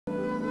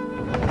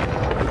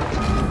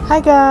Hi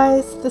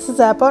guys, this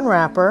is App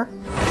Unwrapper.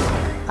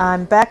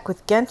 I'm back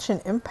with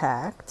Genshin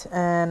Impact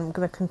and I'm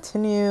going to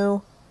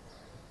continue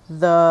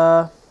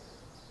the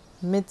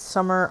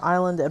Midsummer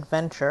Island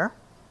adventure.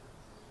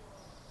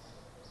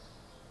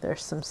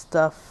 There's some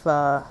stuff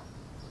I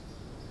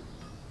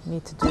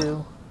need to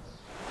do.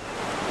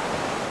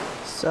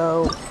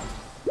 So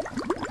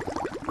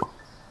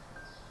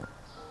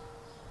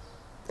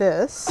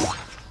this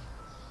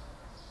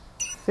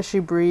Fishy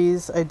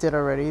Breeze I did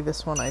already.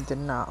 This one I did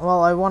not.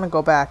 Well, I want to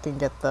go back and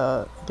get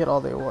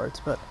all the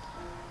awards, but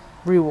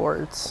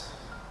rewards.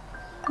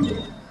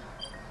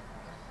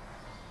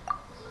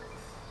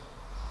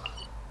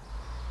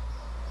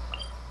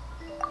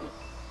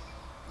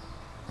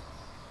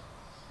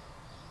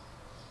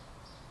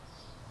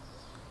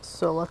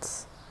 So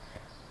let's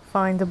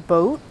find a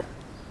boat.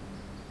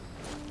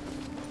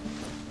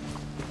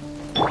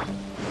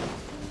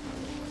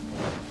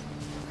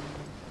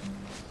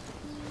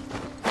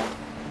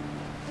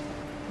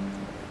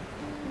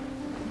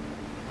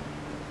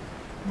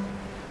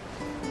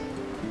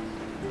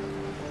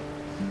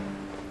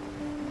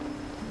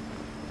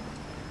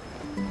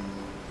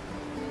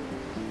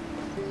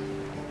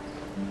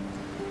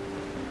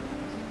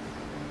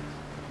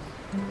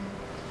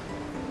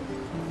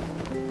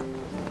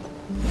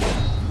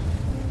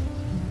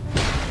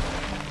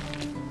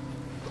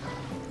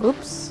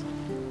 Oops.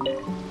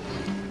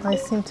 I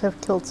seem to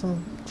have killed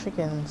some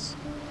chickens.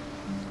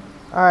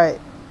 Alright.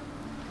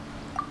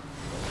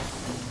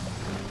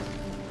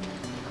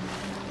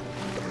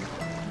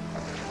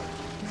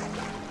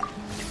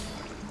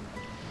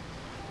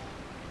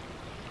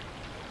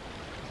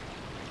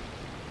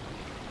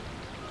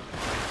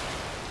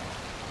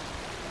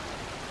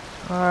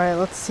 Alright,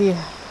 let's see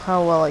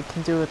how well I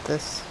can do with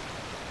this.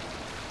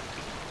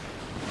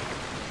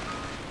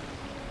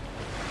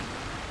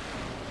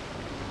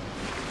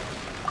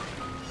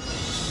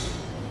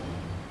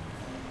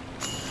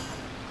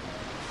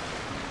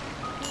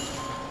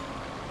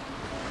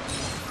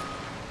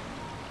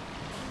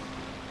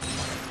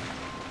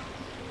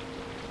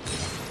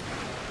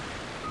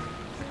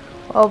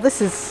 Well,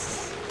 this is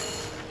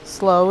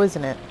slow,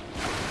 isn't it?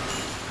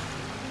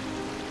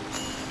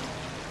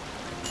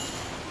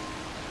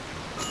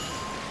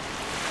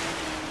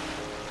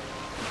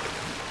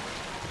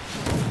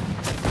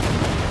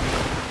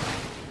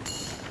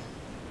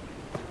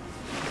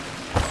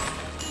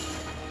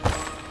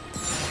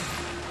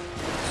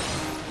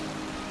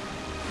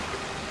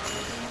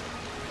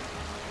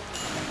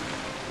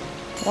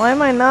 Why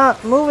am I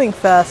not moving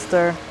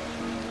faster?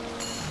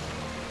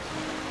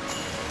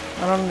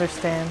 I don't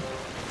understand.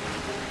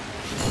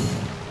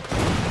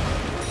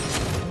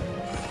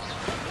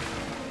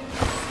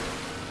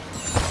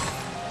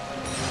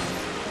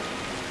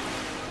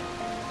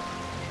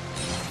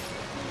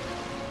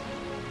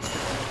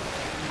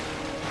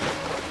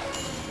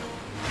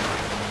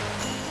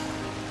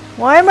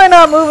 Why am I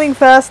not moving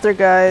faster,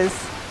 guys?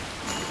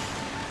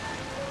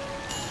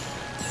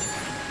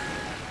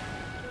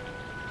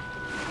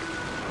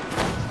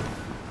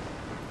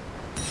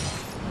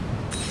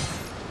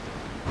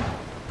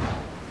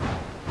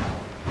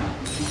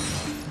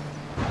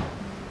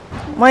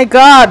 My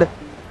God!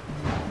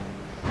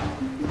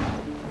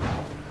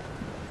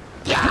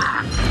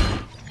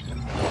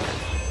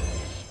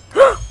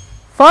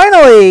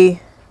 Finally!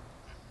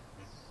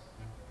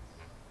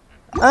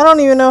 I don't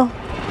even know.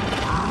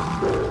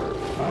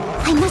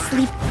 I must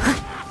leave.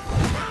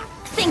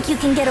 Think you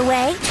can get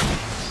away?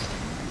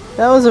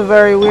 That was a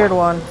very weird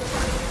one.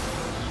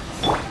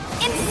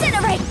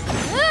 Incinerate!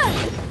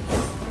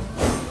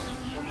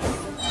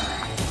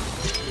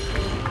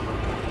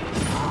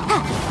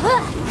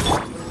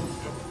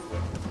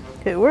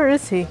 Okay, where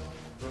is he?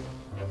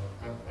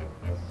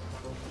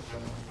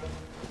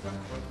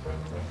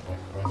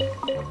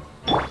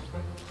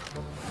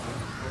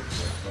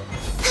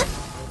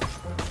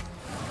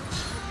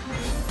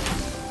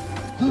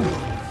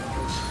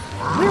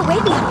 We're way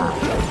behind.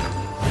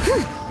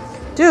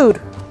 Dude,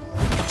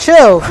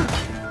 chill.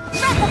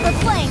 Wrap up the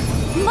flame.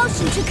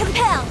 Motion to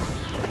compel.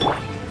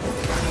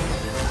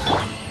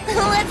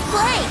 Let's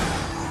play.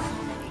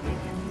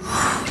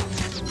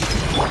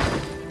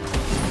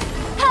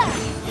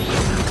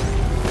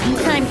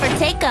 Time for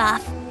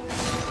takeoff.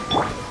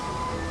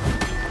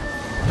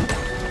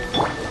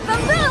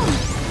 Boom boom.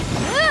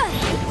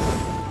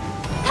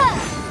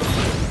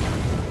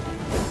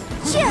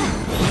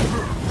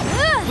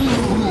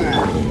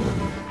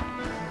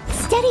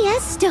 Steady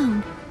as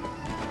stone.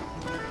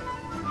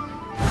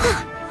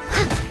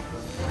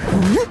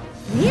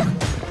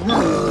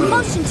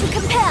 Motion to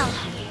compel.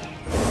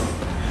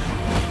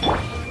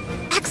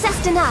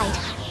 Access denied.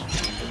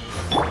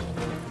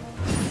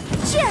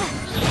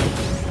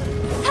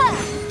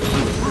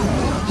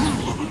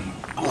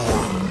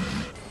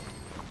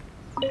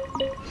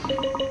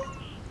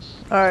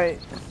 All right.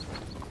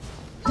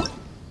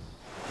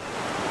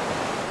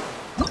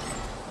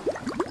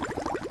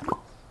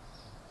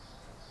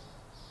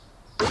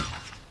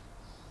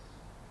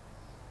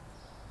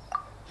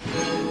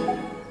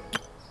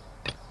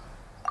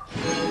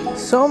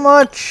 So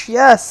much,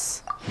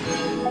 yes.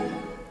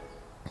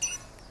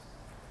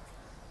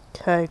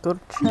 Okay, go to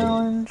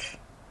challenge.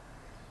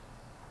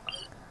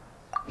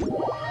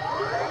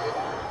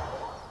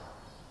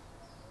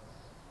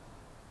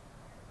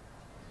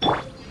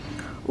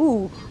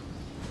 Ooh,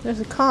 there's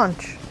a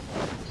conch.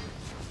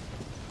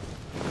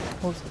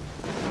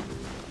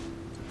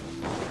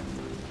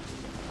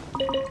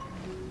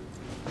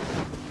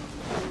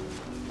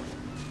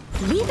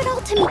 Leave it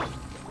all to me.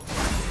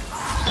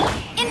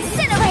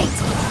 Incinerate!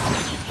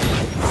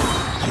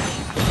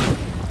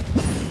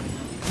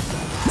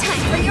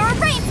 Time for your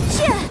rain!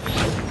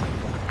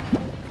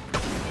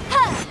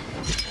 Ha!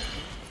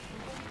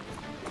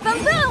 Boom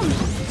boom!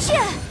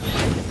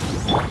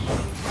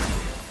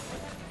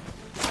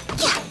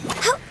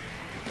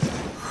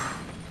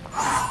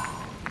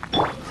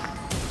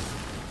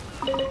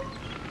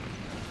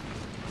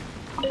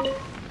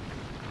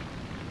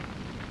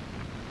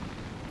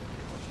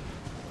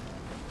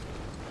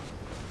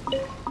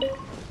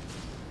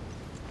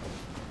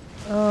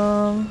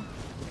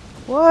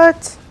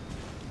 What?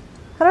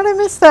 How did I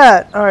miss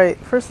that? Alright,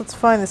 first let's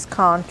find this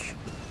conch.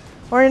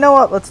 Or you know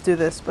what? Let's do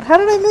this. But how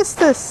did I miss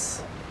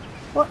this?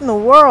 What in the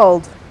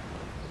world?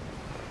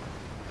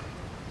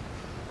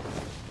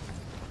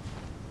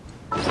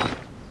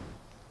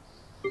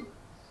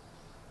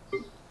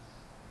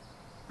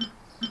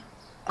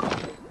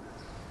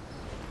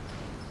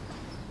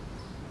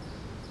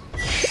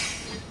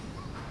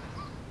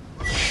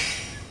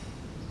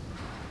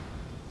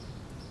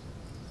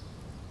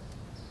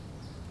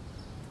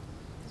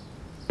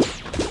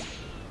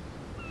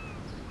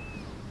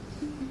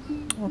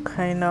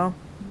 Okay, no.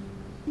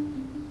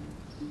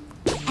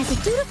 As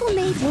a dutiful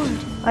maid would.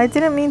 I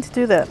didn't mean to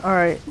do that.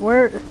 Alright,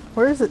 where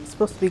is it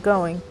supposed to be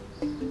going?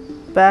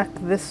 Back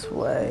this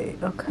way.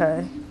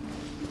 Okay.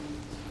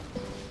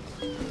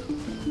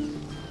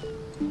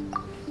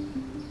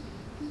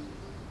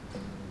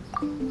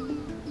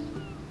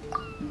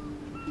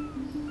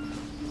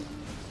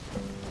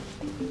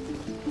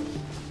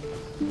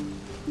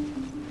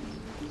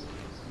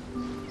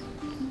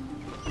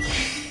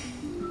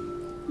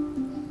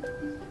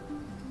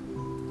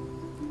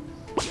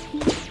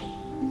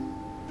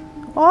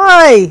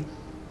 Why?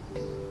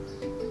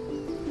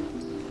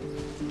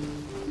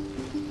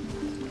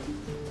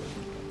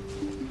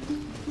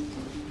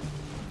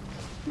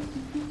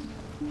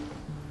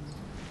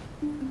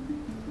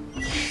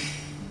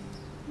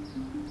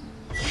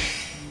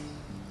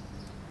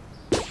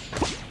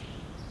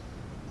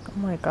 Oh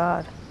my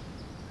God.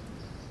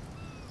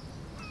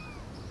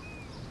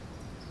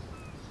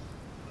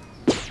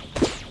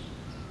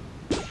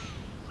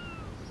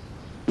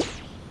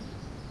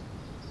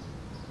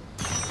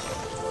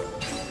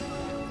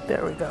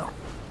 There we go.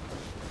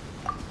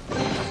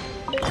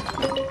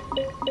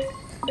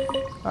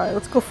 Alright,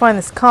 let's go find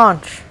this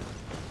conch.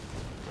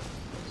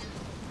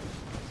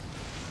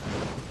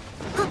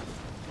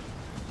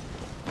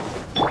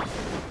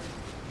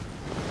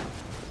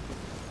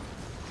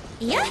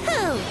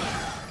 Yahoo!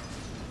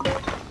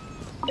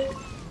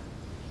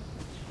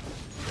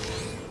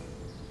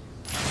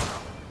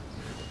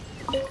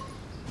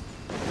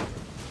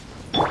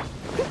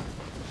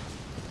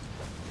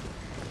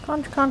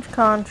 Conch, conch,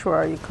 conch. Where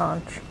are you,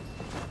 conch?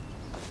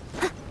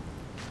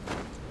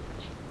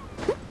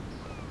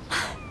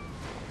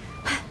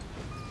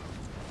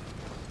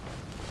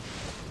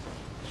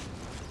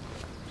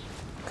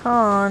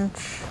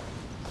 Conch.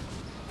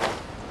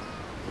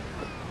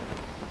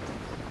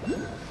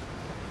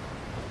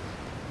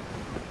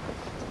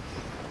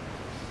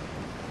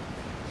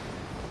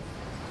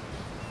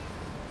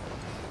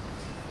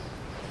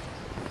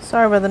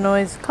 Sorry about the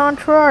noise.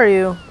 Conch, where are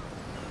you?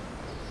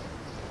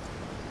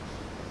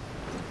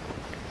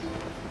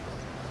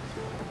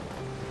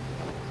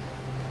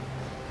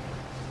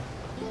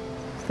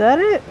 Is that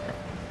it?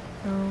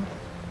 No.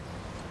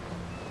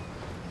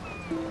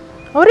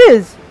 Oh, it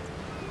is!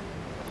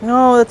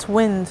 No, that's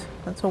wind.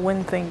 That's a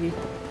wind thingy.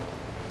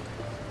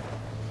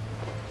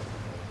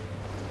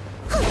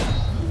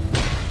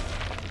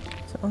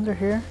 Is it under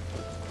here?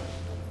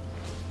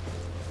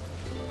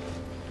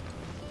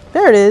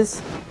 There it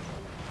is!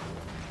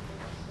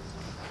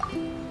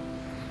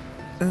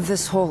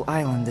 This whole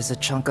island is a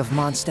chunk of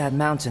Mondstadt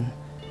Mountain.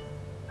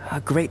 A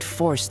great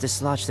force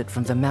dislodged it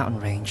from the mountain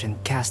range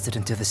and cast it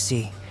into the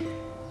sea.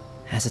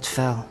 As it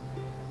fell,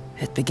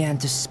 it began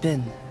to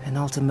spin and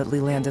ultimately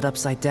landed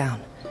upside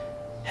down.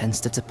 Hence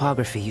the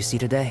topography you see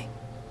today.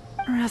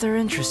 Rather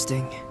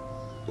interesting.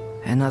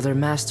 Another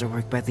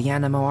masterwork by the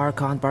Animo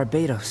Archon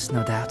Barbados,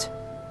 no doubt.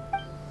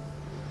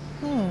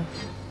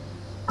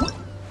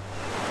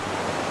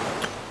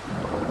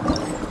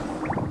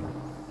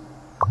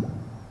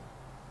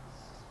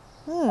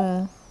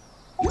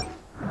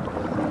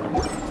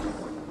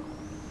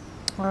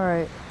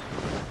 Alright.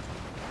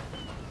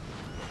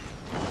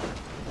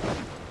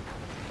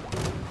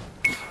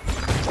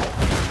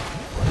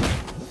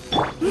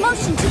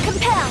 Motion to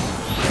compel.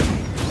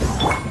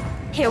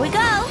 Here we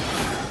go.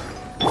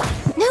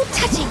 No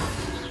touching.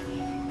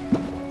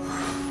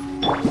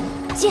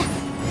 Ja.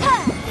 Ha.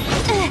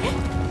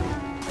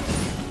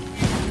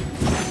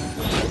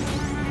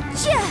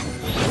 Ja.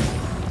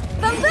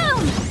 Boom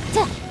boom. Da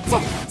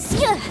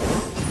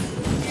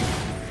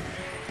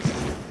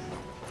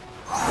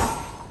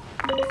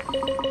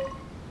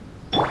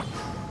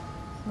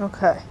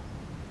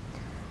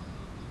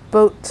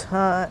Boat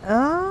time.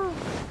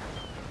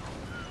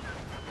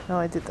 No,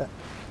 I did that.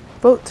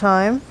 Boat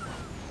time.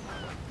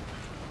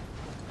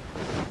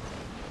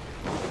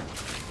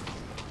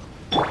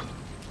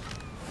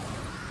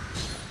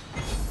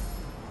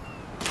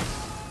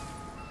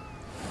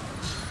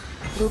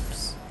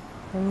 Oops.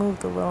 I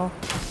moved a little.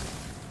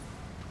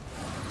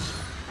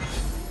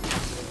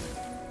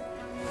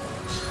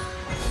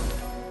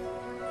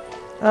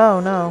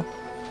 Oh no.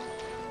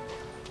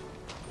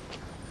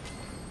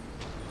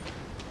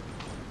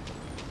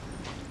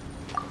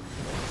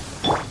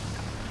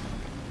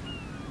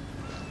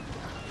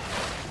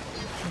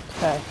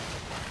 Okay.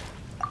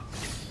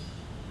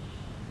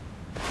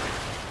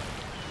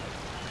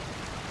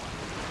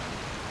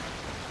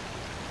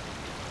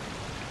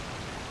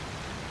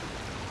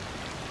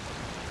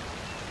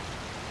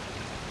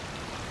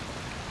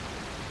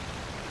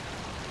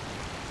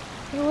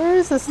 Where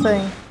is this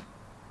thing?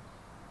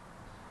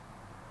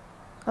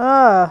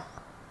 Ah.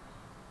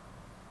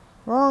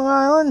 Wrong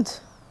island.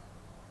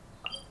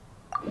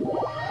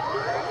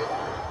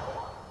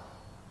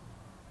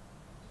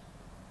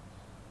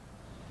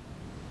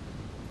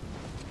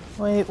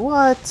 Wait,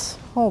 what?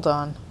 Hold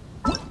on.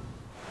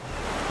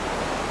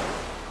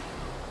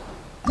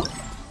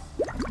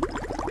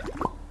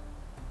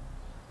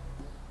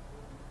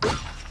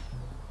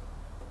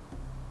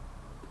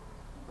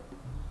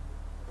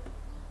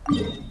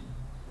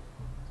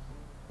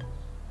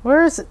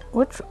 Where is it?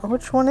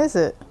 Which one is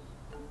it?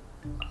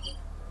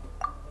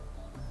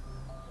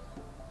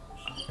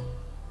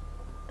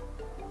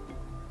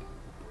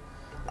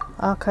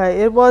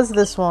 Okay, it was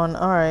this one.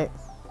 All right.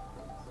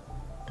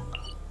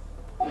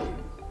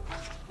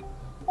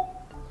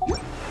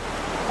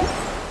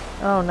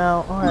 Oh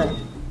no. All right.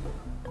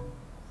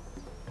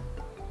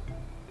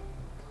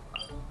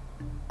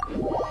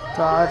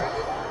 God.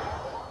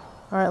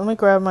 All right, let me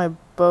grab my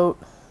boat.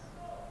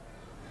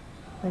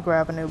 Let me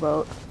grab a new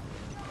boat.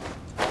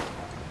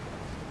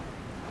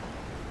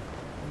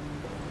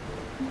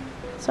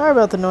 Sorry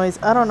about the noise.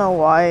 I don't know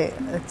why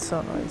it's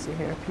so noisy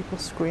here. People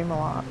scream a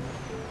lot.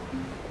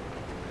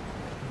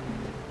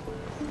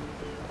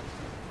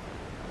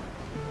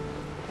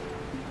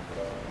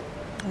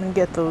 I'm gonna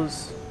get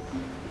those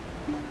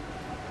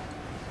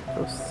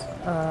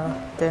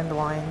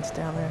dandelions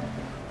down there.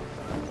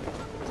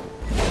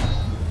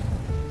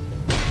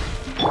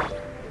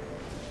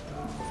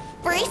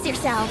 Brace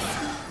yourself.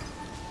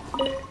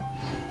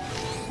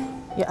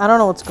 Yeah, I don't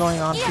know what's going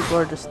on. People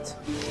are just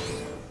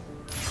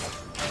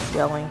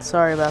yelling.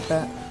 Sorry about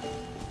that.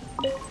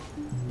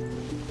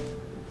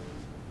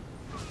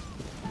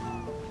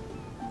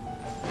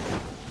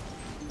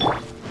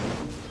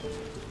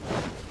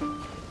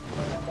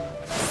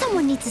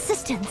 Someone needs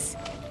assistance.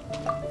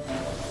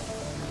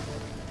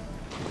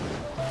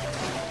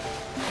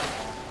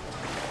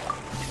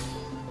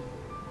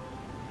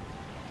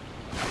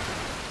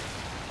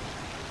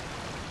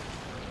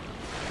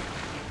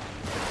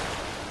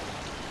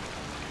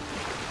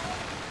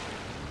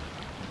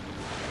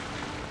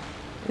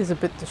 Is a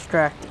bit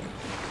distracting.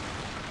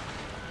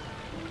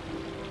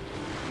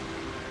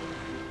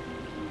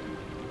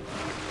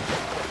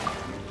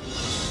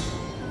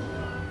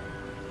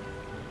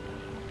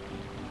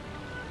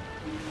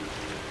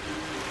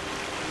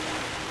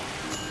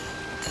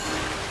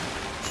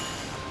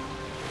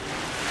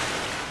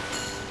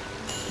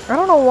 I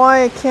don't know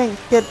why I can't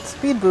get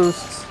speed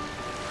boosts.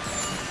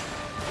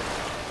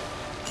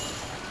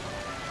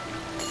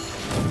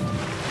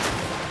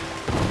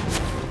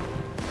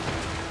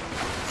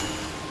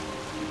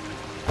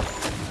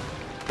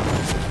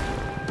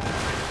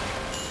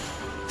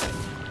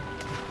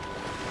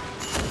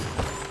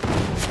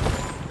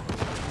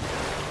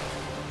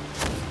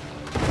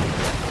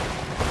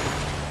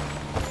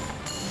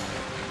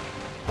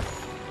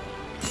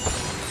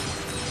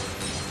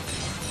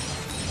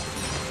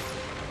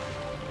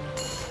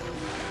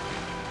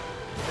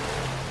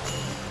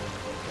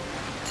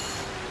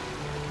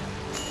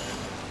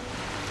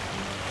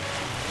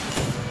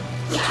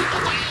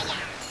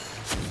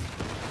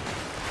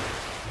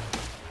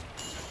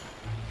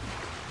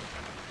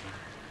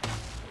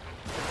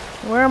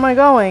 Where am I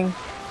going?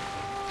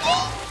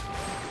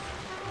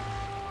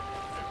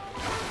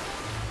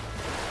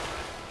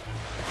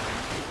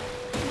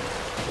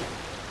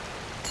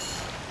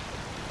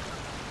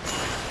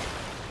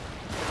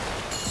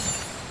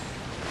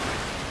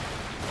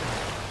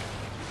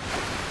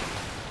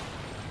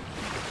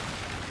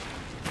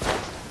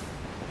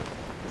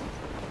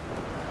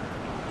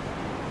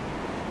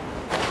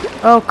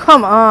 Oh,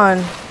 come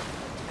on.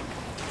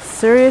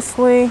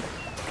 Seriously?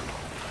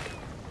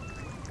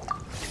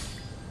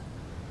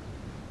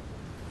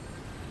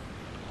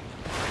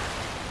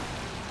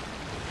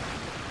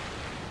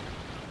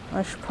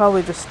 I should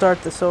probably just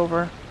start this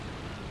over.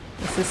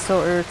 This is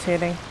so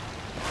irritating.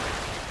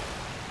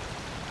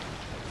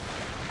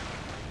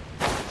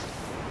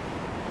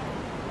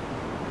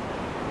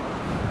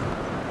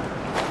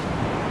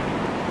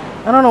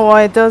 I don't know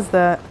why it does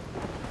that.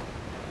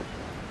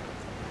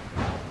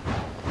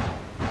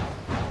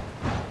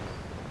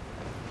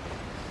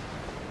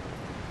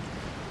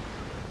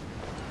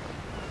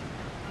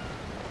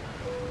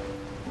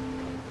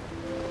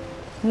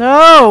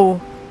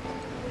 No!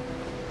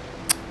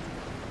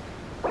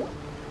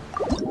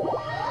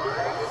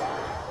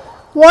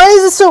 Why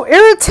is it so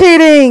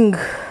irritating?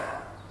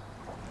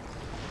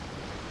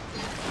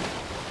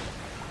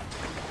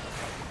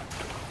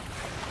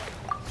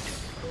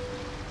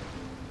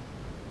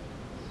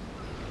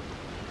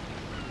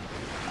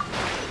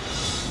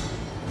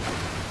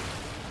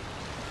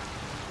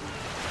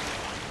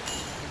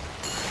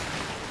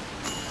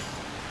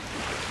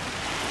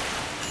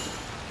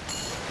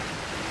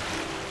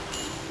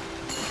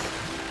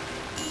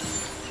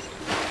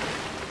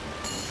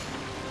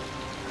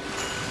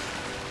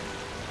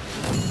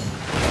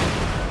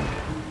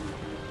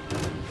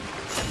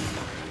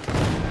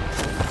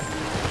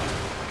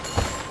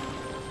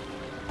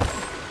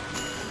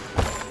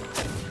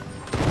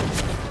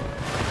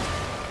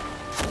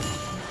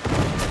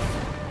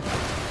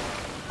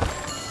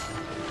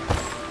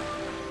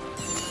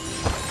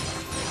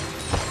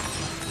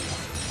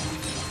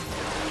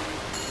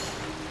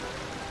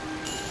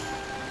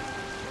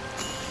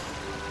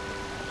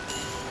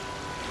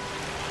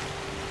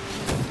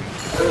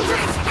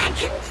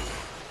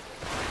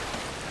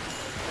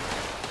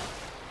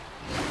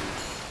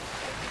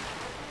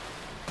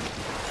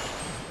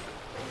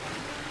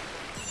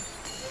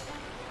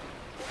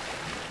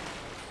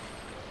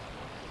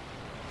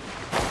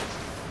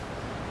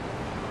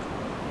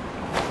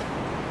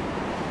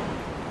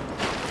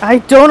 I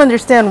don't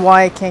understand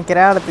why I can't get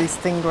out of these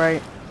things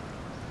right.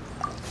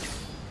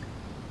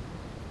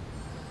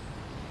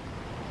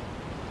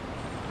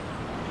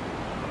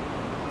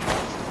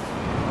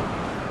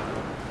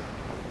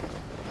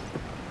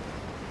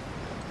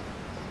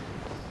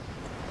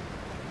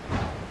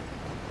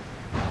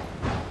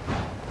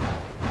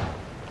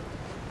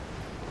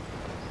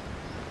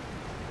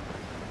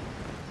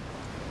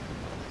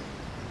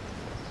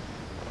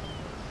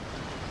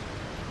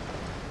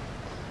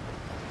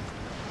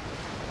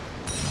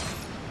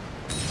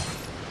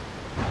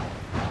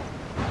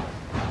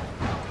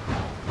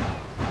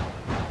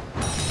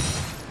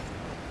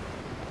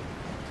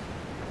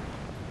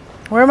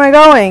 Where am I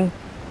going?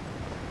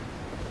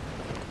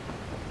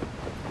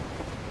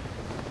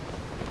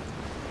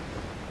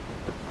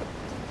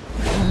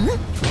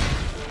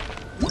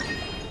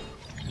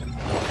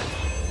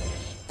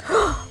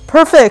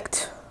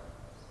 Perfect.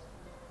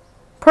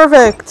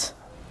 Perfect.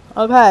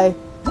 Okay.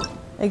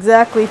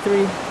 Exactly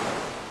 3.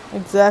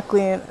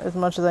 Exactly as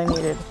much as I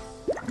needed.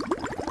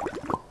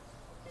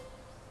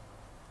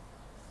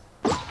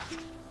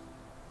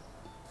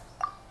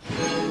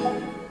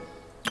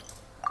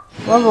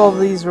 Love all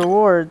these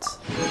rewards.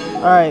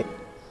 Alright.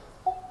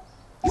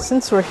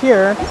 Since we're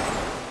here...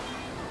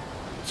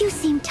 You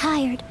seem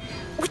tired.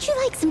 Would you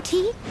like some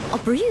tea? I'll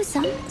brew you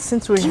some.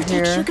 Since we're Do you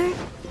here... take sugar?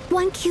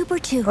 1 cube or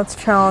 2? Let's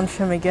challenge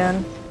him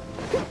again.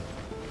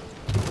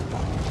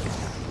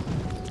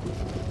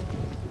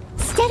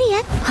 Steady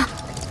it.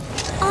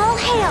 All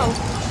hail.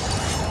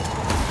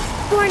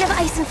 Born of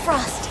ice and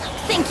frost.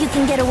 Think you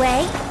can get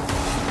away?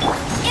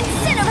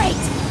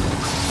 Incinerate!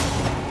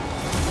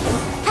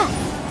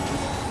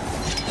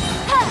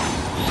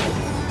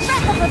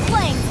 Breath of the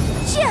flame!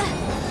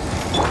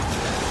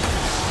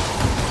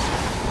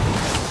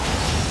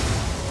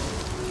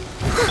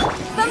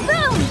 Boom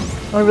boom!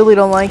 I really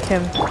don't like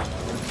him.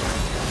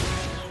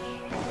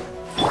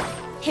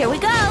 Here we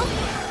go!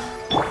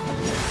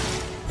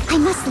 I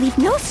must leave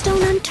no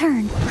stone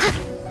unturned.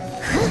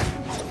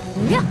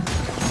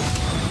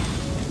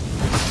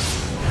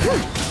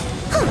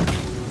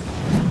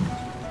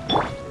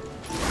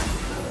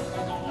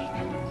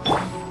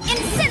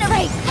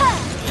 Incinerate!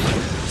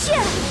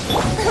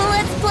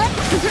 Let's play!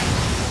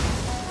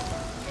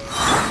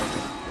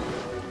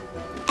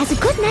 As a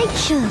good knight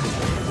should.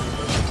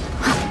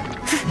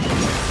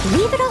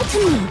 Leave it all to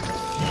me.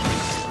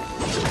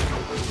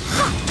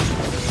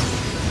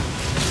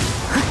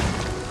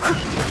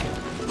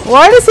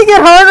 Why does he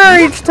get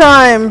harder each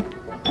time?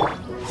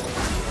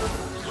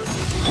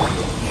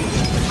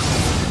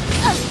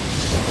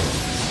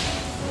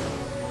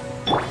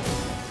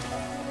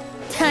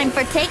 Time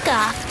for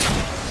takeoff.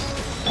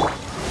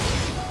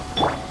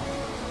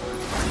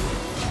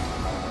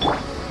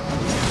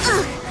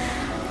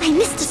 I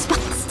missed a spot.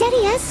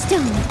 Steady as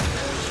stone.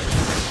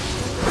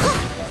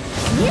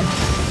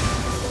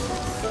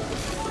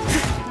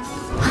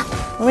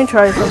 Let me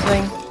try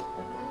something.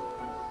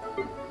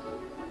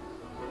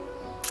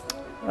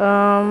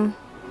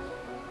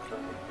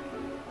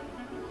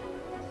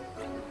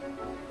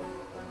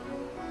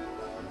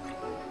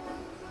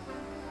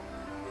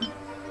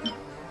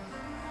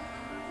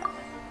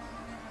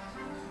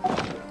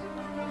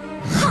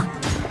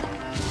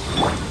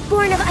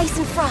 Born of ice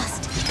and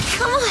frost.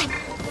 Come on,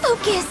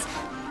 focus.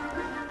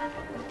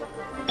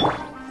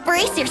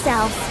 Brace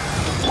yourselves.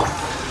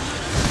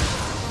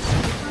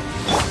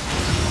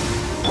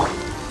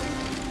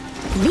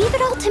 Leave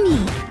it all to me.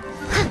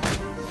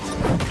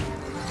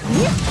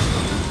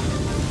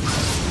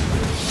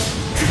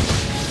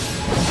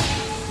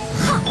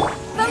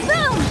 Boom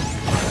boom!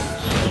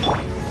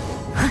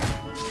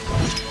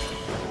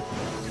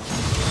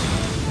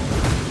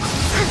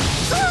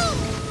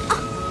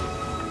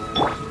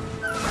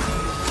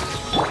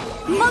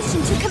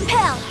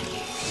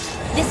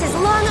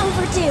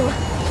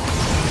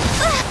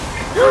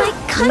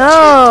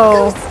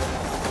 No!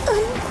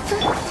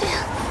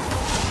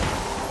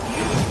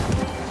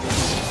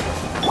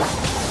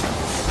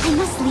 I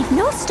must leave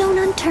no stone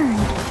unturned.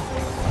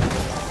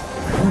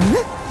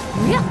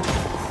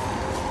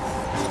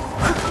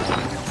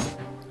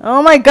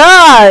 Oh my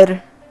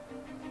god!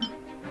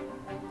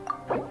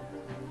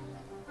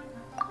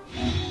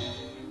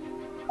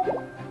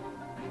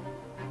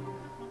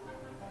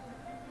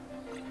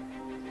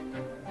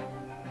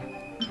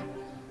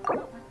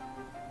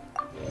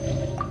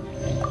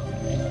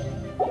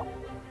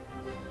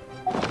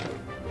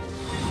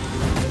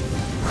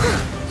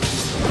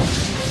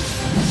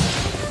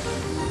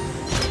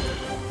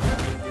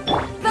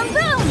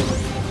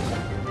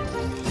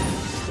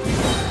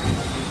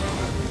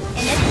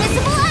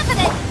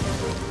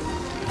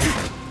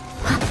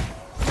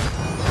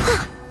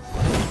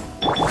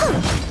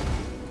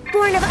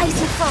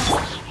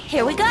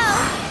 Here we go!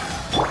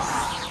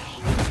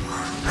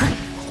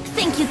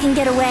 Think you can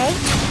get away?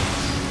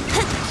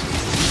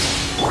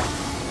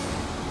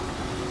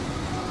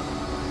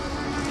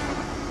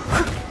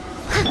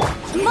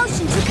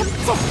 Motion to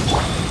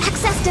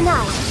access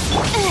denied.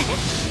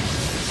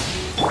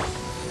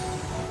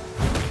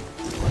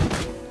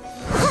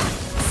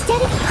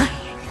 Steady.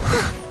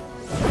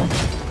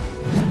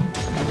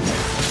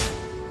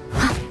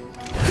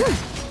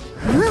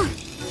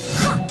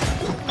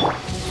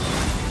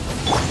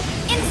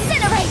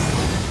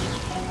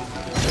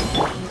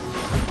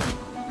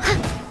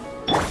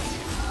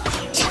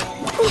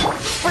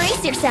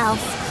 Brace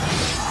yourselves!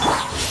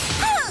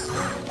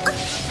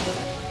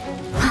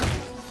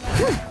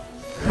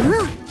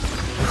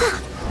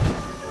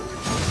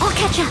 I'll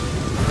catch up!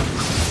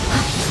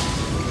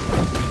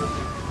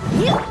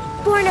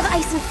 Born of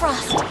ice and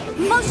frost,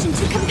 motion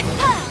to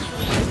compel!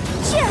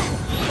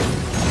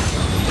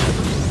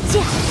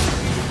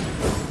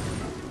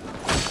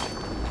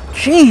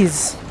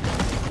 Jeez!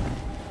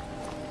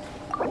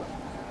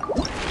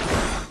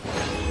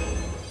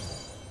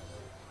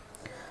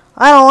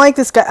 I don't like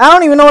this guy. I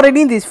don't even know what I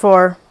need these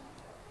for.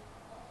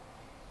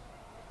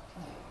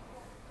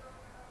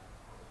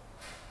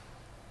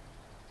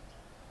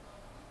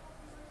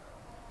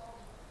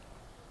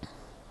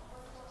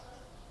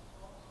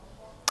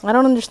 I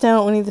don't understand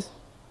what we need this.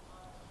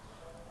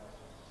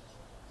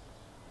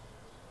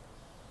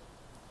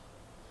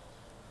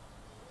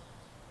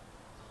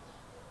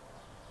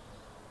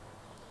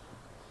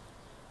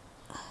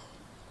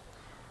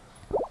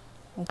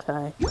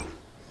 Okay.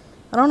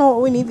 I don't know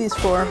what we need these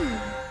for.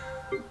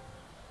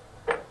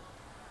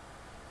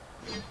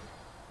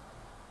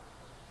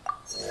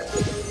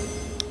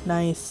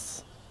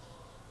 Nice.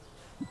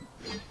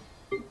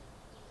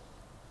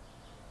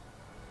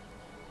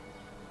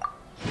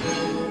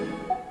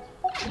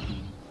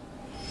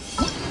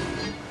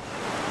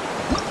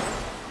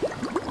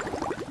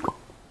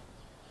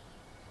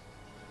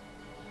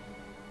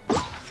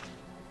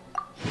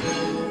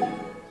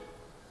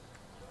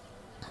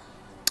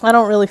 I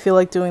don't really feel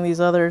like doing these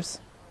others.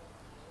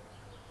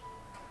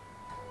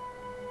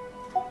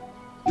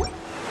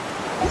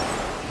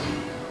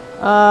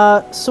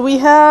 So we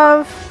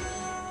have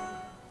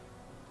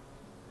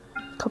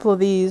a couple of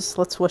these.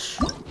 Let's wish.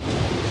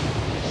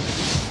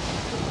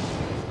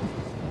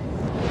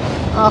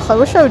 Ugh, I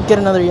wish I would get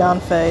another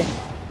Yanfei.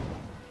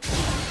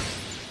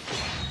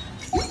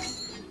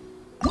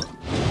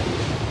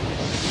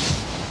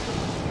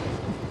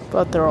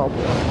 But they're all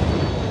blue.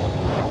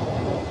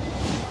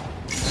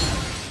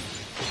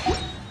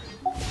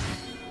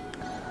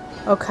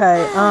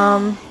 Okay,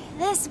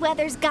 This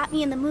weather's got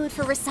me in the mood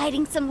for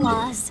reciting some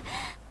laws.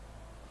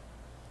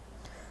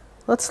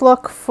 let's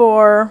look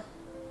for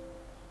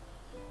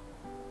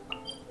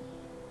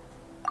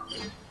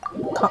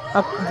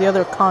the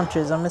other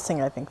conches. I'm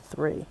missing, I think,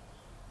 3.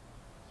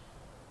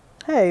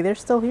 Hey, they're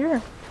still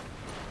here.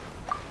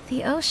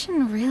 The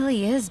ocean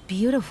really is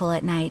beautiful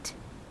at night.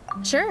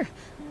 Sure.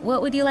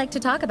 What would you like to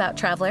talk about,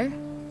 traveler?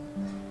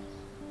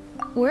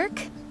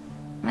 Work?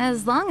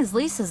 As long as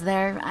Lisa's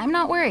there, I'm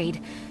not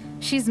worried.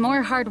 She's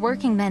more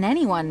hardworking than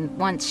anyone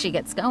once she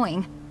gets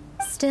going.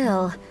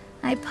 Still,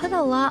 I put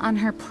a lot on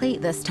her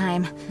plate this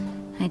time.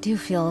 I do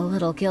feel a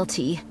little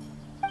guilty.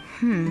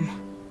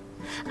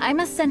 I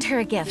must send her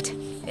a gift.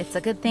 It's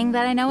a good thing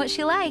that I know what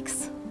she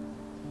likes.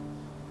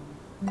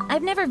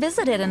 I've never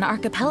visited an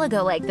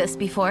archipelago like this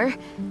before.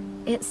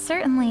 It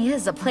certainly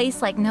is a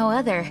place like no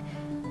other.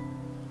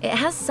 It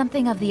has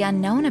something of the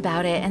unknown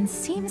about it and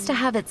seems to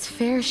have its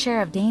fair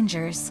share of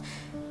dangers.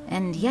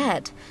 And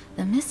yet,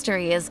 the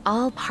mystery is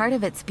all part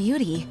of its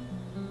beauty.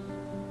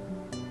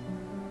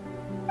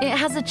 It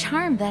has a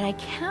charm that I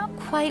can't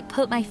quite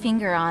put my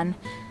finger on.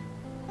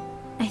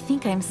 I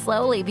think I'm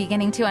slowly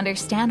beginning to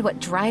understand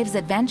what drives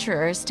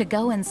adventurers to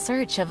go in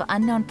search of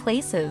unknown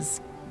places.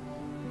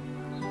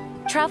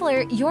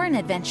 Traveler, you're an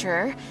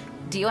adventurer.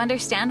 Do you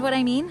understand what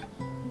I mean?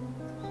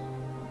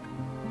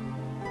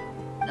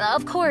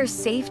 Of course,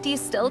 safety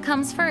still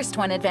comes first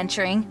when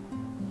adventuring.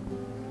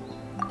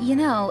 You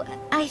know,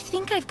 I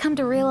think I've come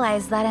to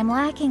realize that I'm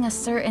lacking a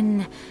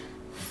certain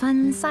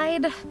fun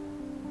side.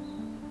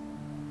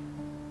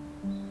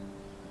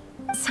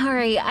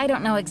 Sorry, I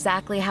don't know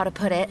exactly how to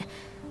put it.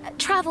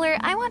 Traveler,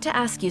 I want to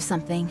ask you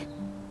something.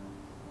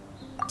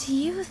 Do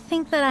you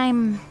think that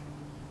I'm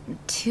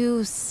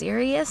too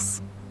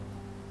serious?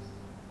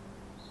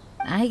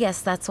 I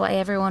guess that's why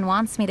everyone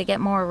wants me to get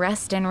more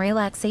rest and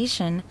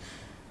relaxation.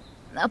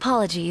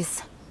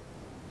 Apologies.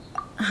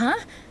 Huh?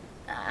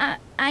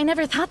 I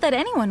never thought that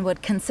anyone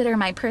would consider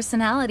my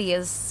personality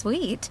as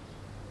sweet.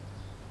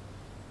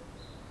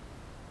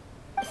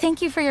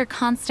 Thank you for your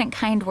constant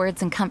kind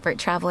words and comfort,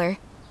 Traveler.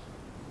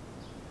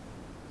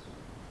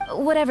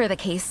 Whatever the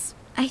case,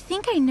 I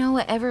think I know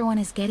what everyone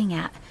is getting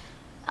at.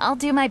 I'll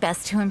do my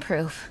best to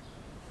improve.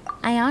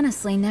 I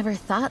honestly never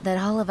thought that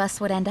all of us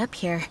would end up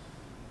here.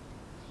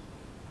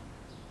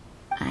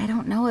 I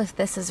don't know if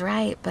this is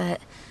right,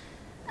 but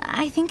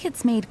I think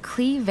it's made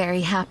Clee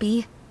very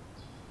happy.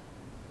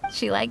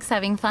 She likes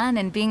having fun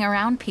and being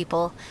around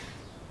people.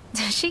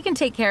 She can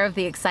take care of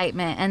the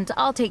excitement, and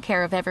I'll take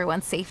care of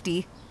everyone's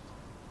safety.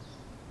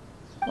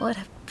 What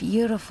a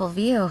beautiful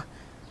view.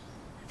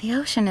 The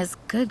ocean is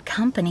good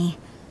company.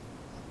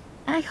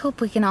 I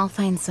hope we can all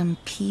find some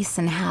peace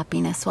and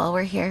happiness while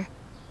we're here.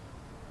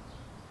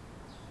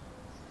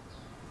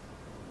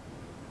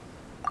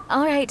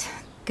 All right,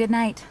 good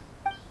night.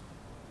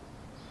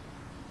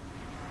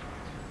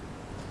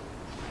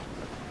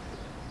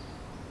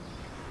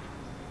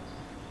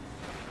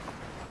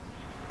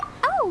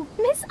 Oh,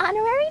 Miss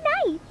Honorary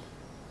Knight.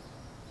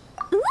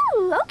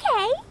 Ooh,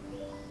 okay.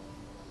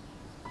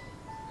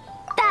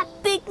 That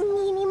big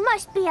meanie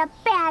must be a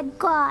bad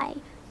guy.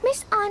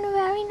 Miss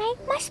Honorary Knight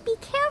must be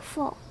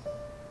careful.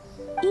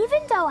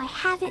 Even though I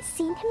haven't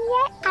seen him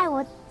yet, I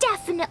will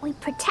definitely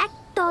protect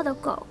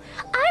Dodoko.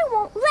 I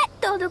won't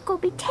let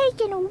Dodoko be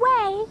taken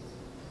away.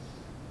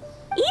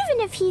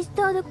 Even if he's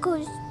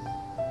Dodoko's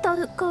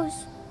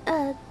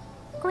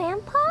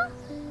grandpa?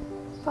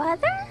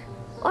 Brother?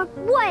 Or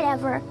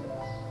whatever.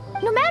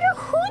 No matter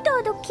who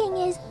Dodo King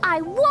is,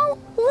 I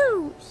won't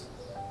lose.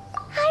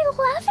 I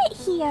love it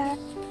here.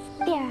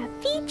 There are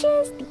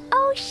beaches, the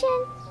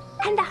ocean,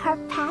 and the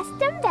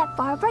harpastum that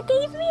Barbara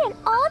gave me, and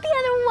all the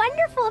other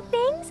wonderful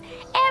things.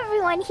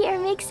 Everyone here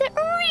makes it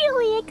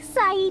really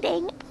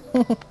exciting.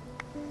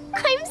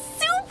 I'm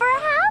super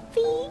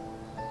happy.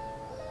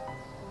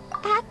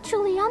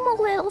 Actually, I'm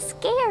a little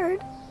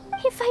scared.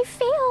 If I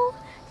fail,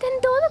 then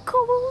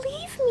Dodoko will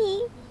leave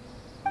me.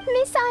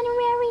 Miss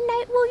Honorary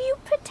Knight, will you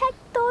protect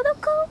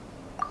Dodoko?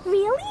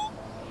 Really?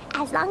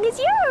 As long as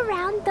you're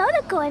around,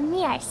 Dodoko and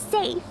me are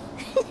safe.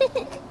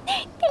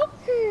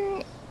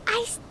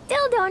 I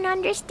still don't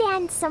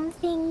understand some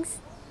things.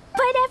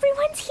 But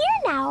everyone's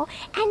here now,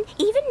 and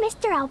even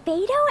Mr.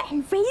 Albedo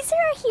and Razor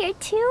are here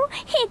too.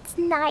 It's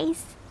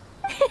nice.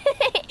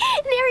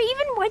 There are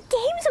even more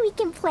games we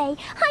can play.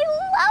 I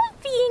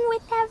love being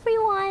with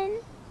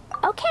everyone.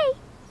 Okay,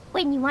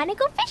 when you want to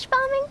go fish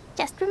bombing,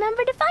 just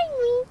remember to find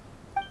me.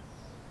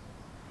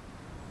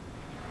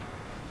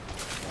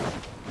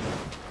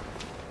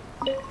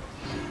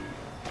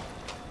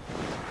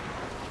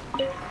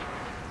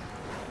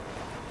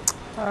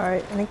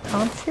 Alright, any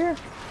comps here?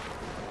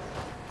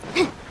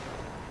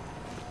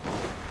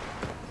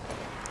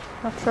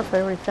 Not sure if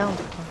I already found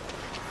it.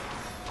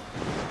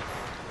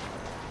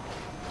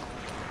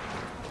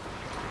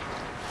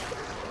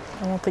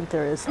 I don't think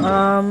there is.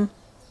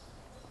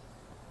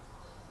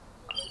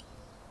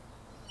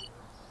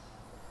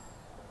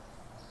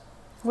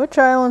 Which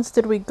islands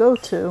did we go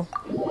to?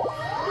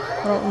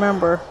 I don't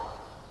remember.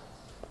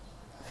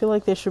 I feel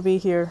like they should be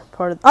here.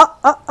 Part of.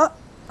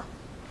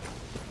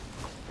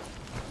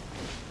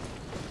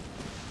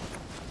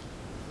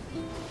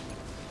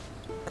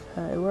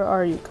 Okay, where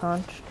are you,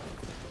 Conch?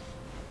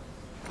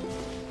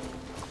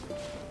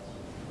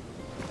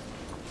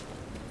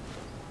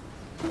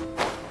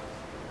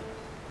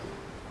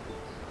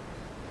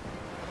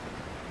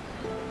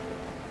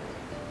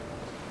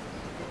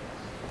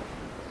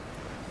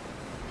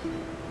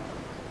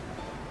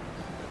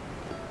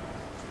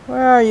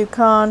 Where are you,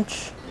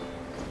 Conch?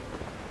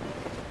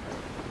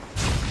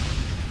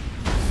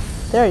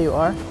 There you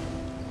are.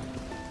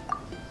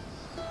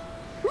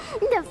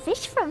 The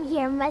fish from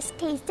here must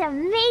taste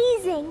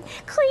amazing.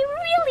 Clee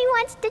really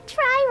wants to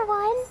try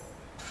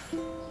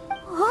one.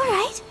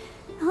 Alright,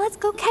 let's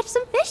go catch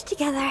some fish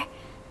together.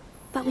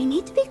 But we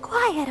need to be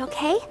quiet,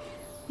 okay?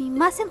 We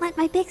mustn't let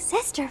my big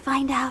sister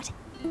find out.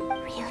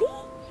 Really?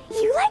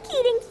 You like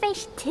eating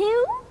fish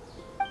too?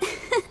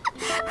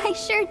 I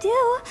sure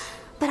do,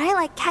 but I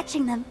like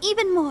catching them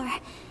even more.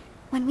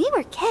 When we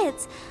were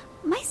kids,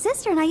 my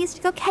sister and I used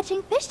to go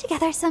catching fish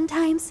together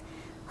sometimes.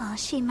 Well,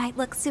 she might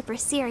look super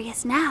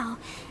serious now,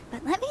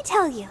 but let me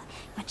tell you,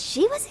 when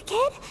she was a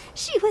kid,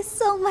 she was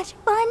so much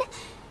fun.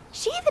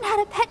 She even had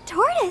a pet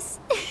tortoise.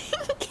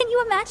 Can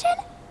you imagine?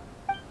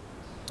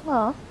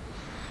 Aw.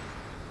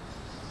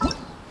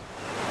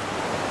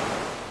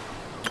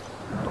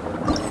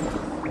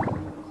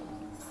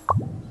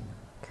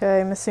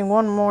 Okay, missing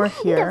one more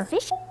here. The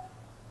fish?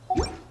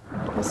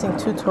 Missing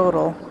 2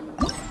 total.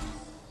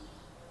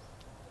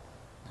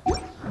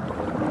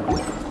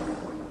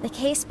 The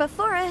case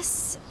before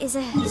us is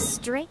a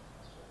straight...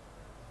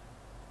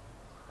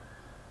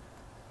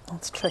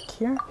 Let's check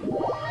here.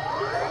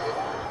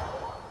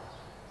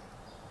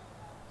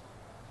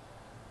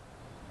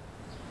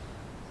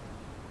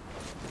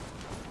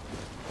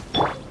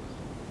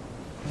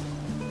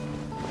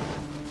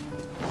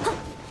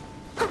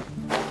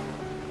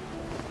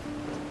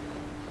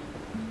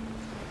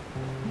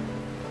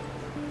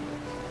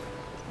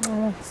 I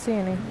don't see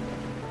any.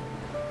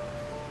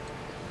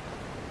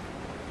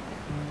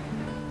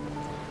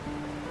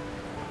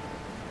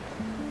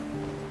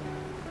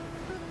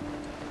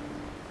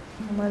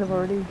 I might have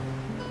already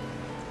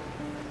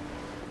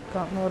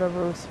gotten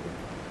whatever was here.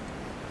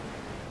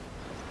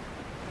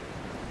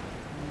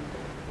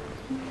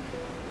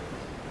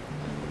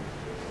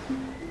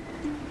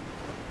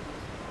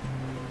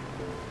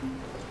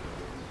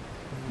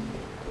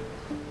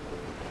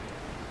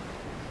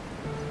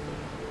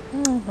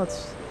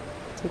 Let's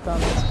take on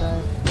this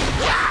guy.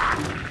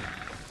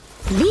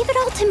 Leave it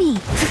all to me.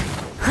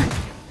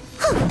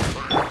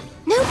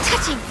 No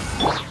touching.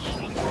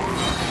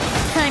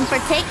 Time for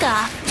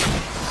takeoff.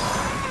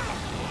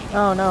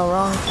 Oh no,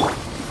 wrong.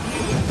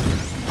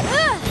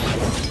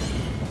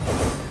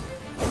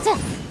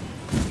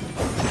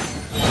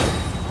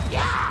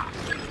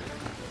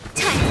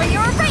 Time for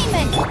your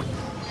arraignment.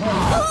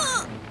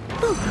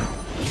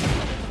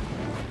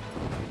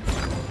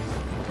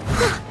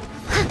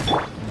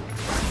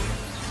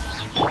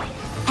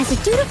 As a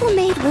dutiful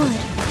maid would.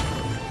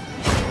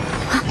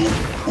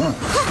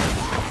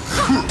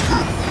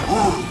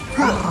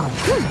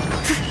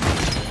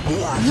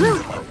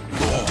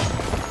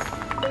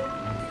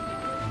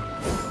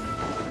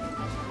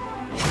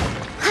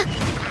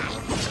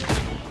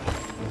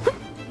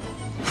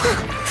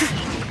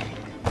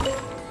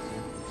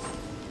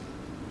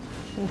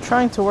 I'm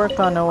trying to work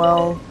on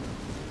Noelle's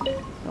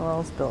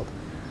build.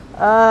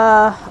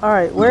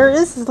 Alright, where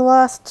are the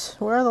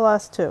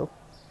last two?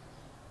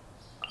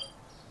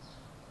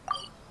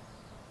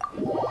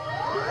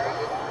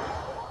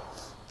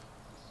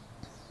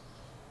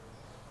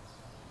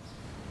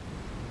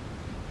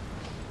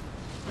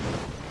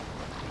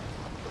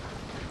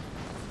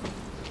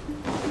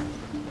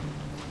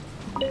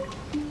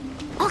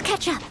 I'll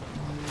catch up.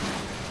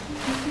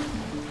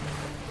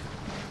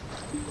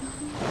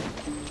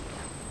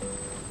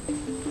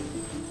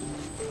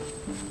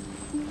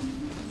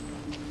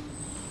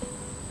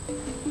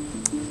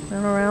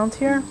 And around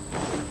here?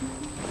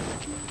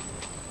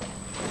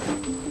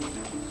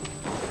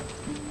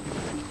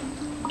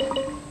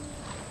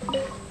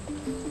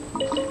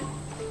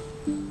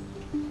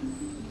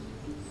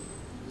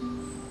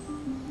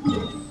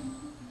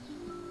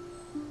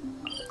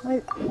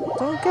 I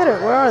don't get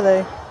it. Where are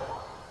they?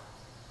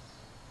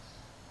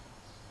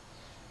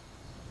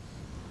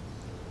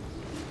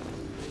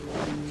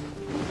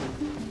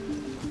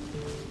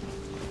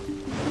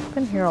 I've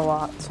been here a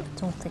lot, so I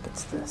don't think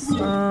it's this.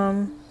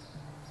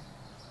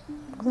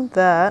 Wasn't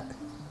that?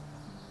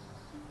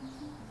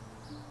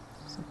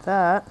 Wasn't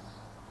that?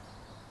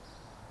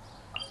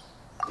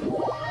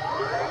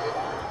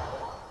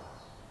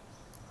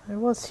 I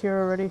was here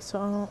already, so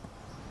I don't...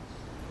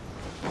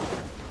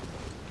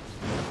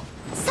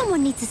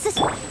 Someone needs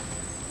assistance.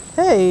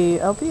 Hey,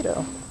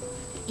 Albedo.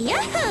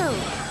 Yahoo!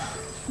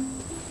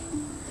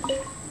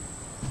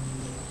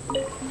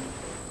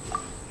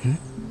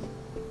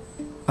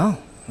 Oh,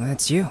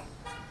 that's you.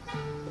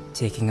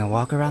 Taking a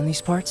walk around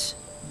these parts?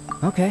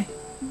 Okay.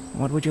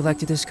 What would you like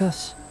to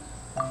discuss?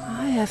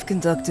 I have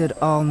conducted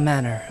all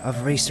manner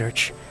of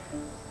research,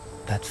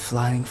 but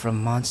flying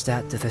from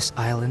Mondstadt to this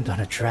island on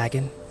a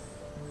dragon,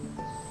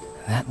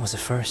 that was a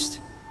first.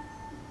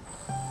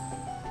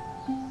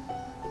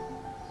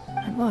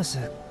 It was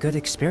a good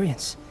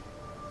experience.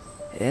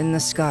 In the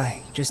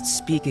sky, just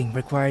speaking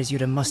requires you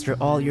to muster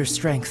all your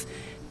strength,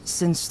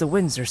 since the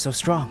winds are so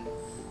strong.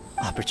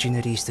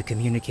 Opportunities to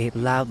communicate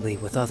loudly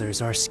with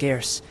others are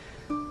scarce.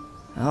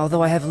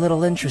 Although I have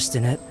little interest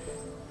in it,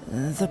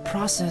 the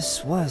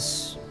process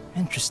was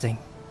interesting.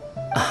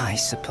 I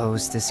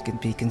suppose this could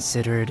be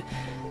considered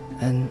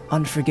an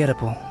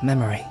unforgettable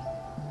memory.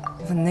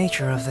 The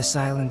nature of this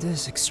island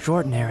is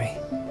extraordinary.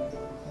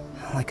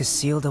 Like a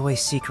sealed-away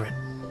secret,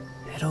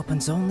 it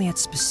opens only at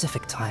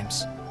specific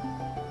times.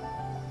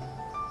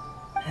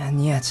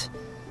 And yet,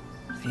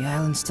 the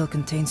island still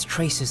contains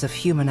traces of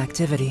human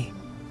activity.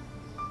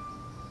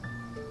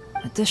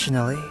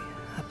 Additionally,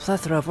 a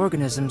plethora of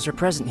organisms are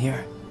present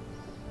here.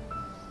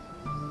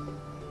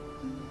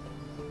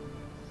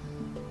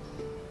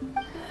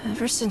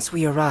 Ever since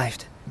we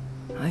arrived,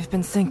 I've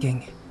been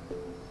thinking,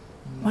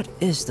 what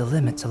is the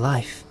limit to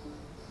life?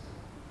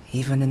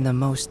 Even in the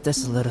most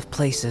desolate of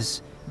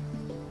places,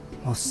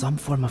 will some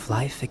form of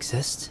life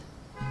exist?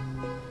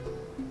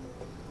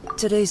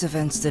 Today's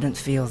events didn't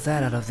feel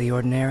that out of the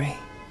ordinary.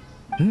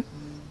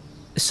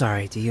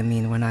 Sorry, do you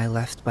mean when I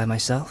left by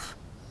myself?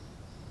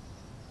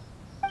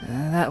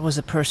 That was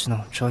a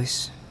personal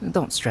choice.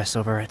 Don't stress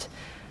over it.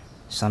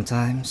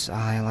 Sometimes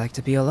I like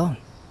to be alone.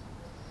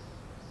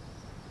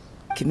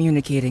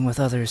 Communicating with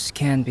others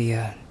can be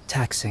a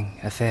taxing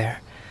affair.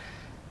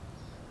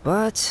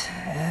 But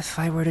if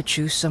I were to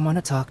choose someone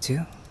to talk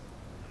to,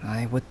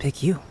 I would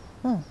pick you.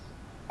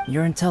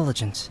 You're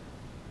intelligent,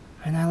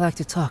 and I like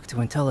to talk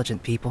to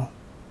intelligent people.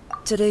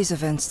 Today's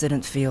events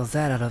didn't feel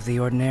that out of the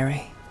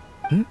ordinary.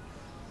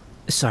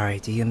 Sorry,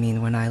 do you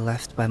mean when I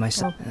left by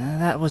myself?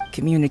 That was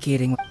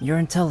communicating. You're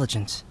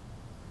intelligent,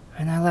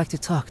 and I like to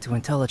talk to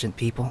intelligent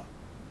people.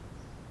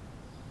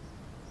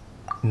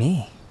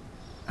 Me?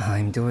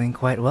 I'm doing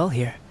quite well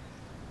here.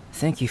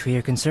 Thank you for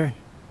your concern.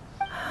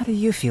 How do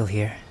you feel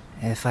here,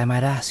 if I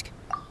might ask?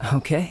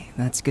 Okay,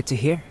 that's good to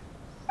hear.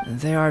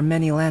 There are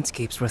many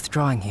landscapes worth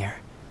drawing here.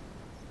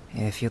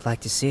 If you'd like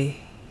to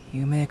see,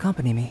 you may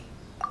accompany me.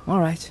 All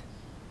right.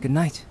 Good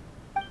night.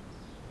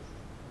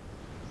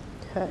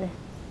 Okay.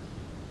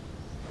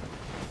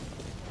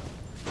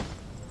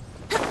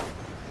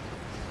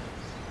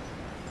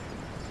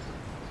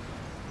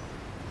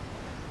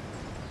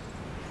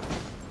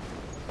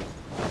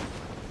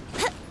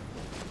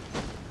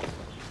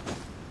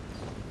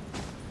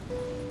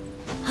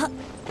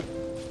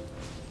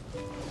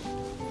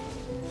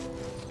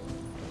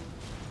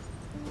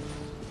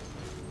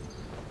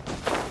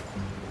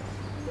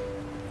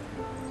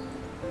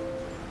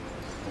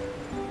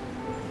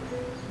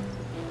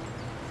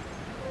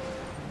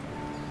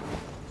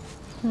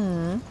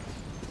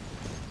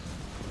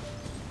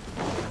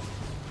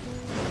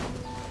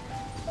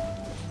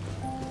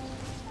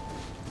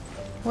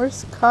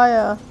 Where's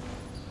Kaya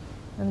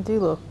and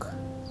Diluc?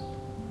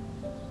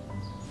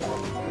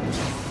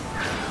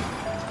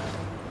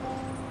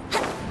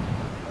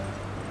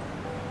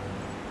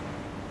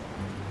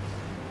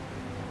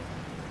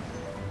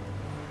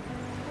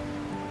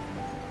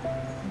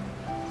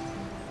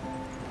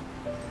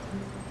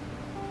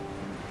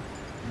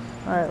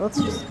 Alright, let's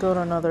just go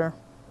to another.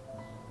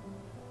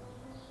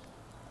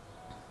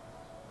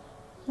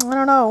 I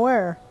don't know,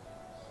 where?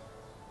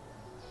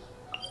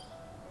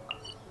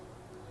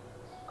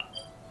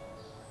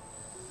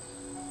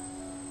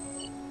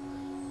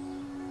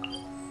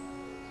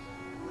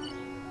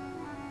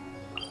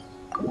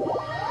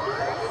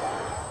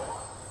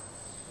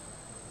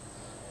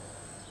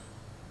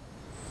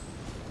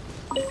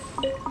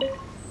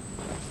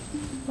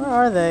 Where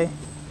are they?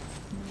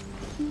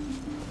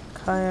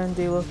 Kaya and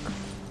Diluc.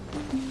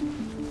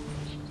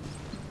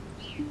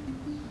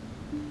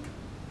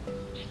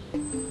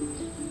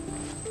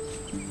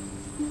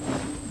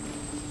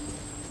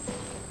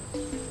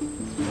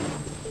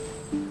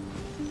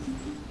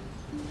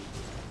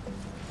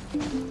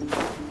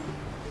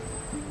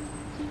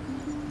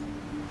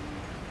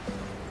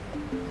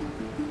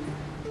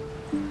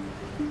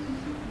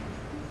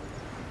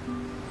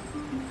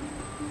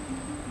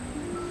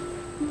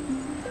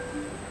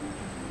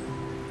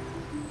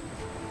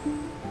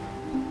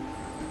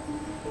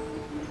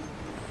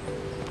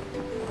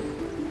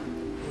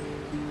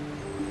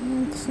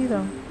 See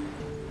them.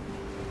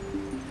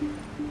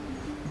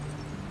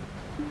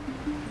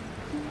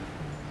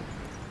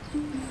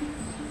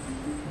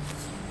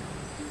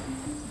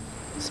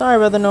 Sorry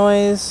about the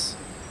noise.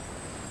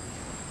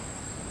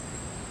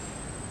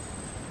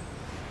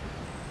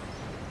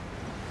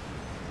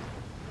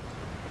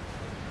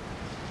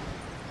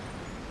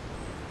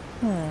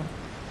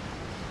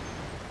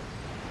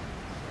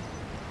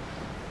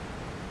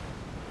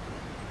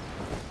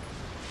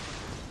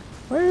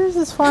 Where is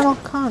this final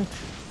conch?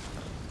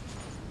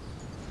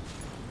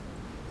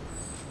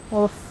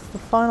 Well, the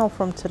final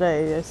from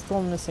today. I'm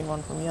still missing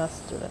one from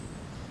yesterday.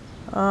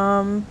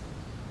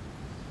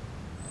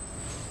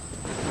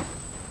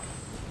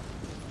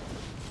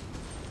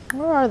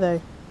 Where are they?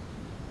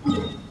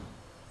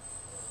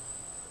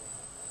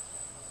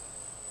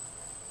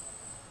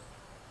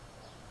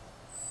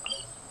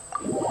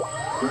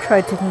 I'll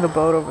try taking the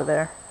boat over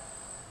there.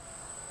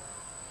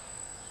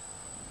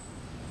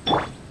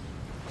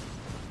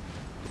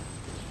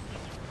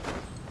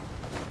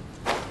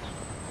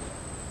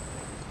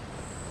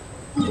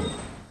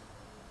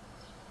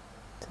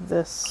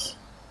 This.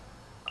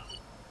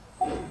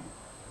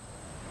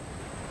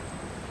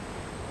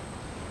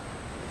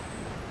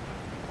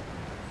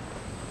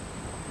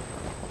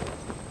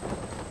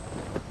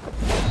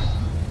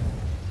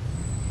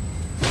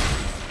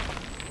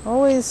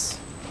 Always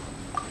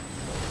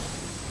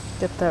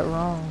get that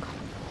wrong.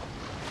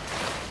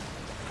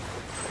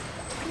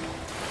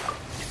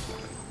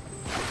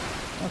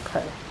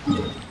 Okay.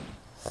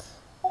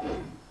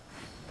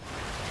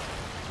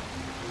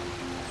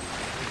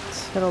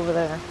 Let's head over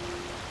there.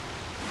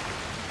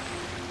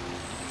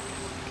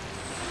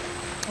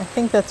 I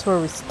think that's where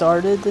we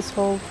started this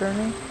whole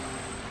journey.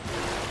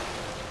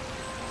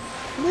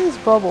 What are these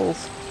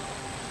bubbles?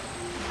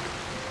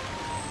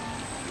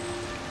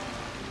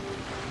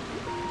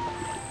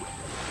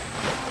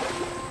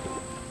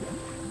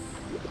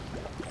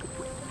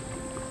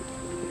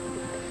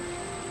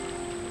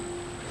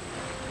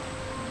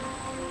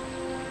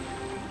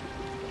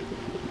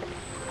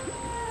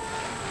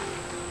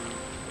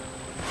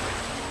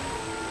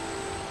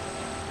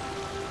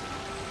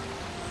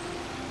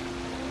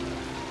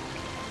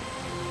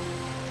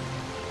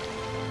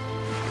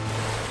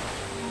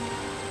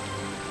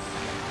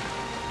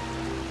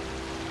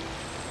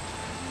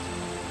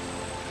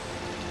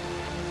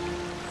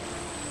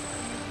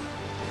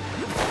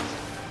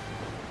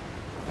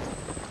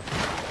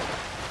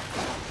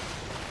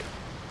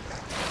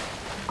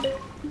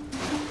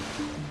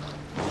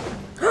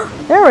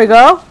 There we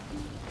go.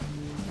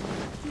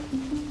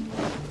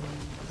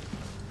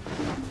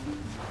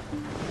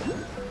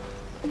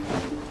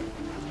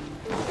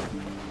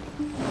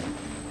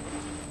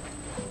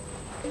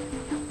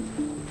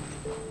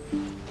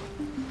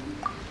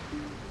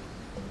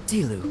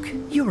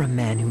 Diluc, you're a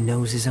man who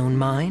knows his own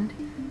mind.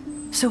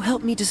 So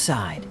help me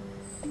decide.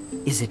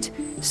 Is it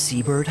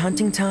seabird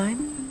hunting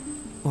time?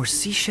 Or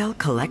seashell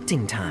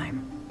collecting time?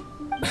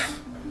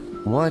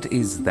 What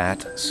is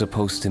that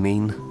supposed to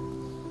mean?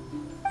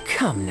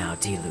 Come now,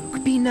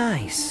 Diluc, be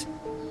nice.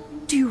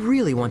 Do you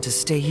really want to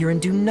stay here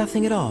and do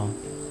nothing at all?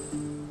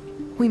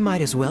 We might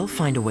as well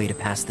find a way to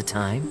pass the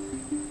time.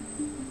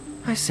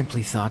 I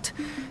simply thought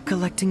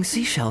collecting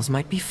seashells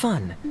might be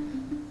fun.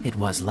 It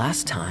was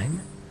last time.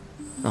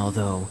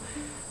 Although,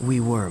 we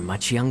were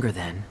much younger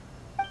then.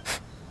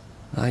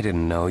 I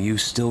didn't know you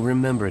still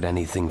remembered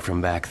anything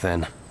from back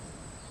then.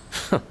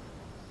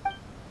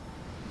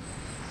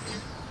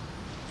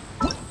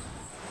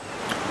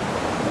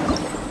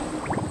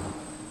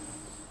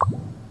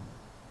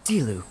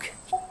 Diluc.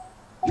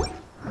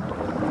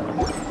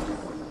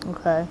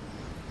 Okay.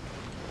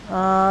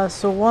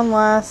 So one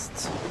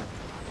last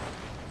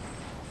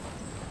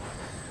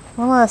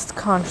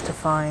conch to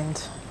find.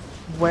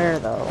 Where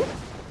though?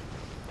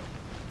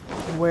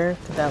 Where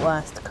could that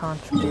last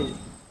conch be?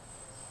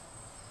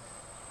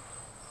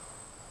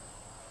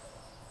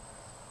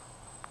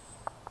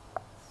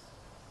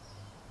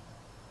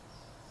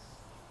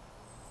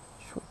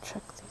 Should we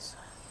check these?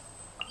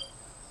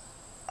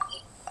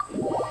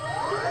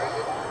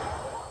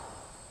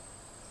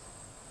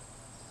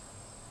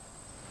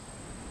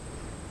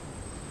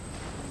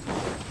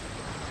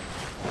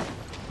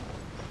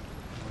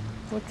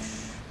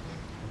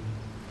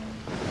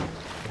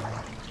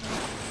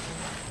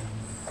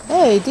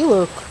 Hey,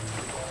 Diluc.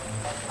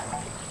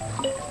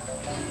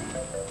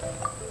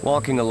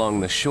 Walking along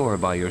the shore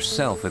by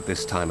yourself at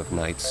this time of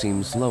night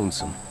seems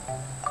lonesome.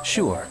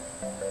 Sure.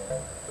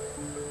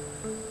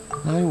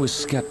 I was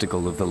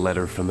skeptical of the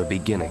letter from the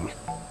beginning.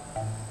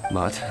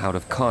 But out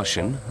of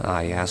caution,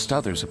 I asked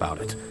others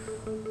about it.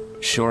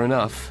 Sure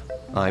enough,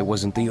 I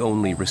wasn't the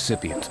only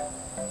recipient.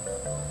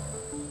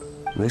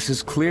 This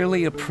is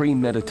clearly a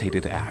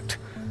premeditated act.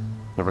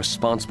 The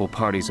responsible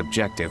party's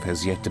objective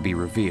has yet to be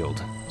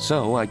revealed,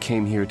 so I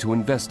came here to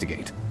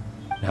investigate.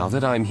 Now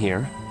that I'm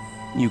here,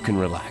 you can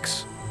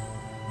relax.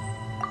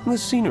 The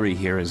scenery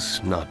here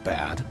is not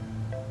bad.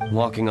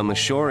 Walking on the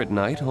shore at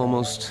night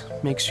almost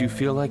makes you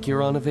feel like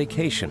you're on a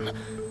vacation.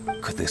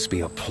 Could this be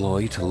a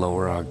ploy to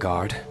lower our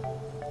guard?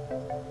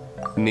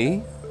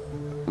 Me?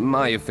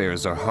 My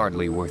affairs are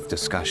hardly worth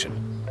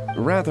discussion.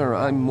 Rather,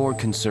 I'm more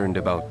concerned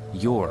about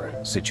your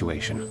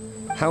situation.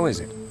 How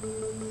is it?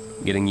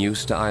 Getting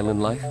used to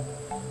island life?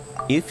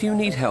 If you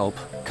need help,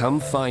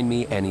 come find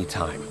me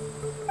anytime.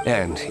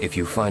 And if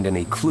you find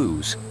any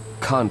clues,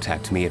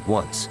 contact me at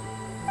once.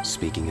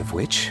 Speaking of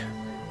which,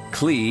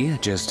 Klee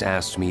just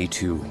asked me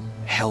to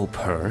help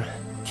her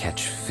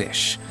catch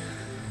fish.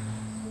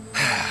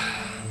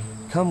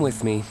 Come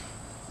with me,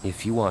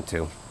 if you want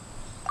to.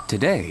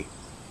 Today?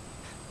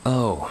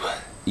 Oh,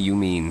 you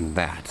mean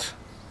that.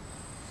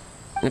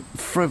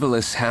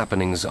 Frivolous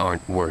happenings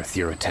aren't worth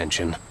your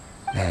attention.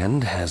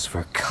 And as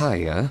for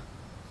Kaya,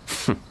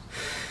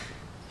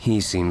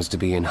 he seems to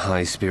be in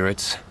high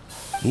spirits.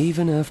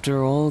 Even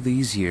after all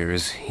these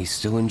years, he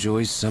still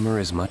enjoys summer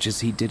as much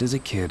as he did as a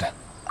kid.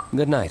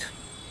 Good night.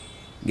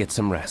 Get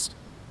some rest.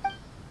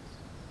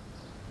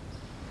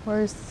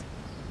 Where's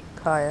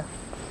Kaya?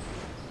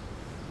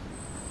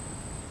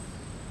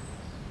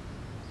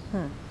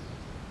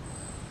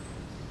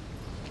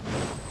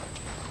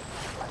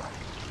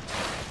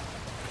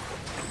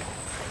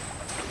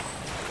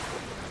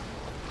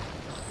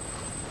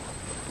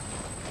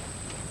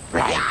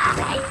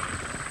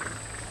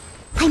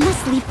 I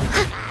must leave.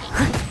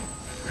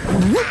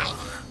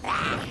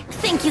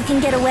 Think you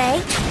can get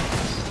away?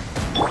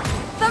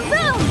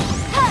 Boom!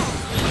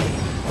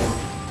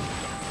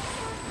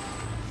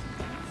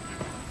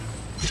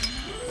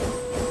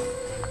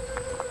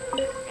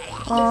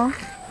 Aw.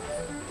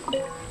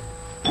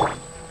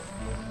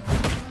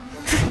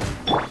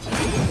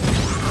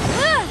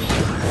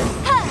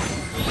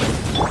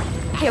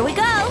 Here we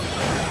go.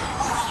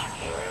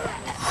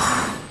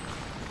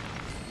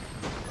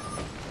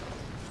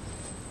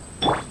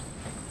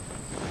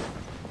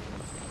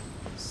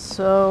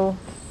 So,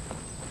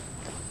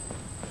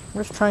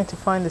 I'm just trying to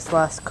find this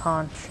last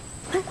conch.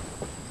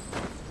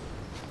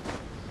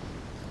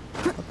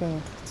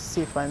 Looking to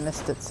see if I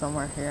missed it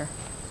somewhere here.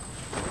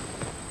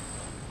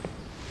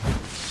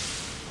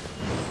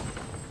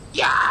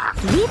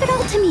 Leave it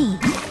all to me.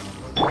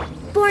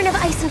 Born of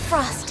ice and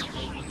frost.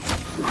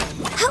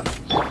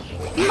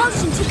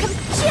 Motion to come.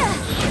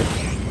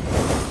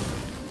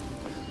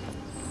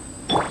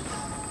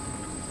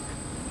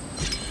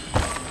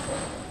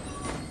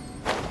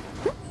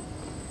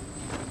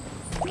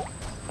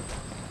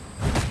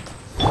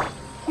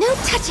 No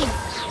touching.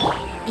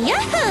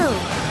 Yahoo!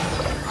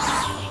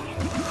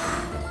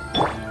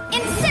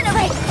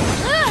 Incinerate!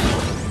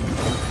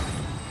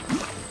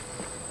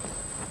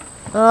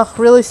 Ugh,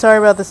 really sorry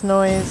about this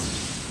noise.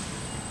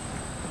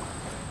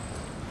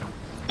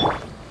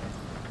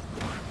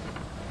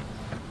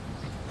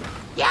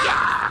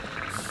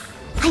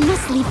 I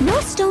must leave no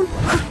stone.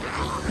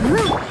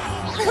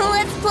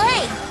 Let's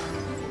play.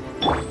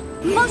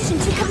 Motion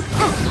to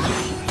compel.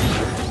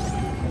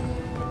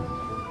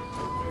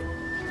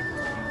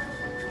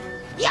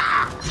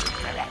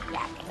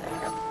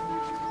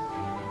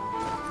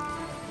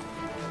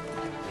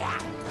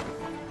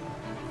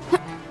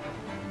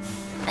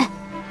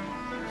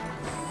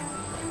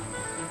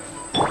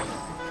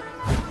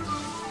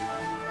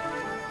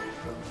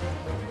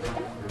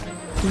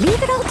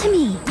 Leave it all to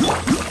me.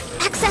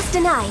 Access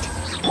denied.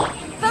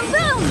 Boom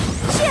boom!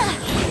 Chia!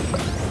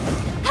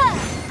 Ha!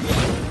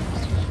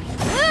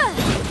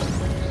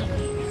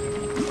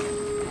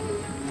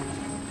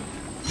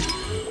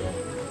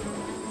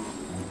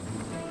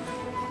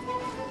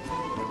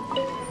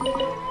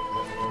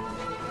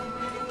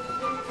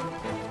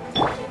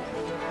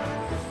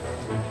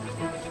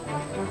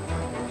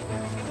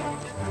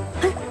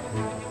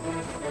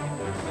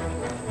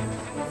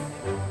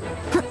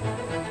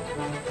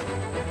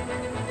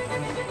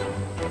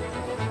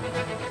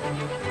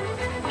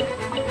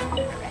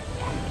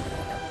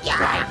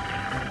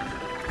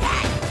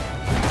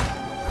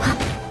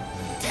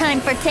 Time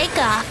for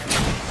takeoff.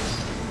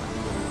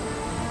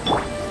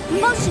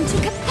 Motion to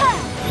compel.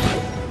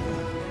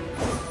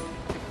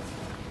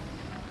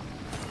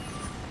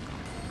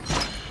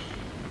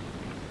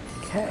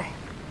 Okay.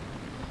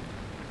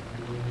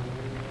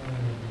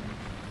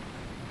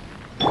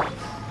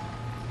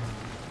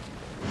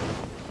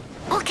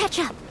 I'll catch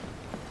up.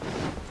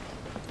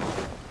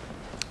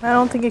 I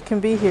don't think it can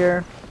be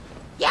here.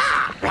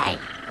 Yeah, right.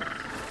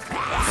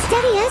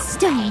 Steady as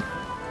stone.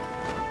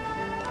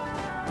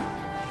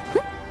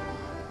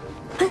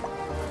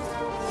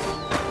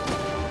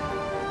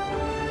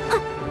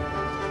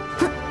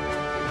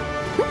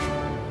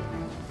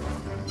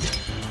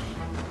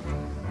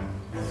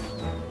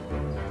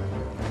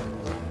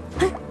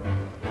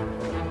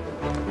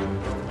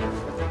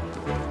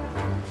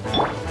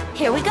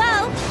 Here we go.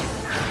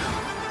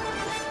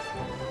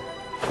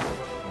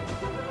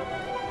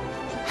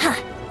 Huh.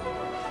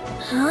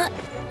 Huh?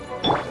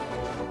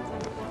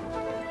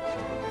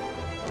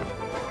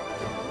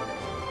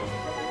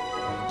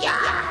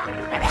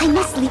 I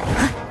must leave.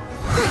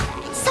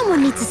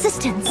 Someone needs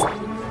assistance.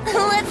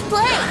 Let's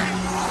play.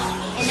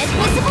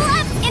 Inadmissible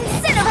up,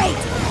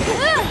 incinerate.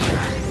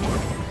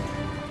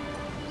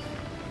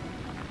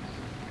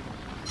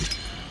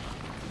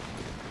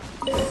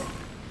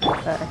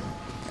 Okay.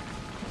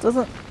 It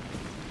doesn't.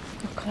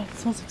 Okay, it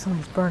smells like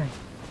something's burning.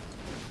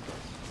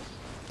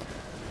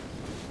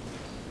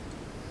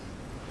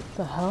 What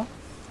the hell?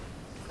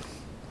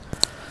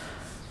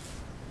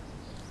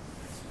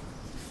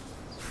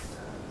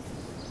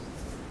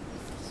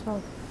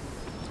 Smell.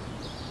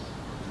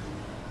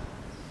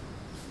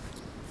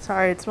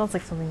 Sorry, it smells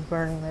like something's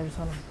burning. I just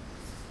want to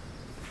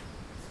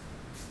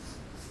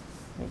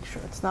make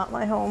sure it's not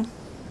my home.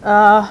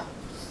 I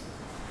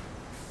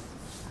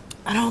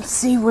don't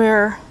see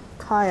where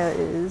Kaya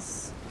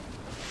is.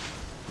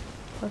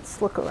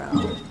 Let's look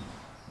around.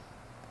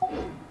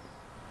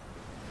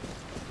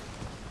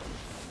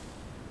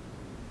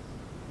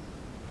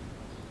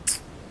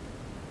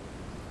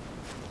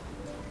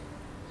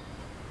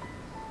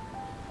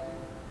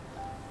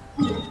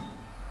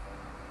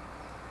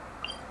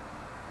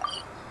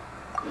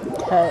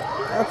 Okay,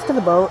 let's get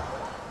the boat.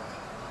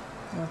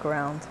 Look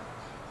around.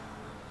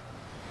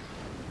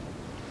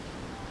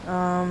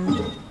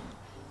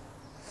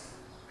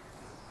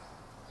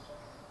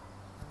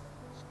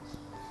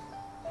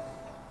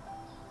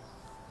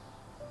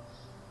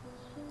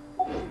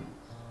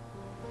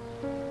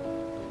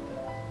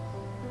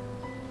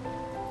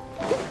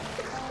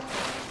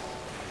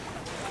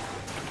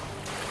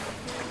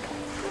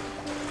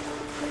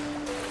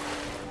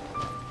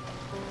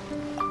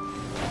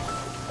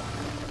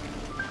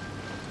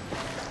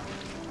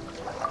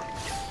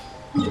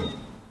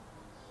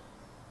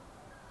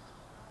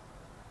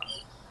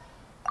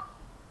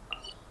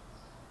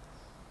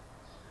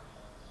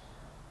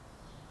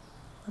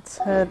 Let's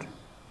head.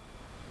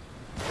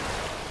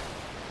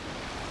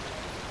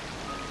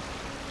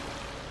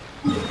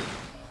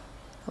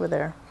 Over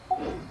there.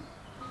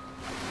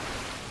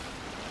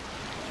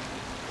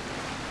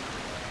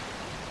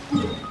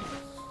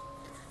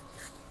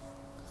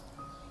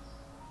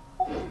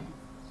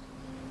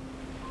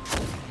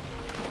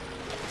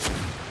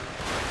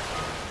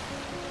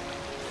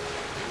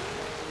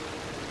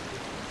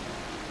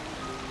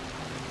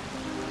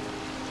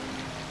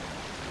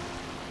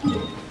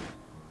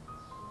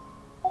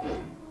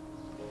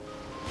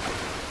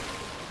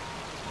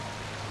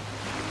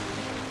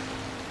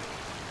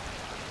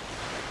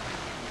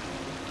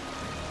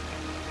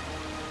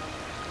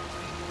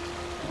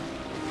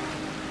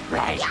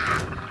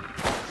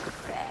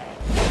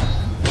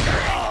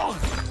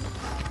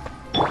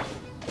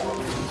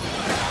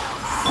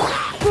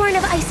 Born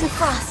of ice and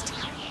frost.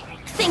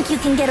 Think you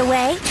can get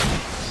away?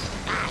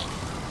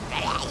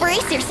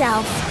 Brace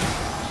yourself.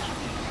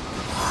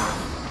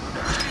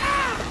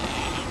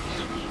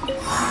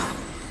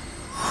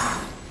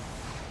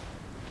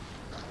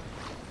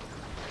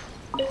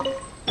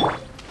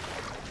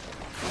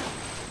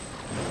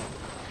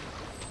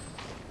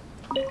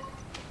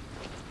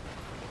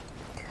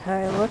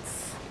 Okay,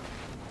 let's...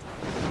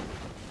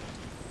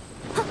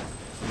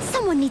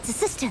 Someone needs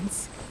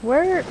assistance.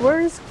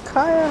 Where's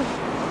Kaya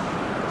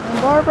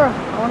and Barbara?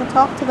 I want to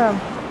talk to them.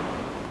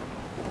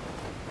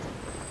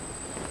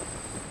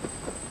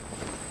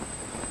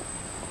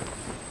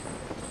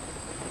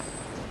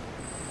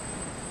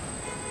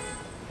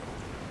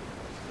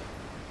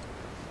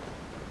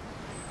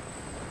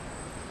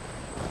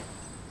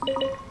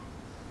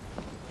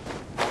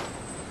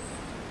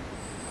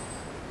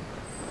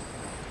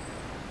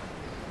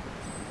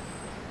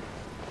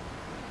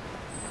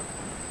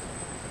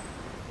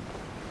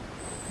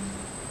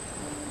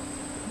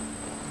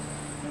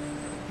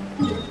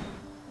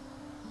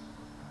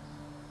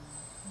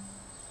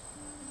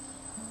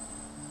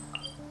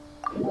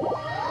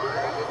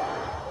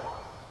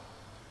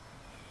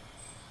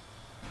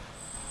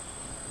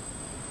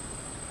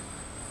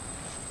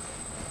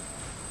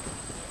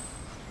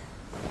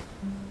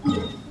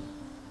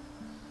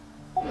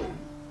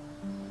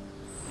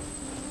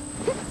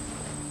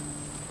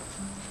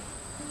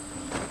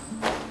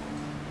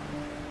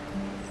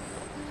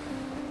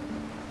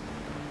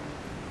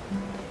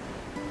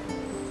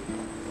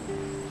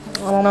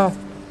 I don't know.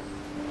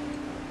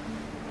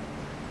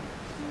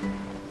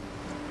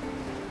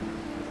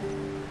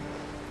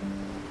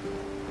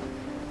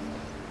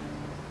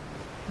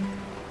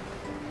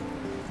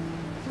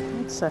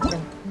 One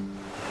second.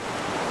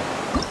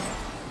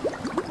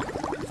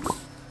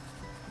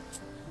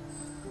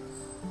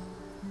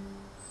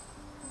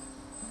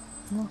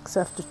 Looks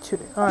after 2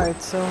 days.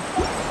 Alright, so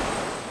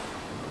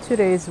 2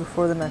 days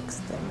before the next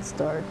thing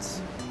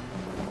starts.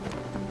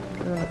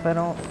 Even if I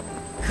don't...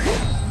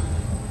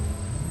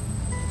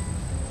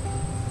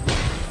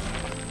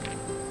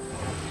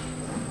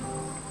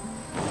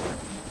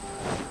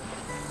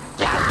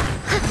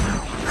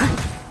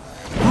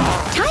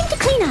 Time to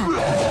clean up.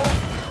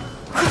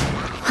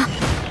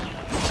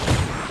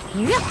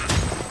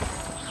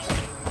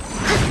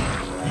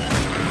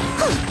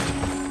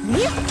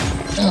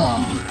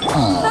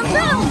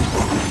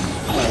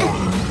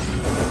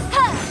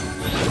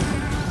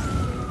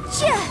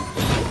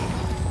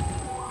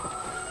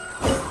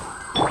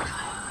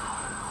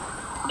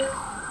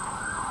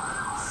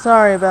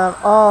 Sorry about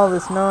all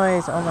this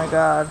noise. Oh my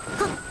god.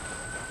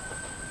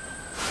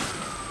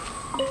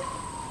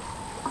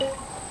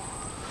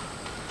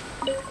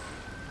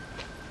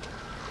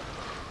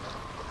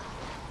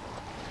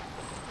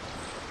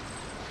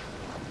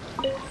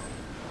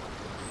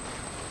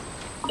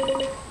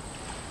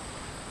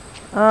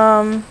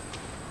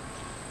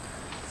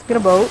 Let's get a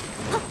boat.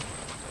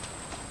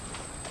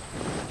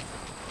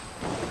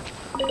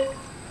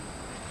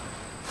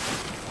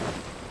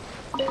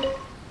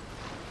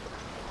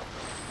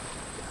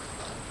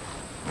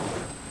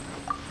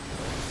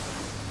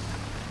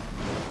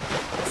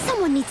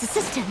 Someone needs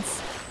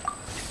assistance.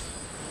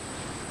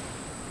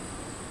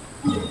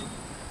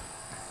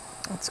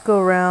 Let's go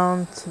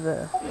around to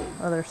the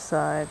other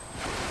side.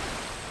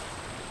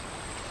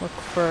 Look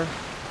for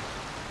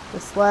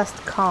this last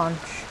conch.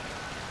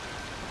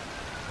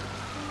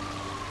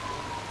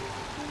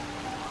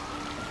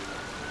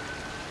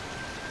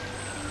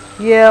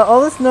 Yeah, all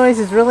this noise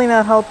is really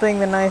not helping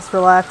the nice,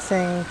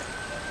 relaxing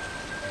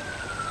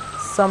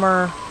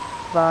summer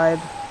vibe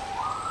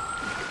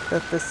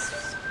that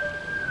this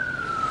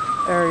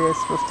area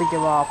is supposed to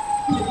give off.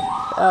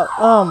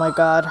 Oh my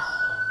god.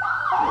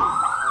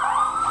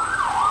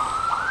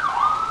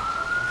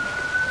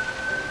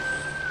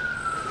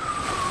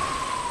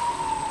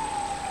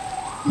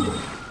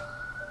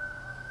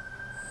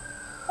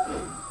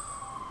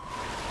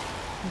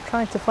 I'm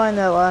trying to find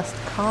that last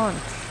conch.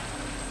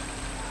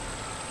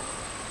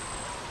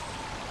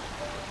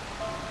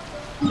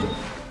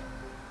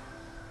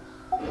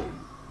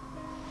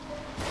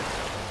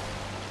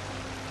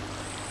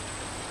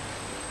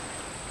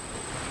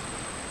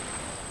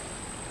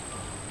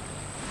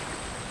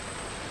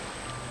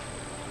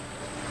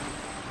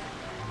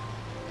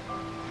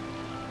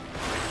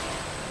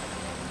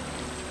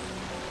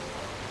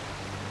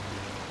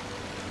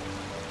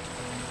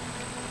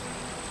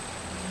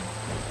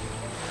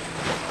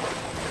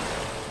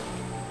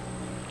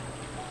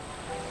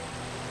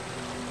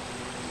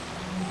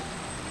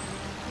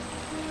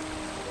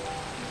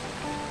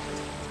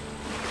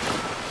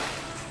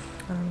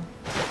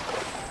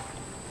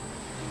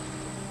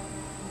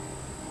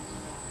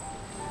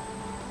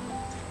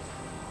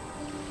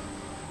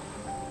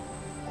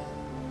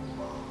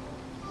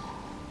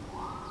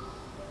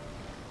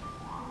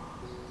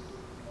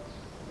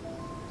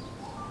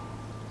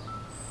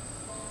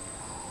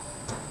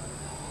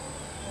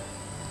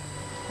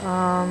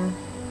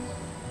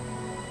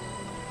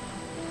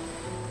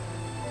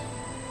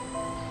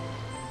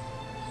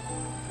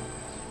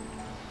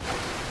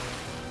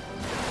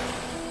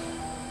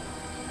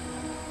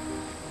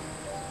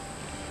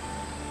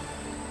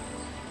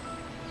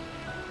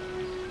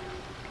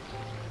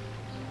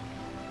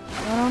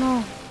 I don't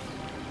know.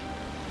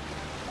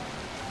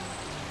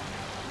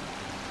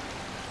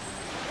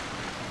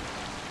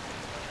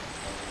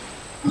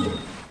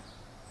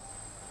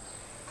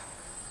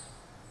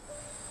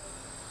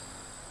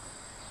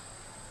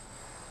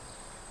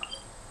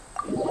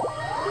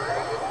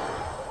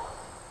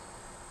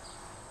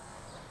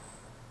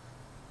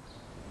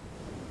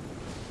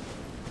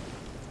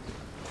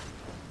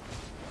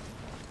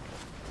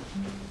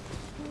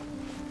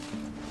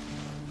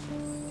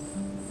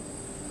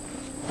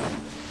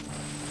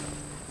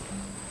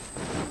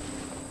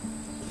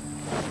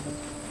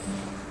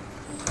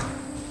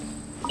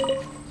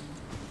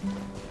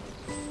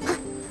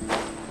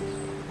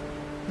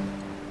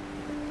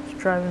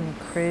 driving me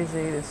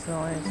crazy, this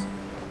noise.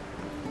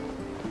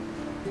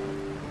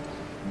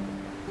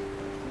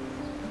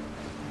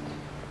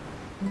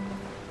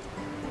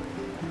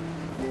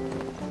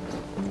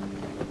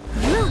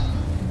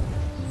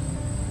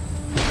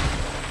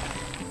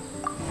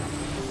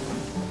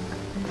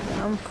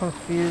 I'm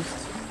confused.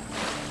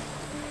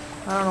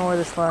 I don't know where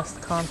this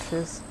last conch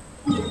is.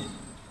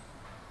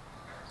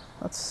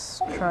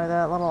 Let's try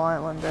that little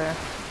island there.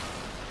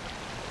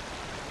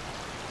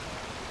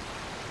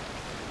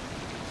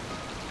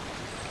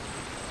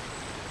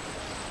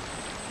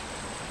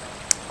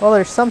 Well,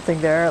 there's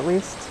something there at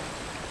least.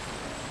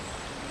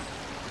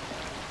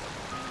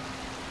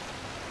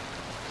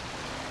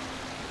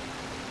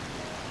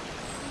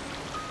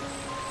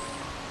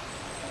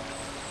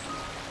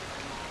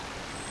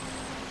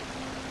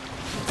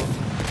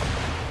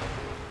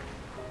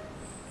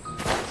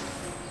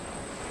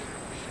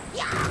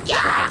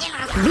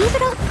 Leave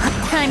it up.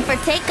 Time for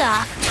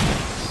takeoff.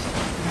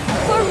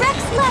 For Rex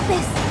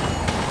Lapis.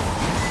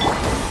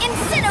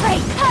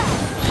 Incinerate. Ha!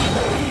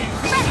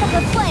 Breath of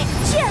the flame.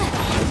 Chia!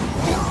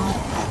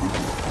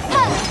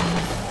 Ha!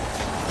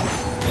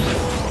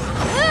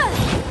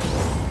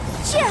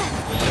 Chia!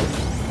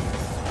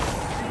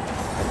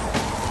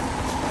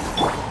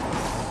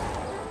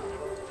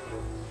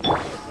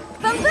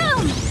 Boom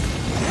boom!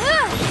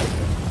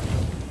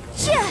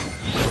 Chia!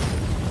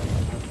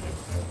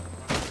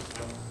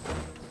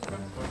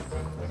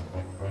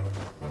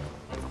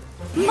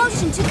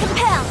 Motion to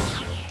compel.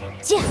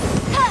 Ja,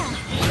 ha.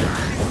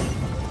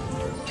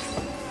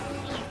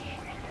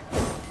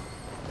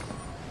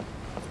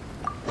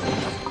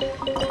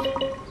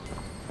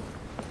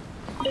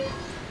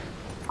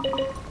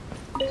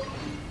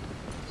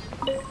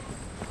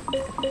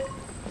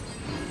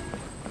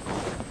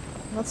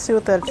 Let's see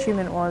what that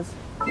achievement was.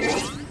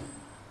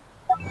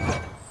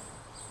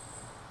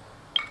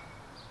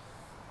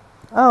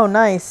 Oh,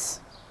 nice.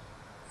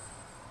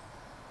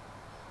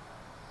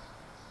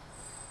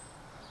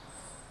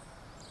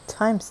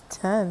 Times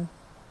 10.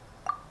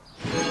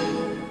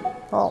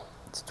 Well,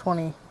 it's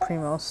 20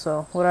 primos,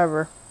 so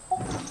whatever.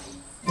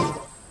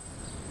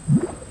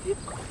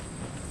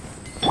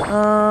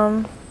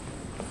 I'll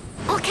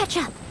catch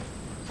up.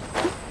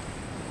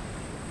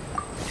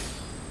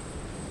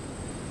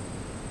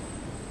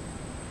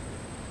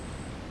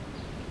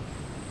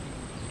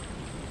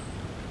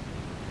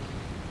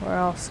 Where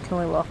else can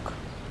we look?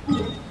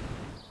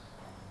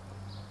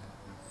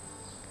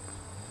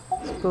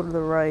 Let's go to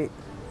the right.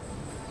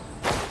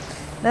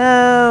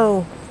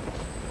 No!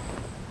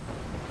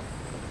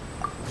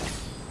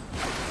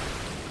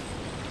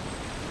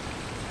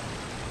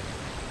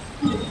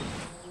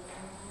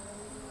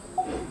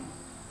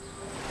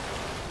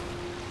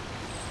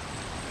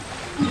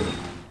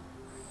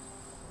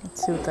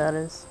 Let's see what that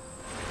is.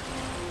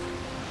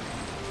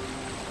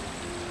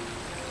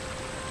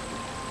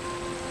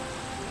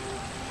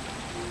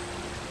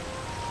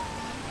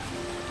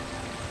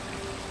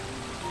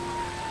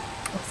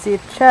 Let's see a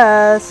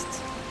chest.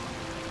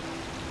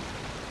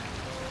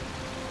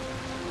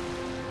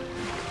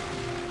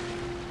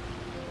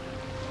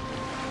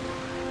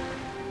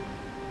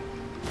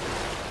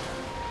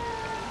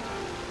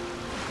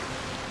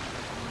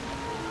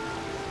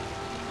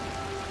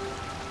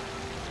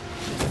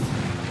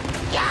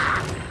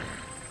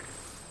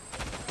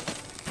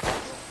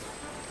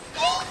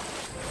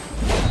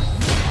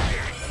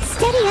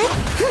 Steady it.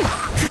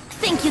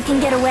 Think you can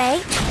get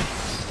away?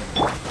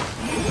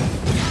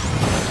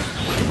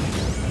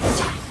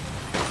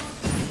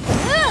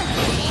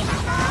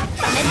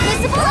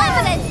 Invisible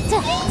evidence.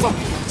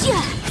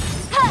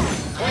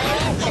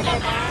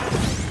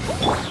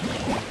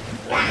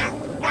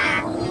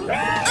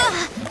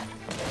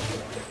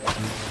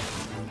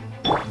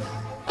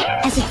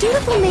 As a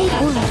dutiful maid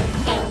would.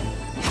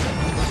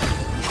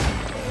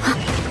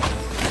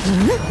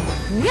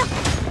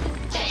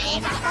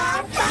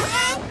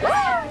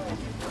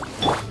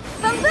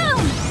 Boom boom!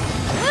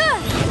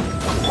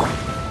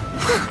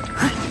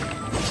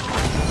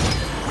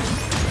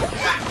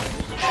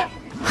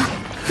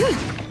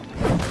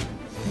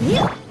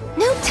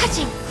 No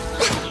touching!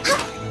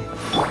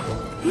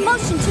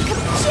 Motion to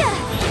capture!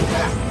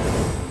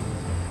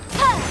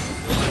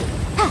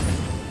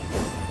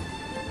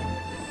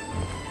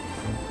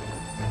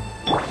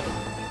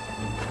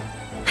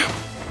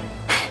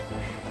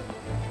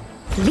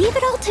 Leave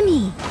it all to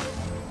me.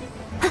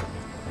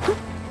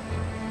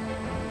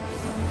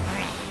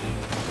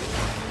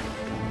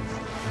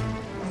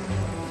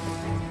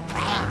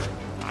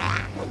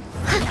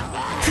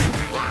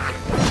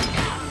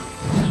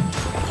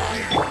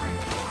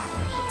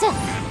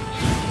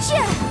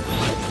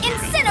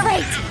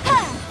 Incinerate!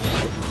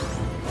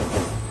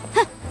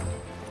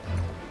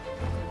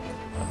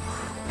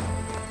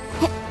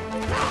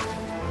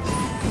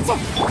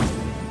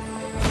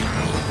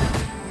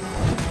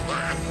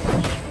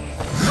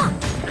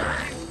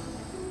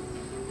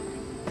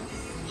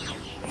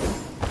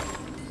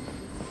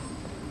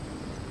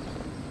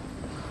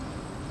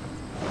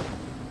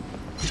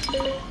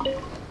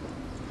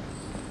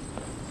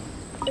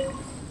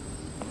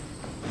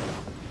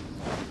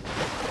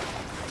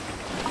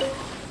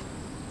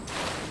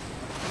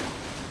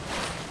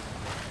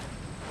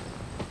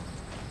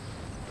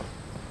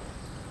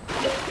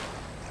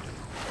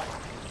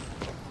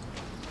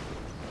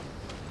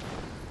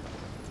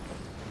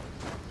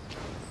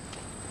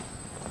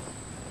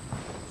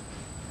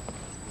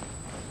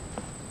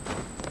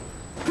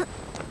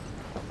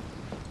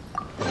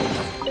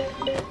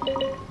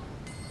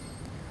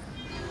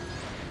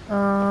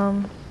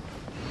 Oh,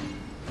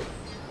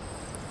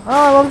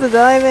 I love the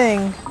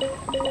diving.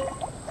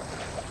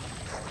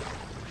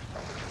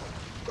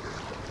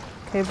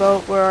 Okay,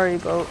 boat, where are you,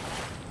 boat?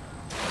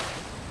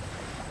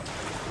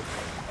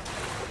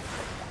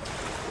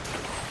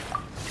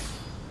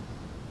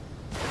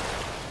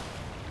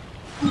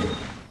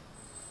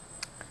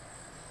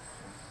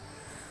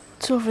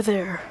 It's over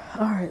there.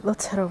 Alright,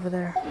 let's head over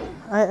there.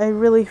 I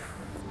really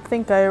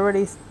think I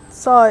already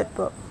saw it,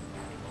 but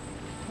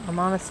I'm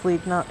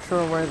honestly not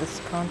sure where this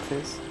conch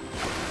is.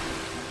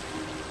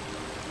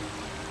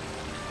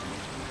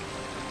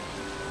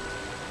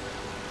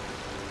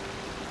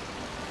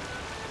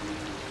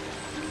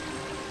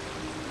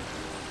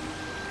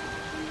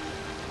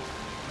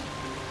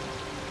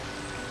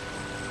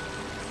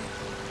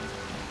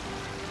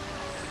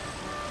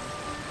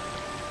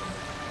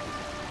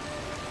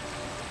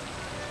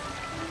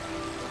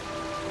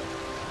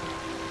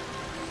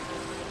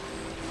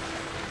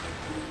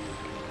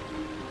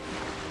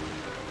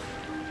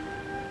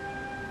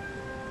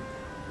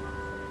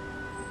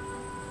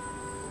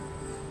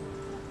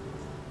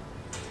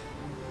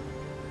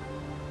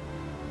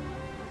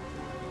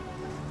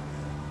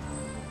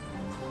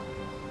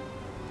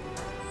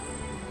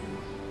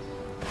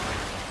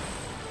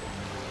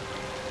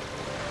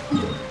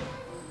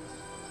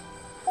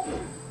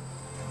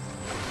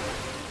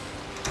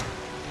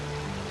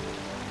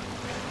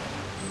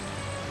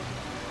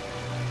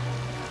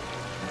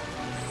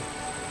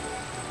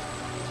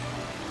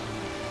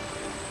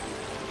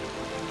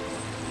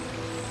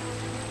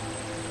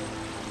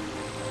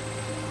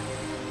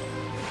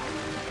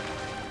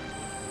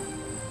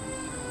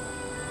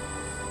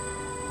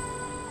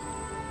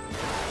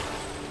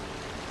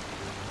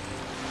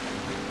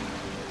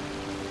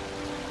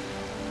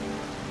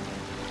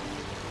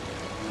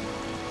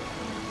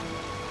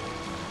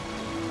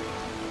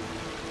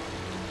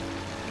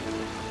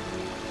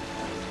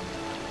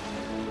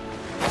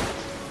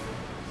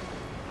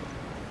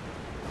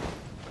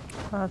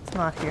 Oh, it's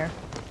not here.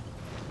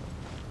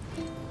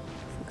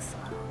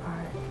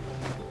 Alright.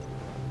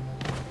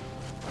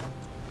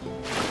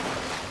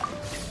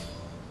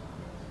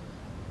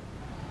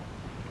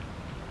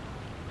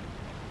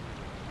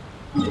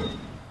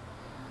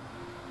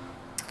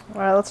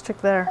 Alright, let's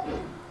check there.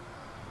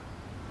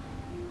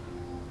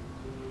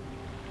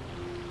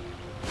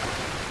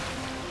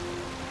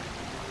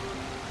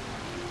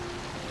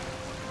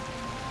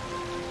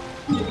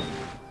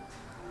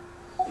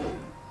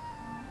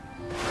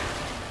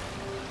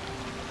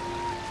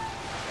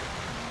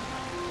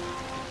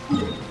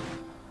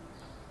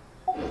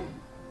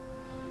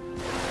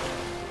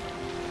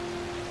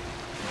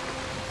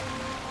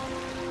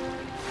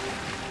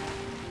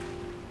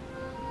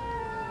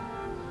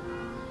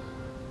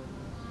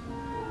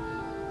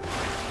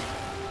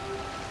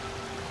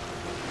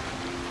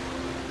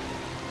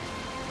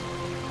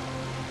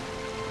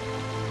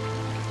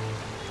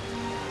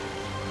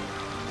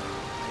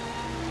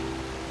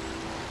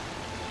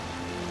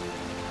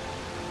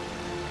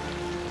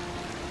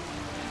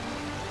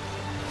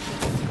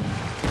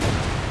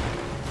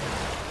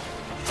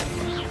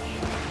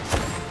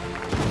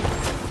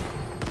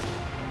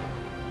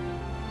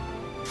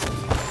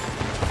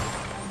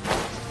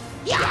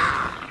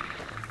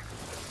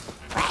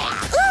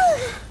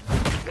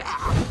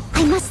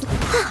 I must.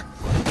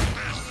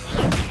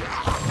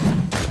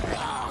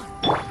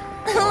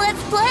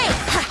 Let's play.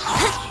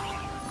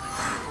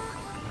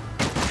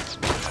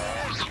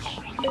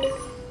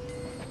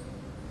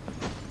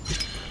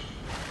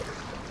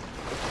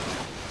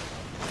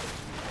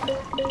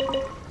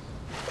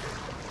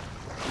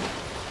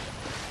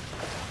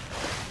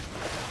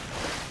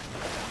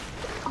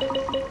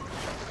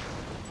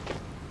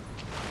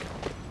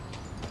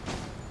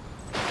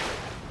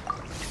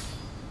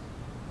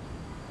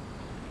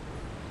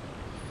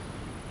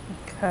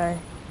 Okay.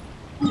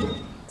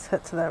 Let's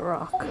head to that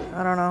rock.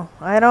 I don't know.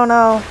 I don't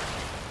know.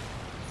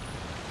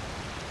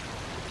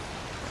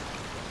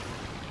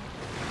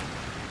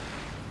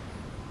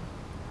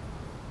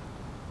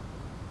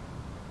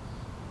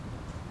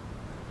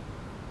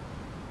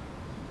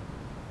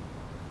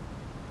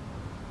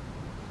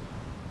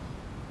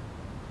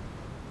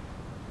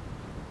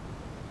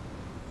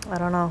 I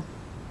don't know.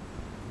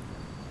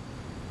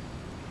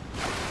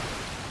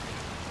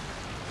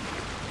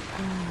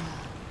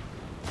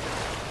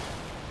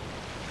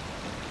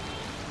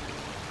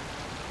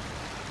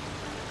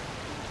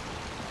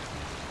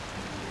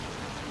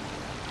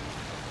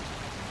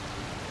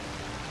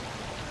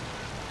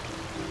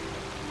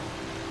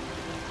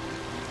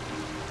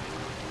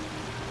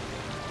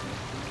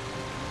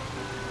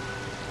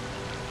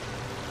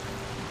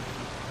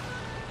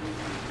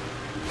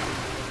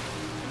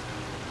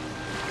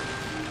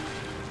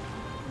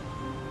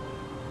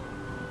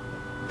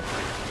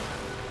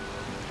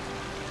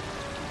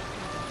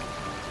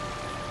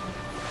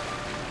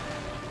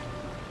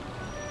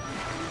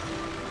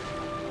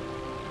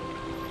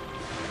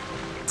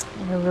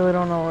 I really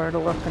don't know where to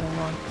look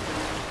anymore.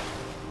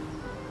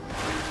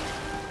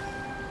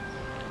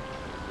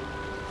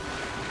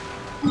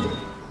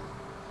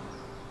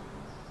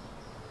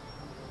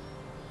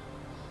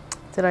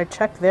 Did I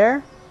check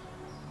there?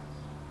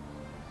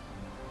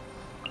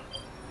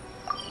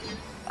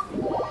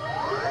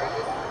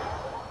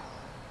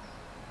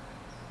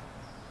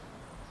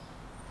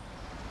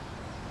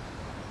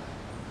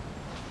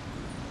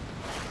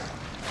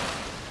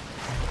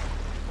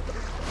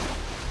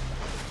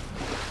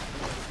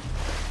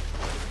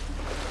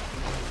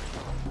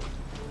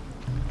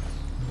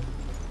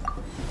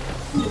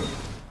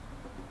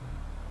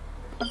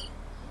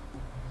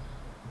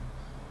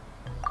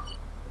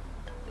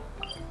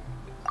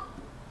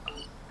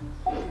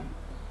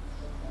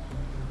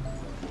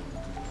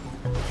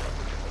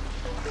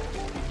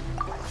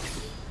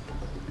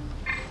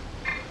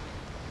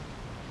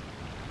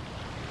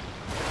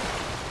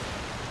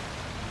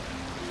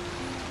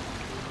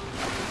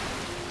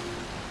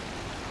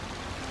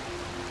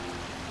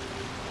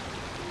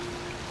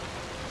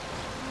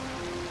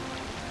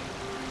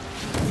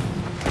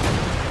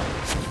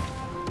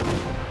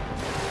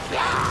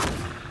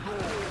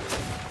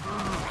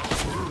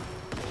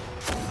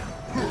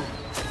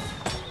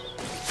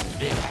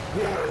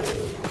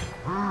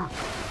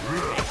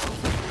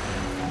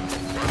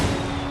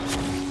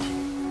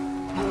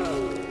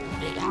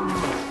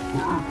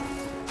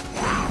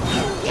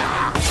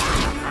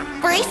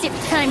 Brace it,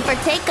 time for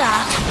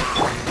takeoff.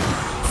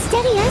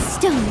 Steady as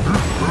stone.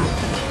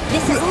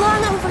 This is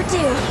long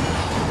overdue.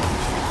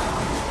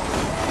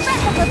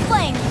 Wrap up with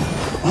flame.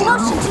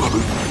 Motion to...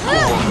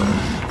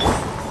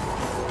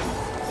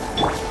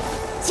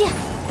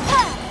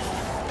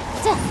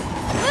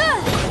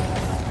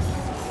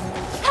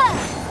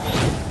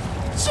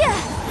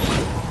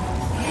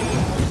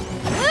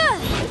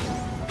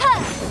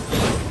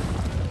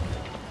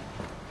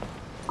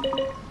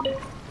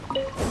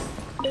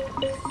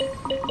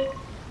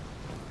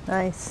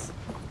 Nice.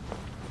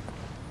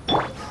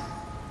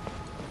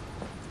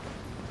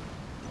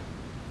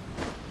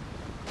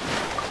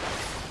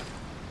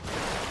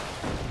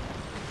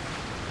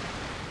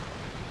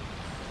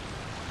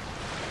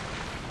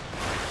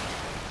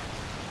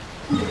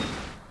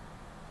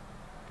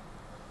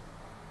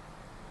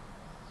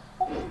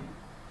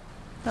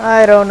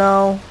 I don't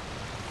know.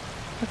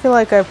 I feel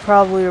like I've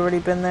probably already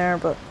been there,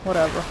 but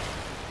whatever.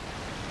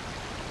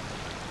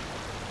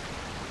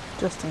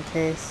 Just in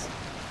case.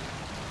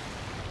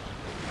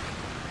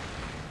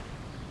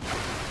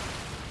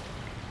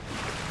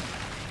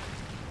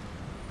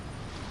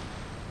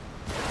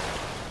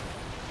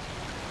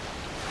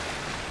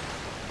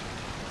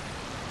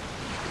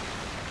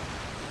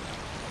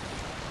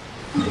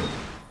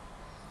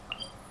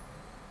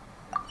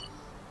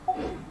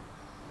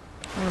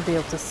 I'm gonna be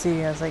able to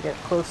see as I get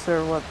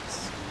closer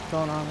what's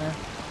going on there.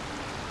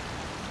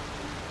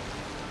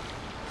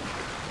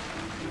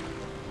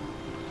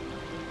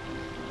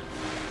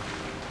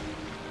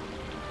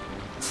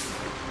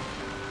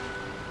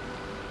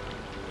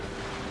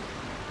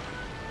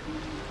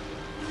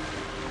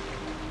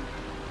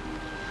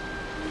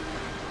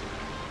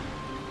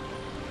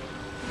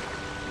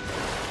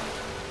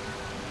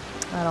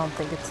 I don't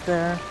think it's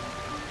there.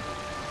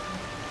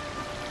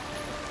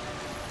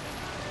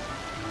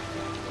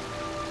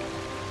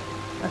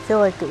 I feel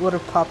like it would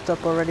have popped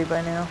up already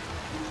by now.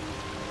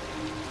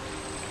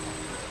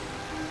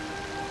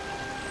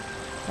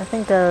 I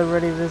think I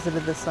already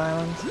visited this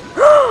island.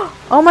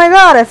 Oh my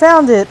god, I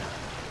found it!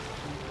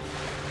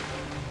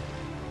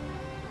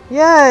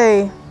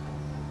 Yay!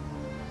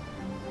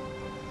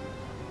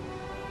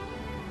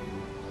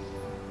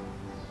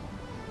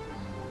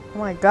 Oh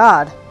my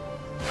god.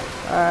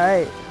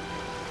 Alright.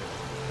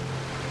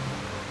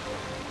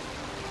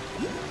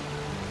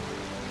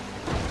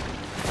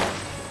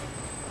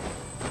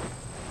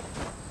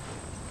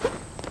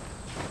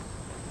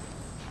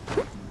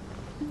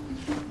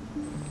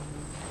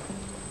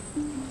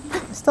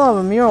 I still have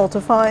a mural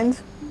to find.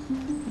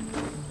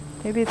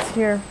 Maybe it's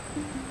here.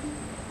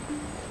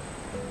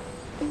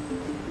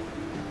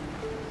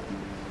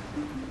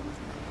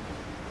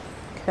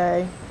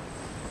 Okay.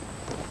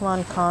 Come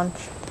on, Conch.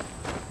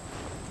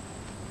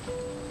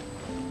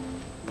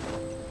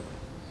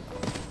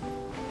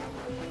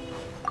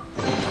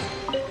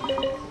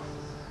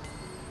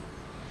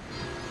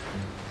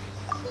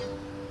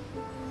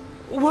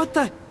 What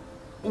the?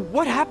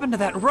 What happened to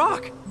that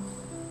rock?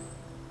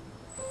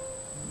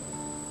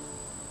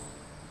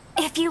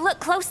 If you look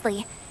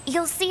closely,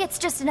 you'll see it's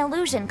just an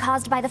illusion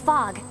caused by the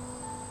fog.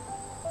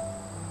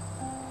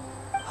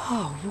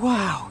 Oh,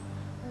 wow.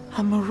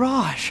 A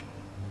mirage.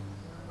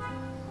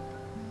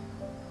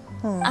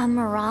 A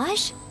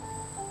mirage?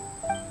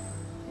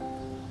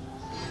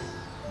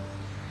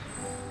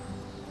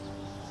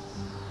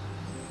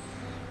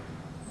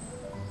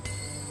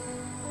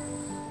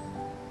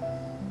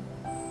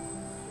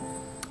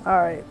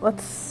 Alright,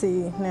 let's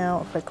see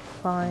now if I can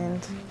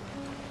find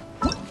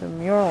the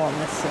mural I'm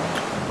missing.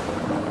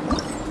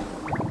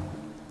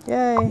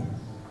 Yay!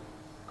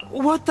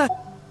 What the?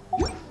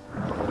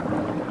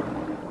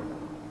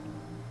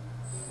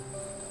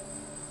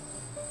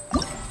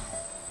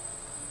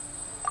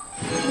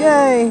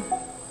 Yay!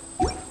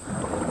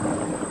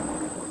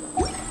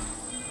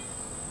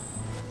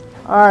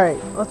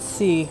 Alright, let's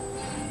see.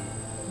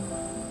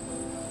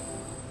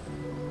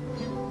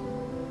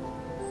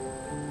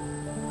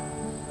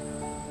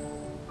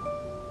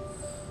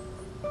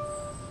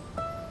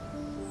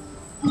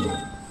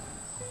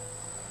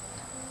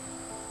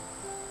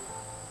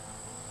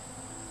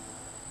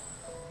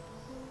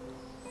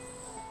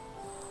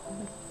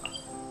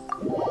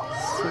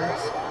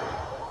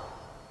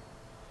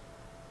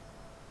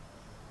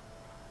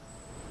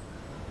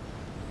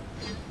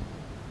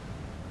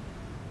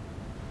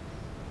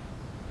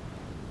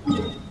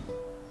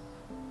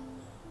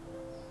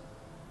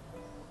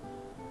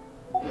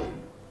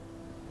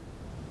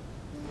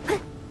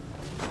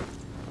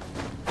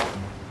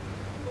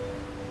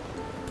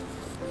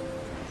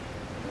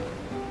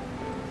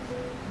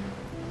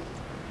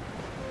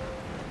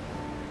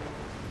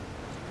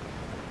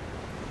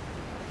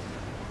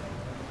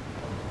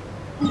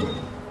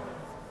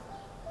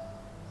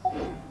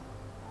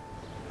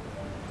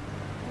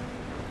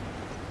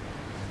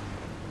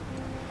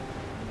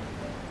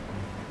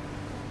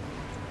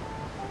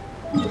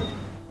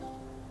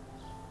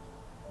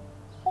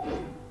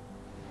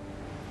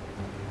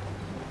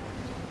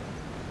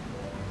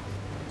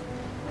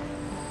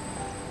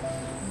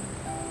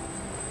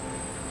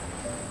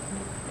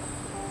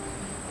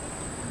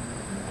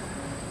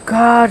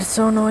 God,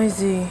 so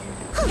noisy.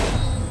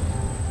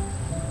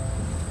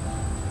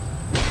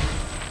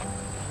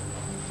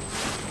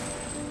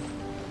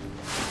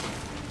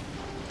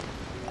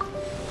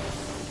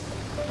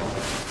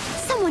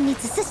 Someone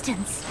needs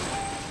assistance.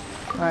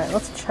 Alright,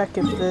 let's check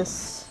if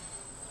this...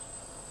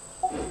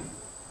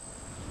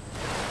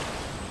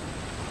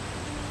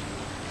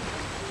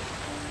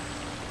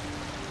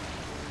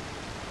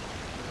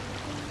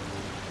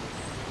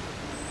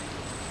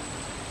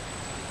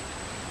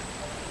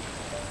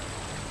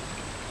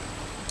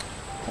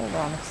 Hold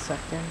on a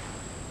second.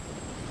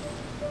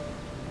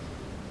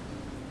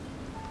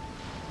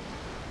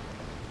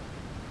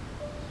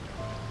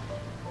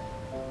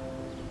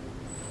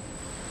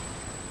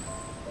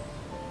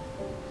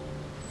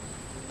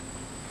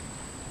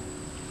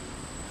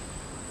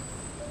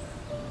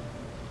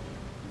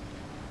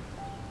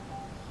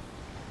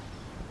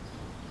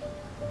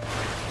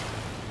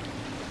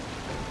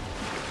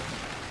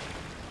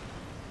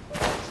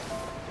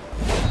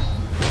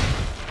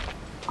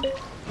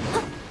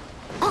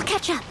 I'll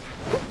catch up.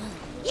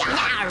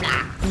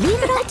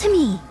 Leave it all to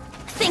me.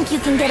 Think you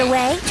can get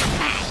away?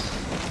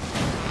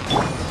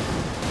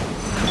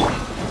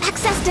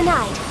 Access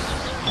denied.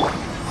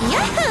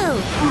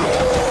 Yahoo!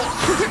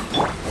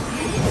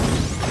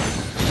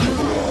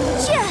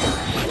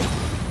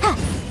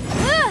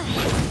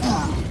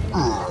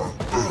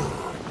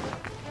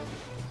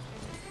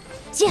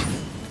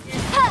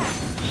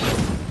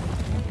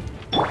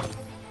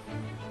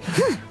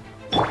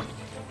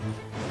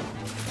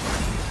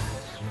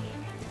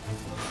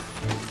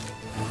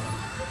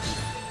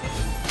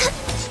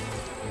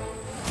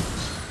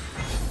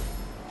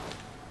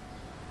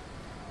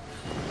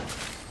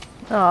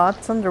 Oh,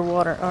 it's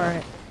underwater.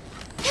 Alright.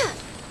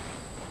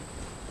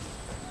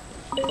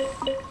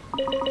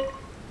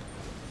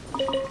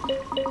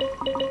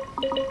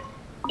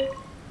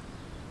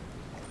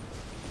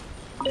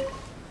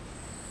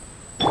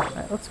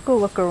 Alright, let's go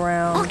look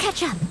around. I'll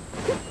catch up. I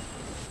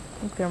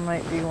think there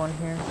might be one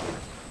here.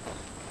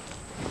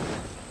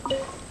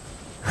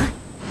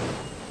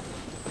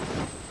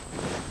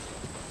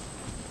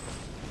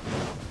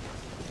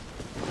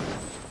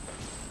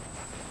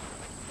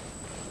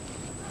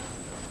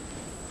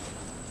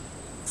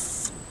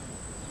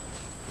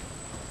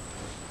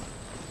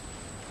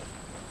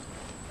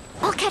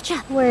 I'll catch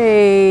up.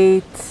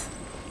 Wait. It's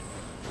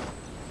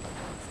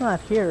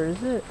not here,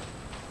 is it?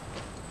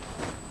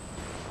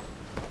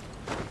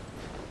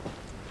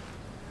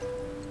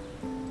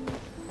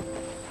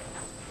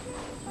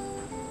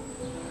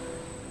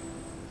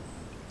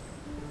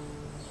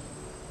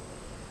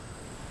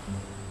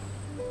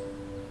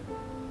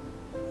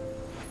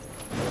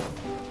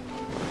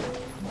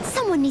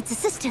 Someone needs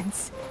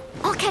assistance.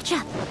 I'll catch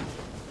up.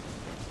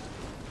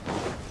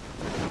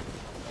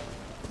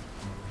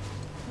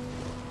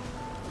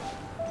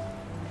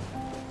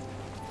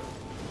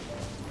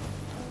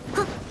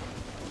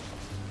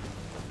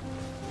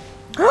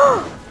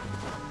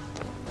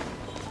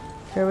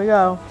 Here we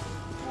go.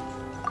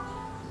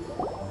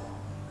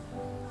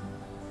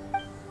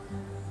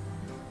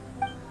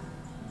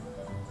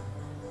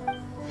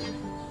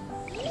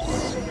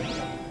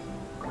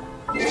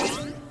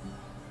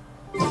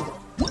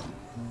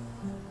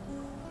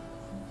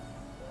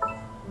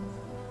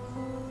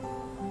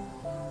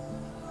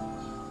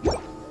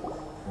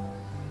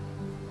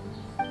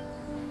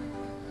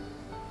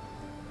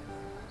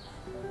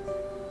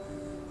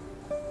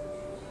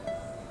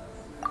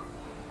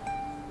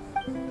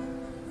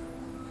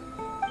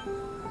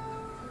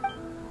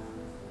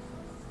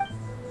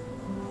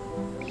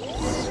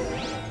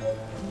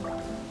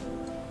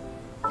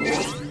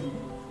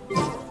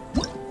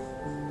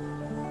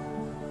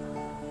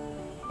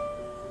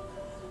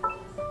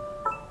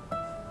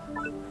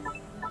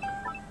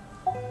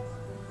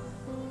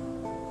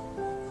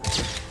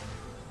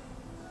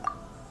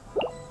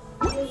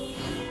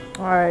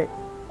 Alright.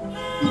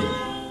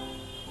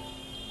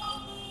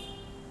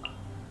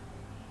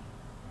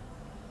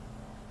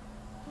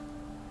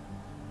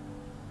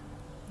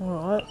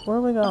 What? Where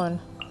are we going?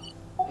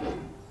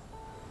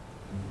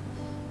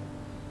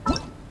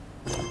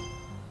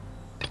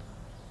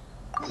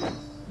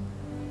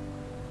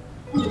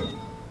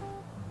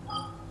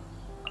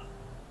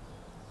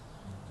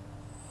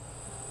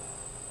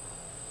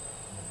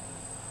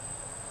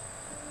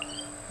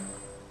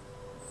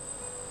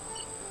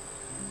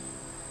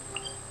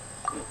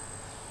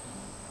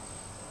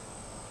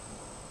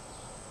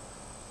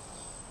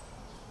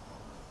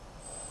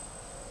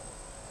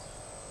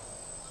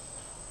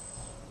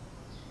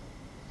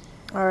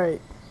 All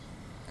right.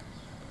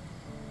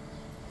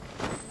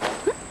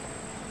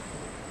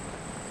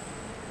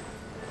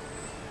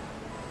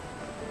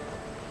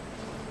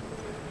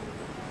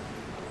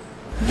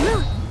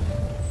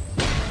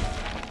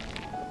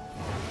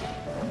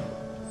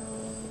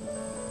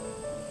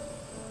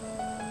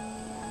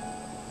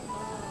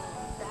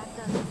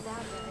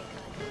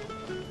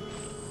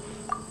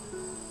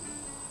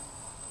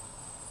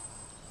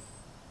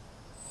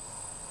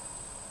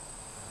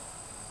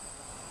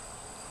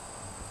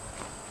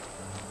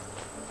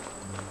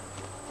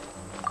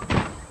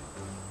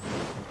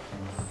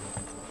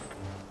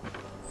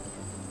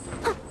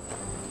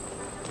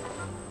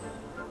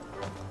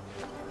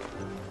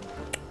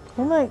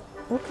 Who am I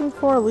looking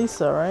for?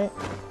 Lisa, right?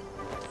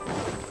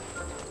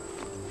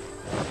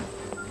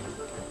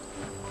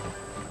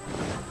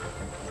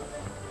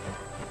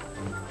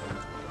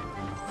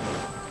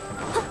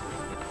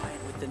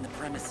 Within the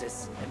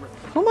premises.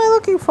 Who am I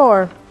looking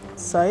for?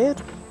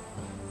 Syed?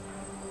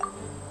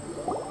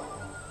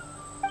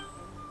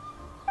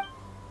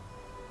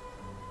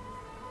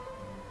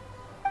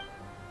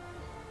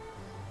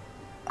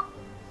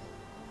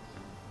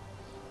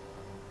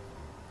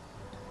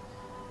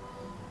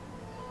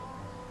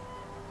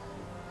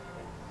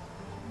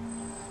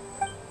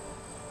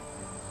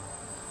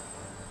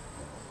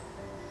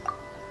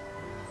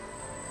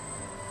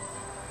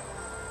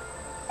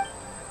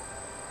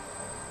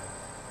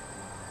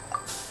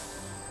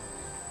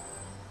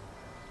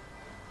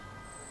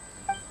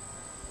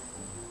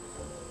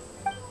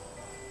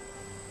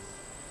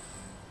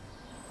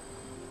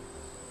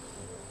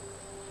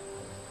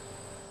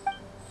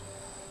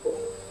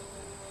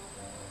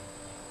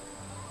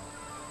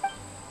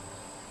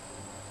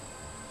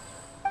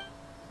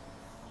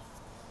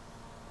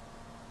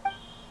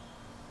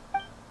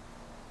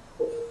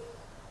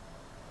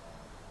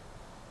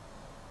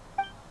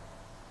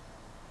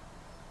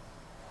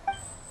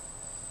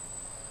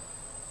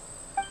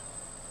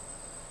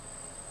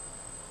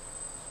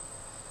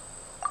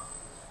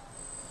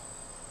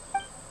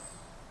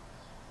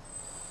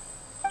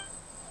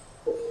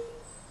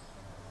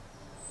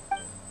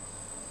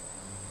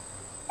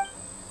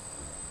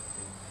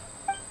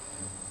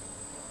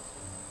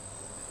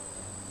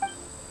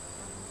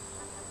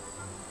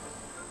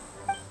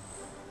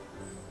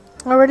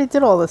 I already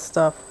did all this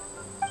stuff.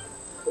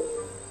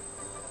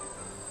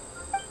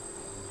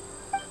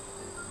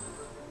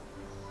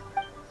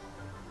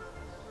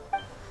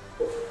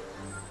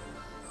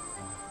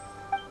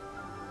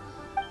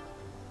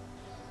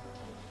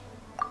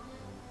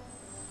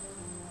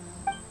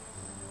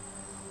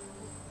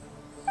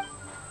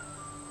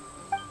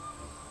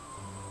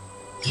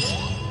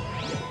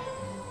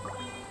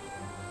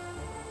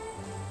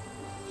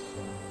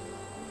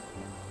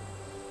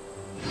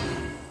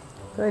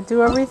 Did I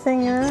do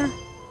everything here?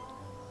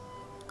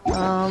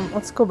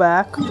 Let's go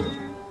back.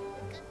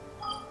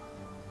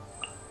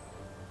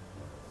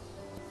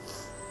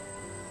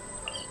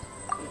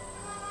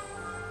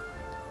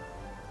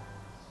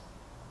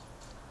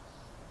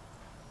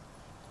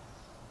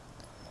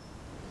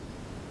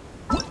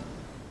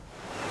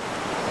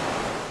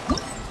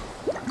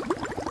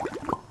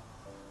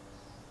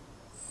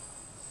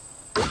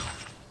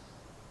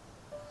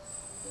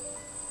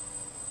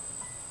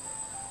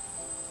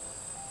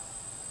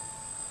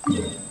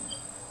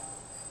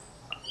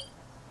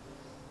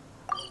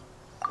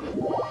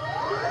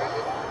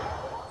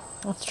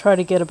 Let's try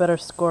to get a better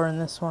score in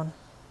this one.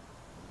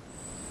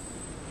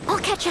 I'll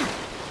catch up.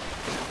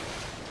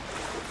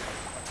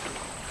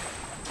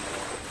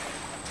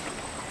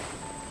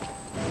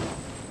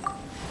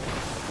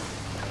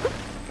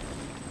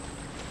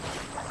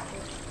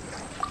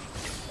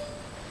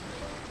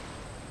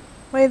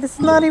 Wait, this is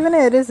not even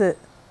it, is it?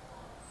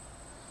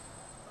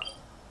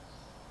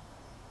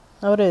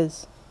 Oh, it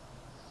is.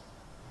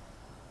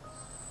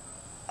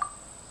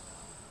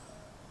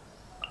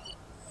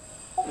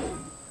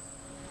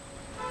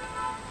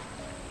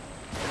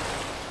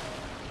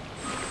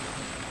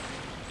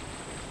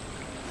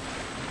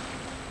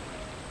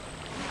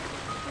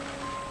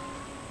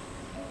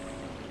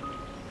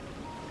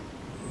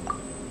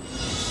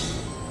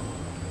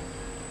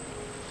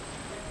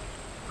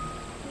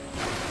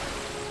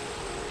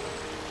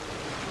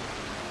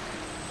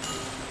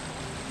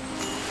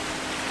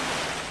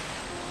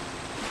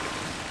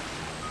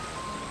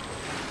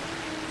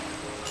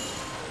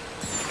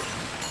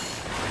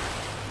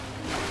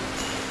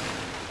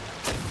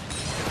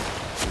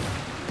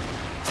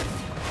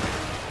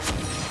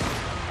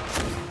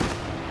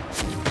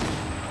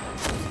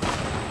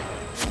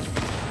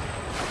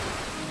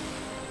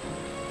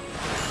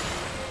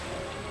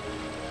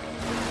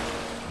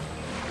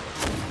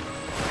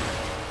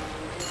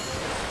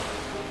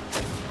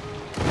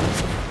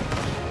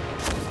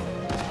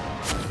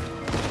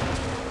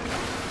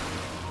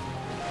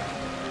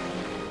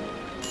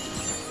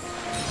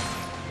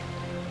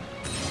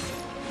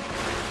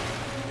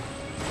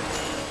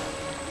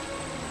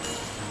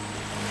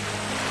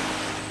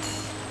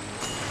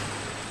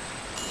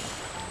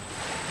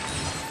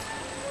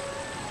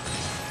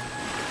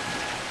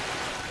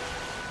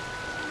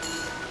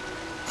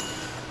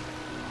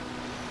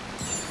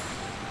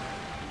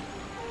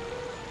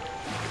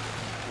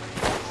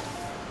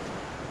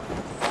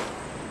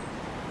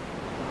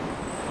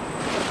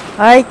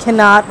 I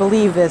cannot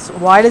believe this.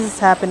 Why does this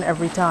happen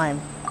every time?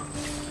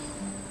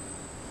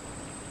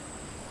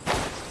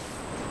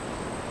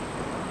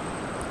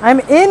 I'm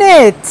in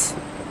it!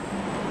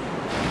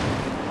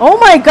 Oh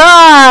my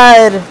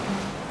god!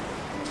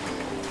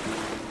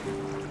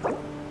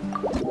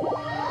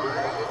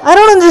 I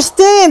don't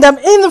understand! I'm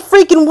in the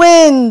freaking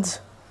wind!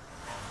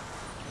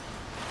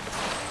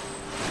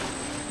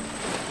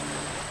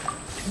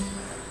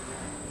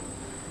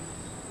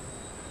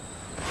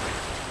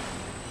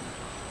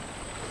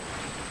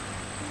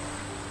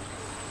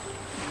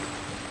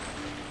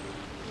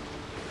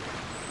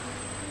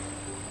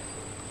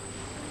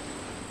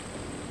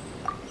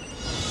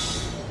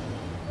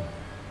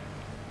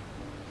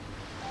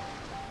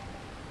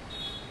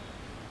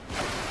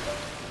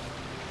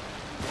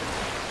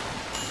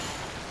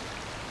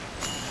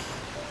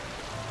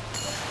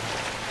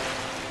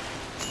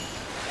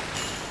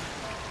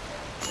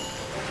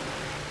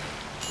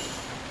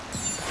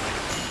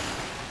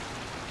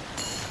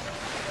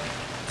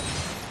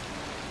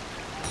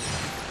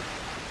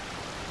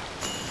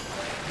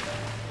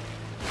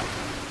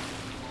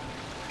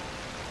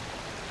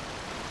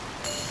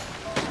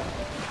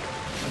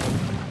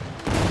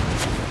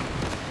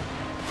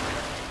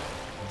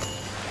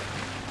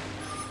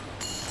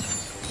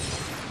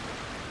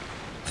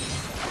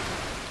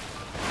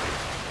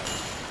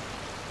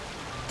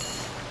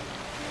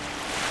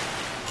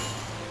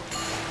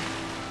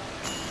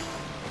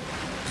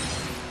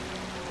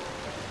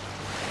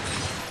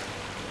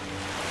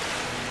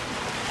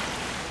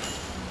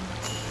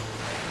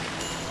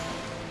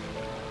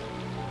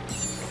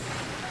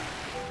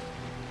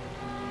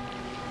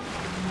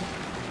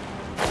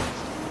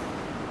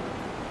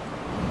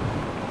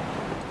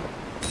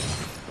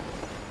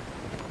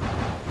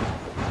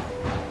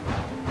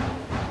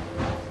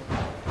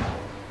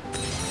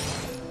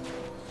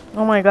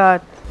 Oh my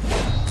god.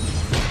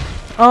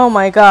 Oh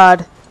my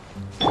god.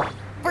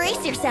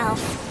 Brace yourself.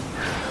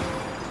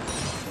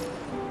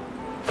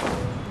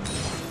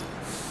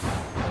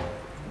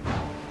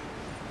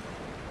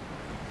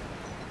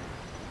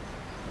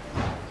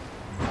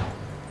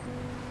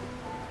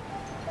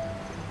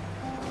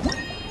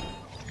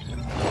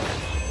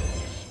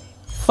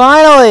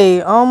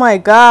 Finally! Oh my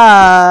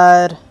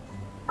god.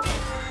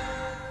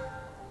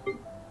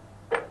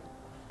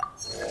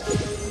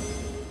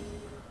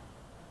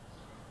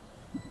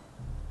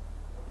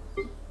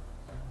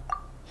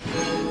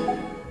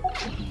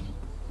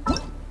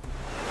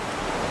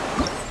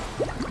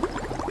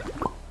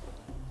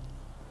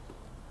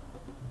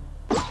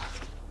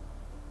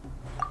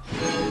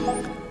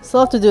 Still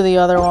have to do the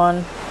other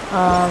one.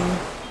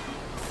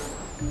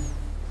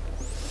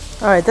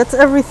 Alright, that's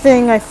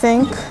everything I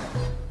think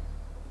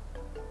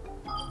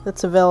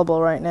that's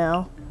available right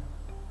now.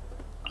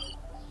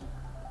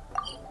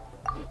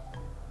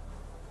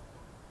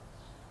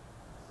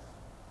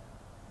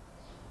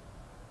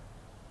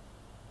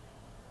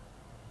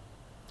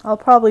 I'll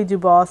probably do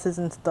bosses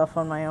and stuff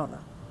on my own.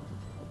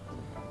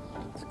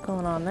 What's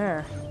going on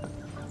there?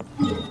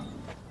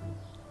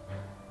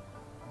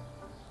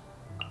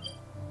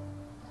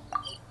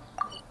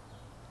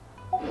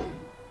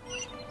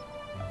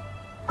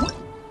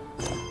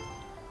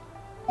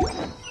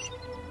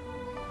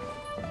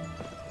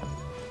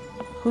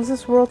 Who's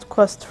this world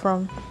quest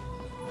from?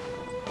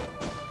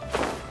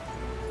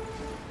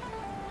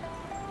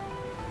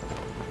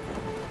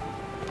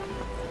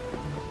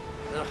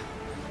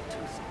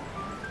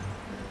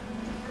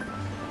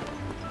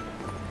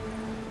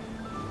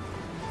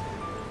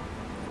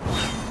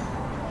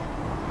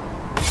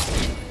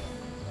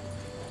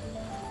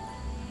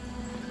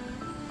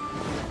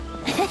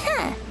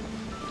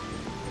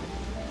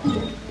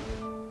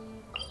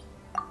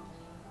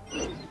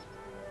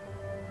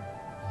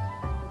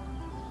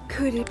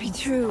 Could it be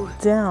true?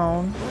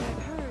 Down.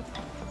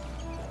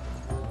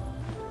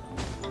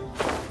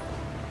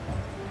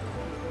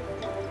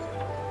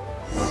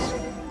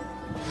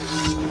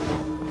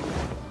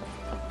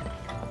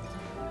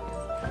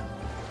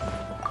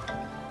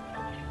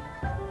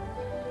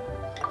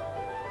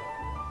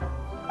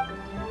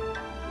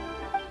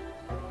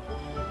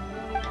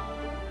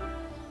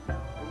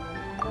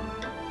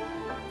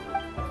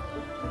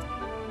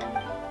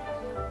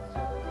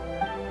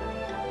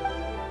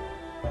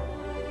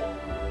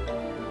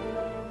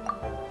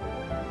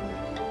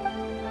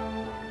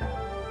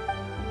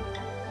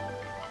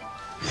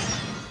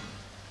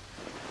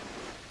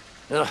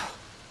 Ugh,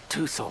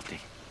 too salty.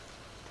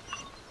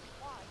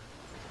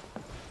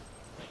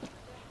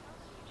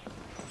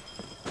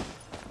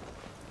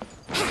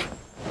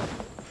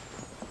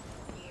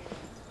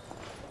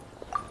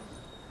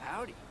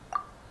 Howdy.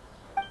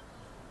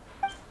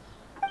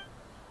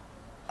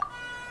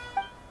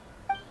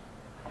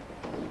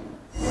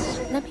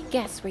 Let me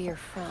guess where you're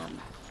from.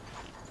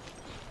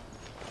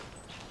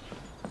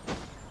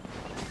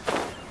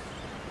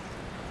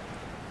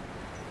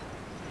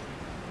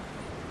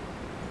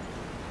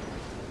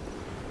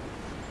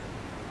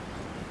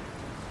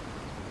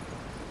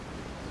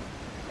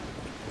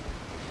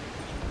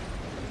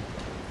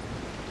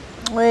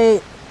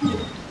 Wait.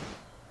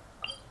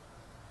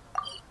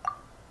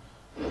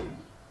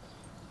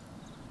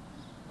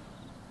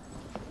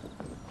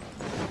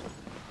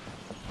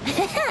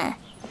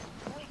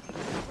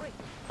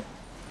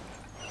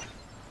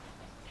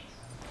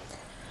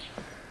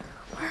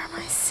 Where am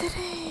I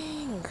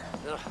sitting?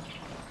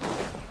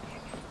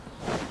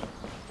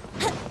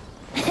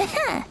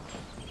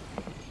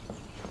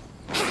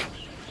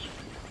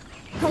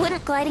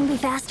 Wouldn't gliding be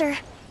faster?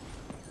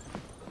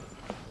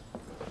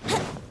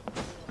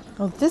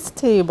 Oh, this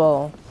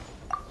table.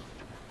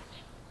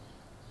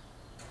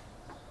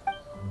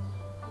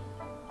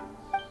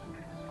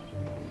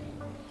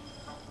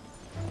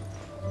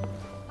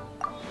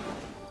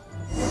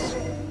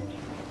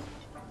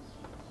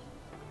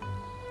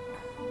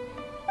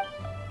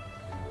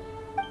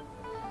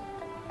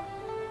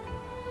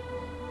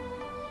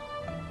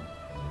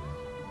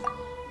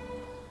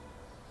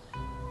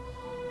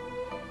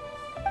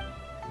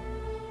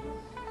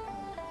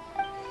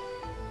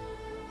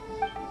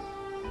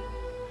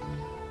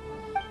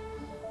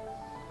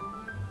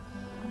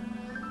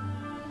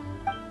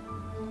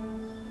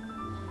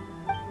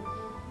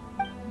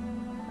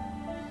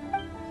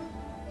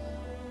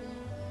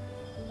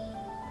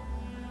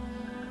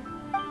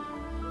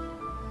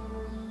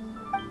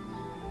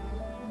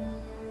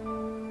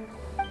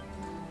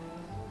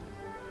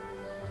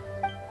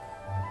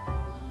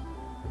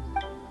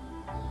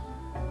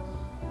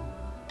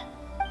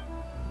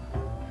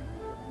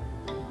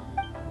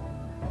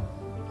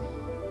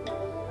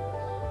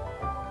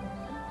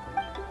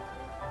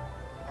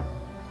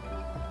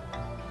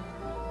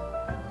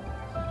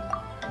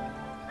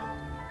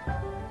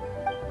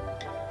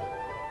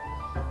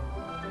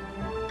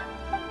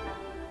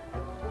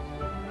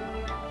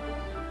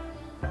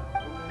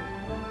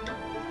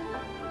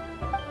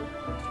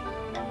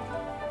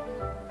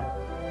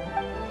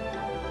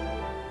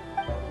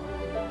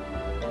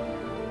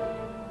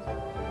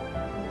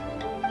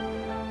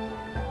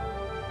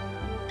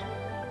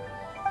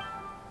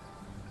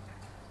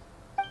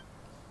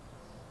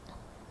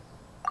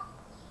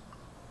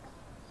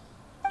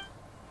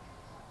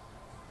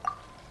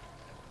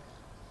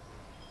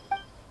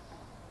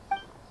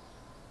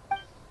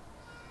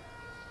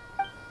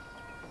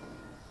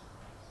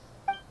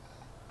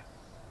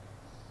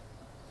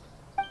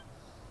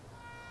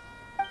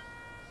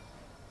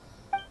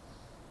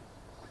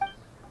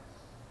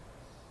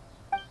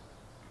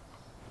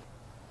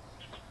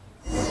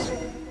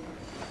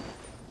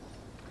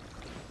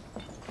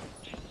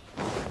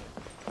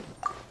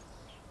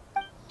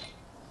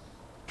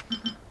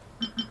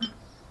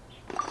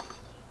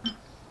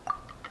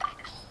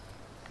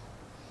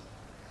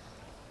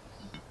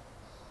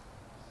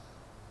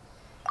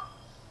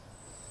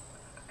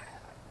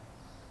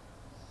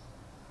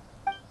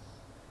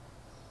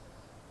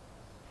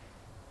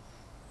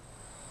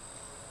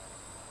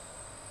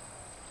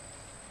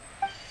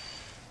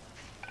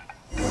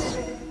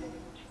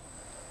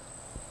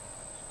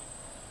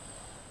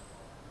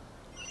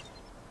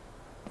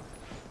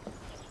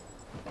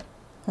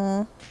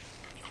 Hmm.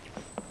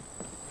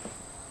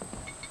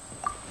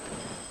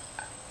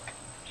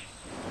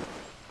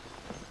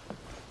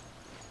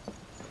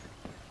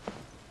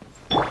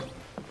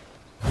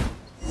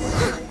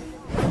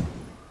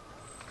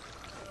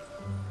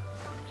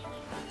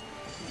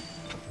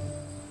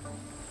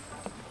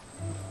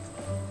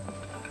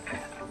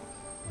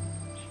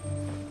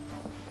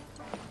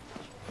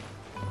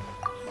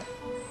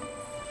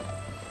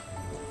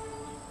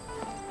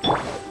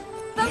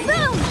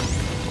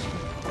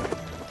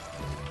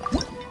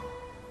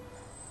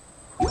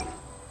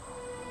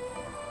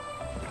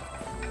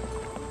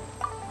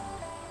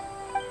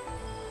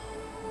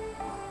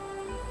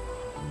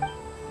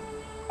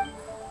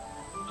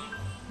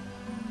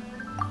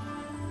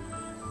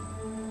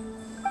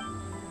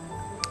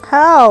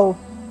 How?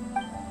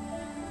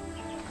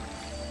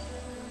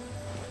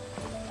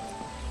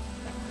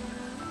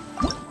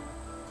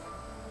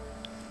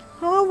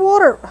 I don't have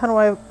water. How do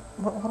I...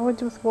 What do I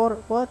do with water?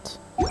 What?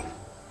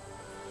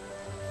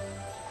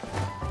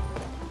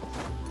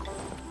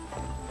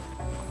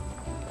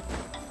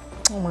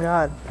 Oh my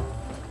god.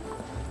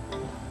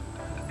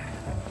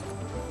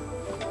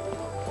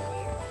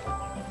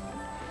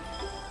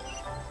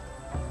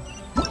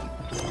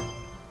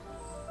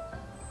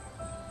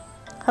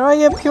 How do I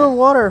get pure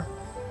water?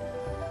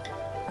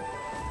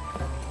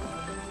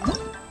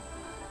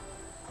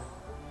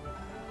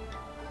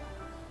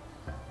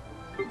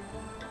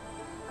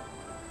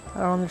 I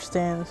don't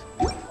understand.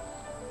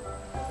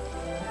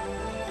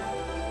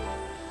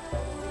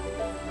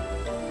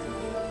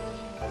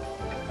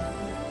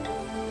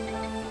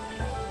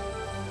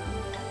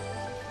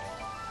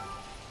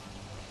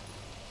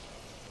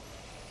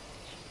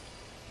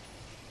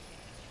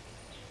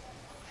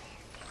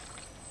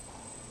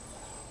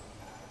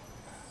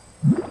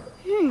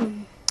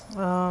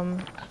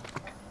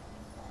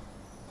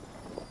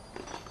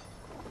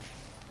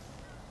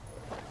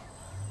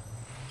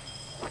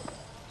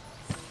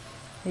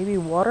 Maybe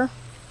water?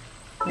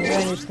 Maybe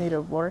I just need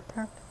a water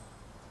tank?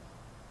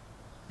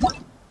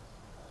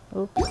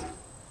 Oops.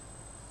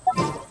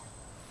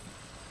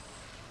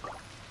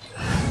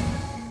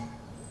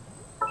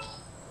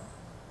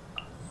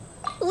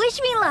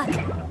 Wish me luck.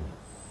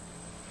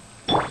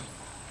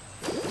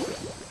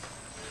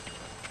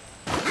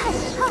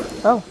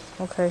 Oh,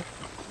 okay.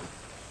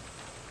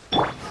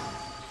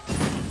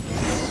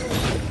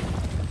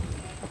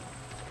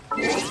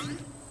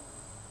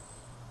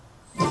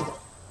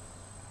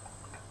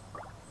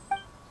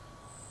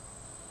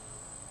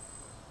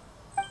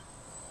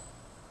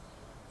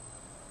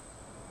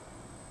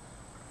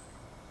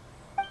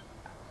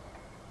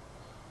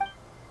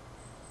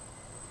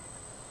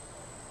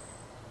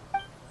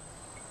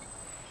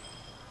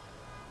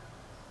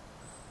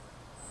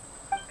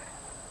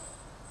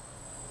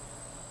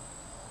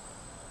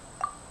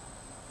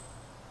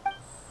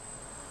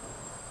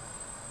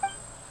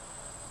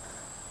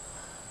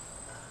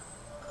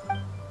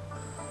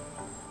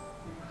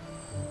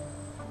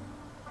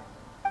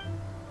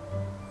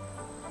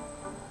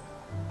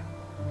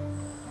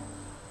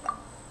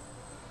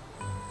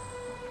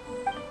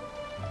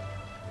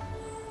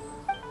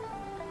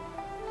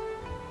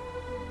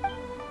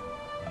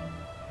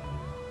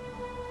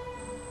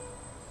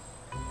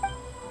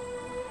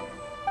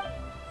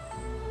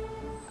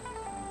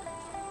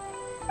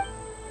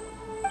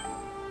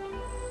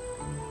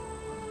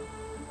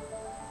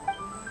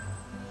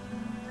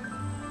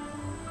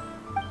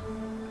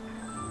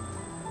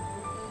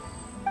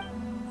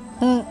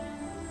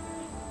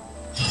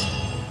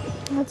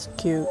 That's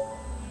cute.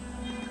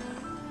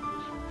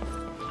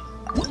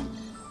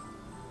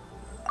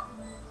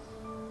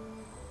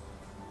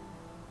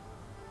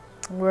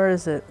 Where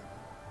is it?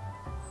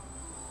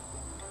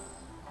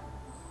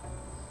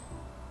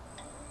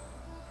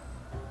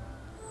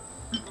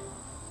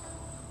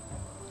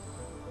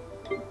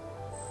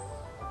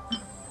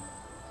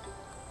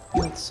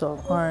 It's so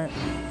alright.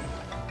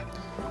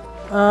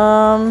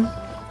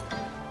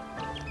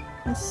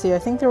 Let's see, I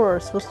think there were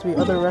supposed to be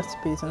other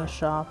recipes in the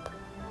shop.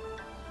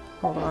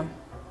 Hold on.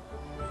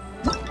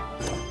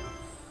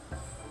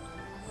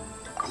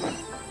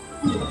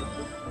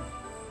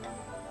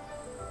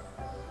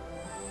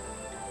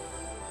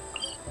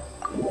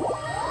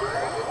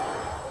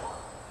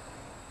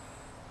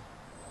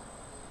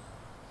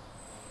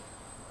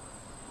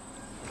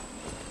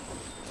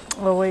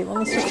 Oh wait, let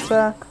me switch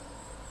back.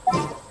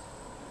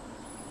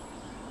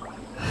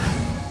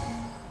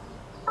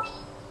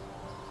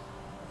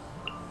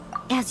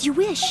 As you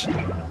wish.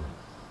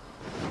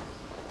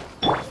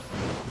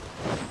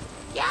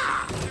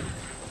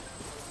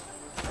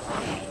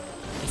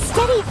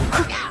 Steady.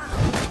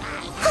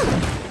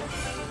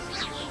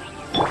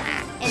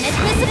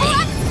 Inadmissible.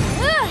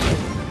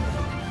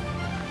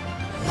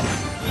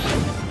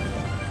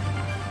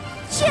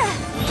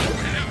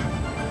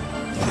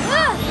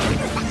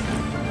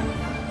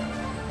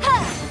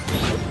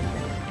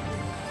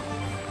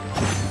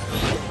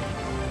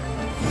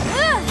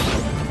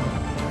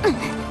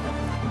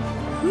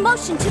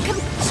 Motion to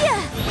come.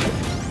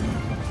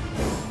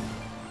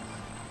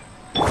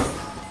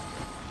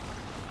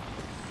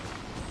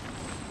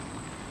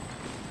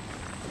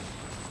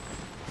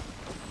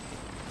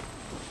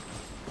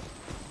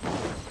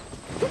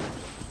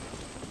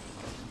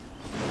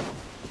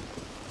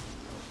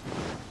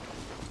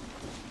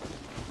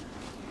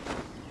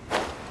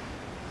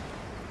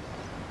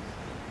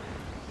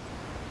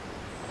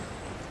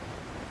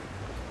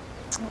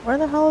 Where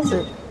the hell is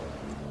it?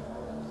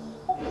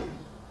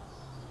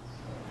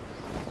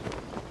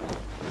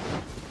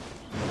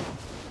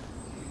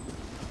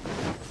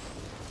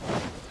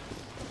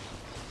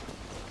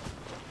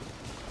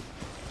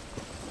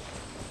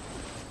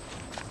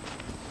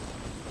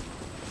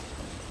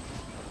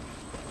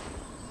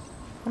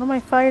 What am I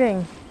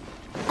fighting?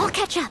 I'll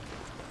catch up.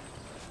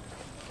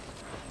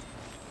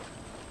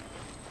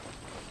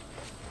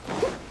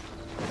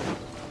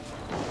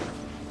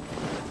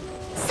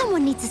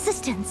 Someone needs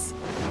assistance.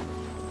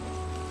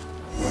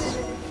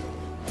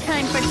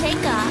 Time for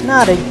takeoff.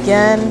 Not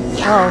again.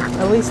 Oh,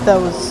 at least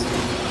that was...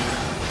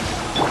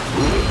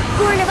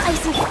 Born of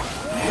icy.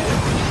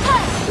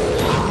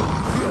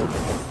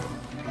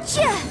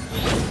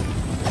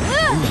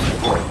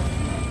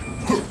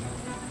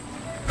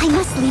 I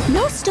must leave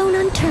no stone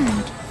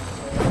unturned.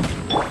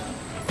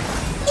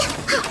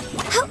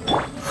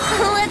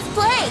 Let's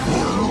play.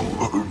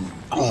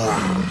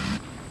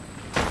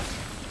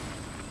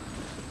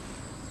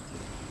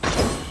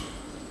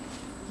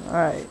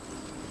 Alright.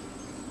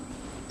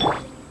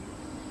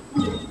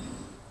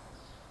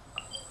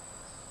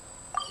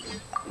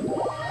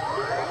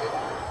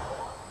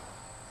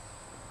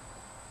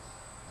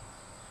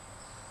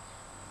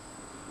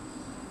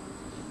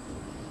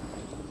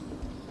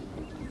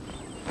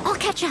 I'll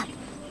catch up.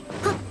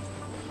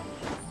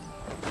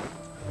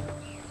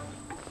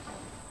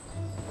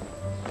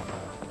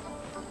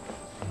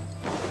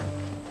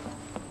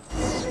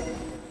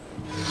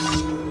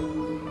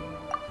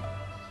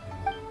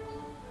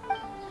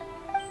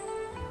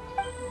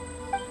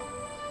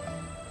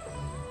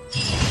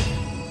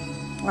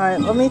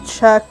 Alright, let me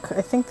check.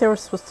 I think they were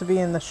supposed to be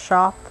in the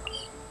shop,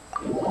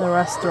 the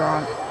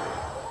restaurant.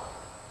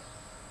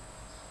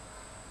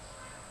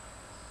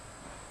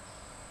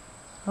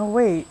 Oh,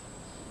 wait.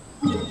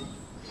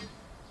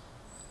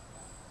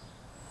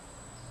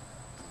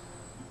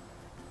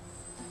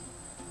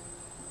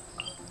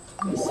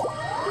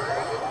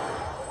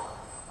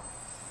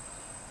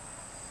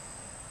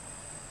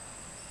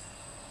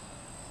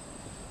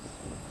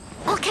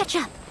 I'll catch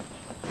up.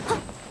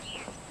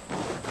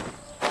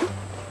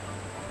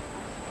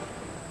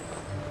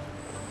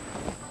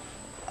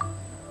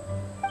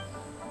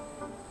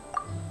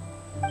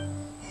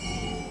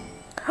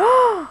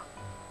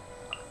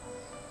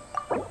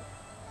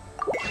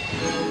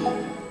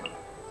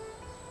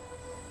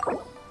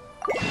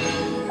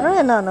 I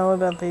did not know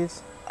about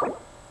these.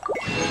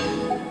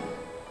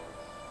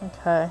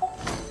 Okay.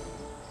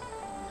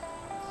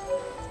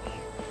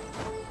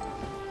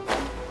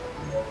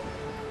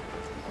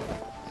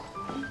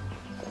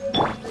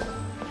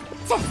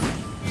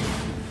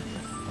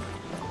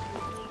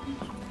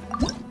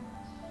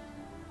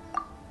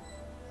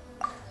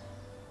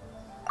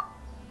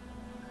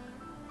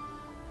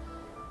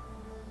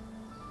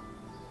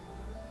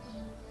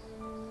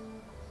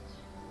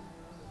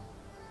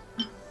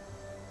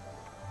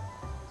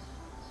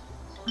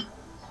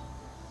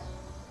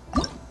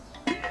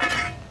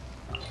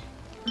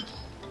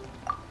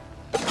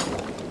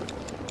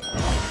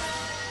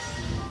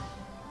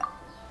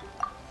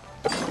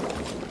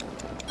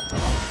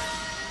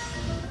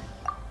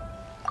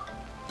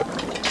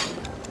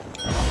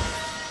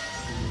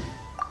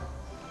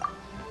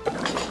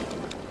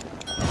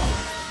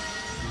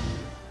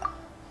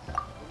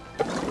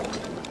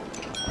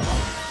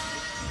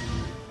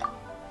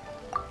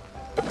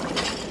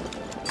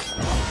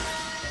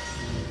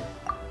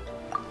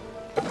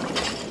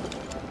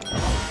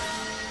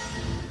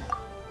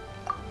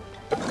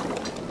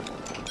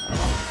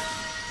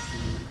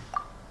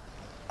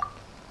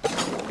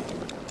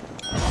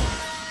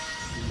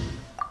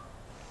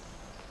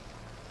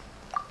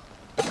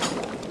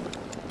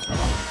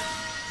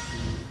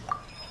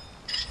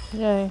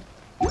 Yay.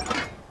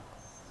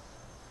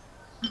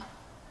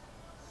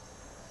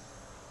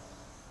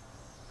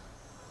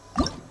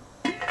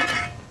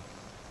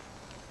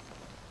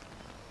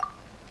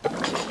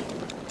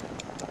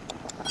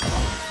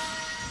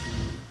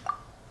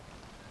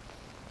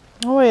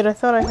 Oh wait, I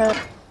thought I had...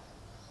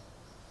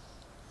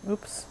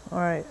 Oops.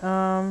 Alright,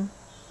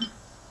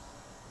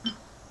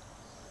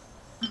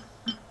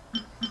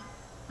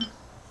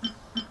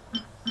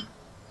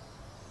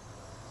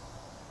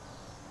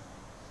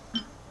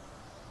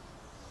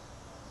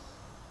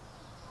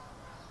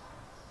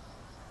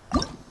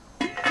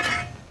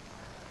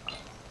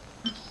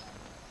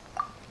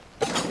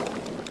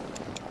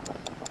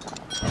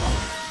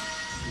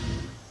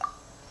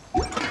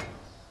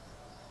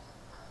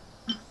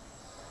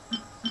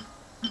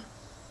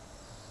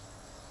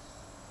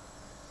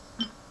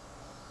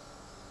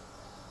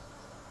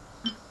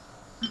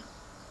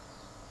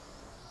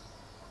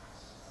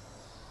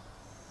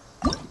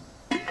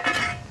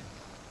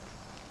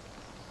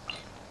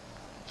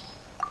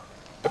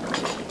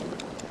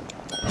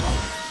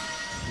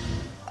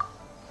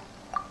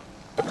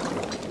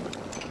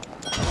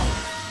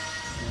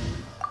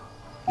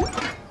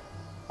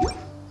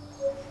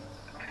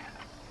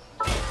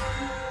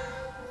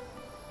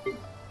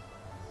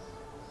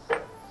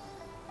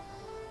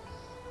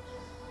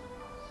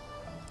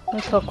 I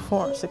took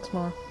 6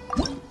 more.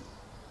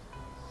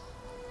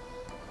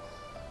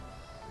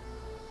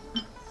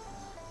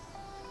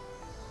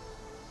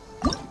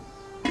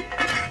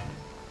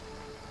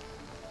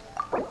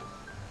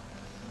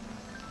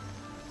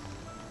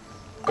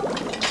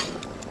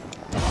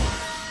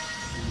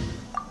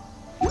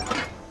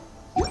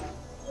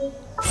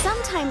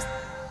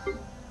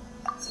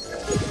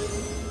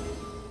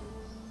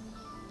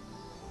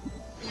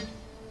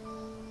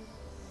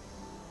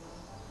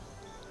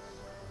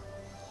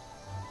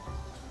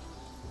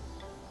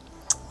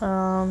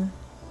 Um.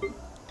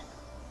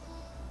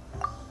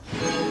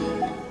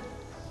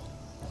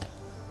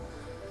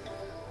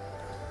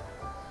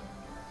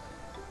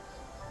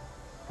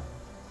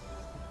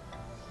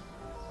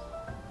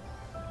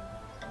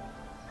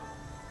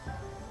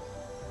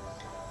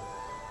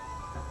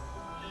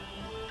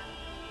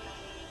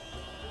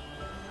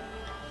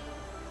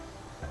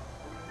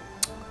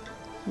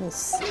 Let me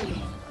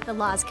see. The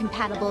law's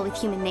compatible with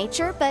human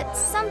nature, but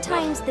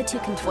sometimes the two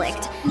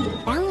conflict.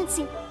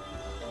 Balancing...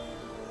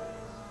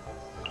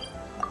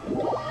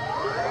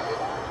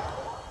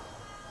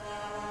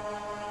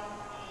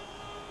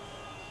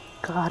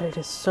 God, it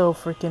is so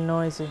freaking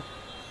noisy.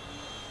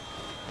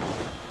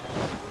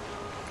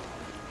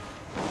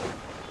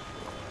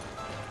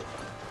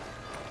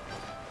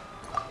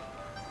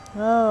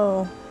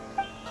 Oh.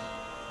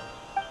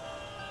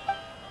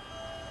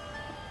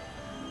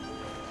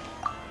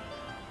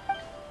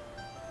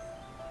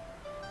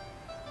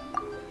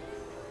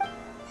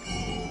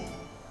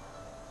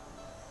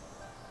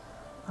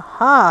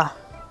 Aha.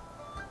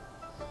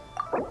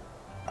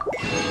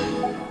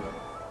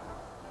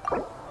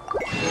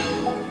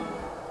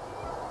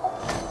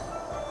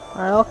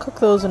 Alright, I'll cook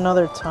those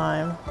another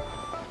time.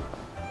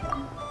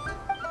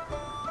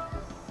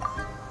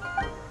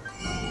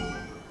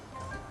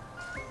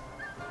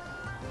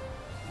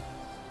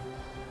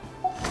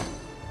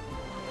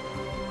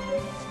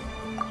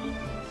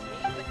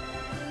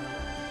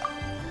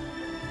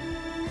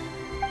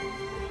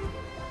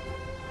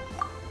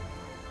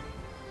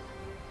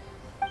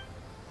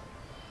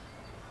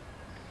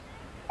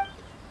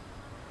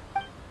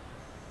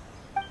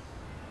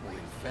 We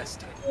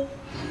infested.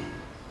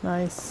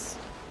 Nice.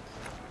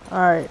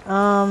 Alright,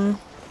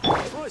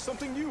 Try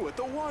something new at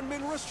the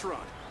Wanmin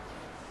restaurant.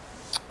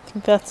 I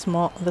think that's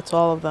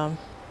all of them.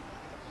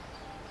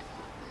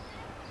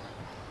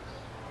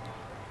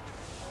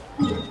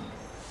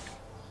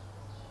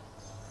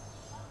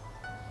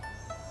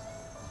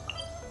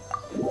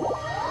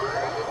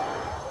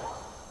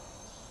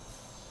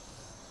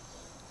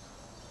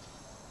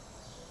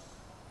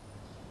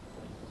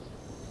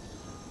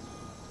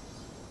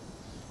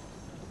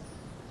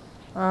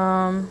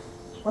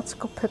 Let's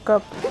go pick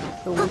up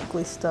the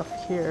weekly stuff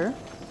here.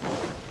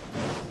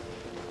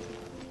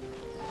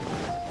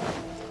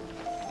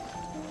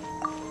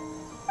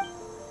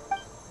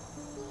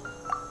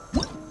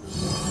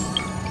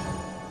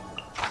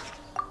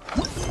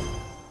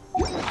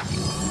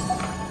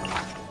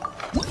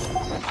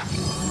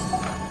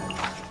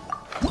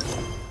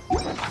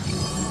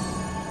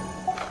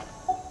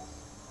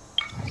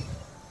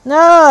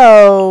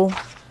 No!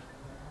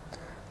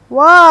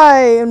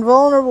 Why?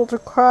 Invulnerable to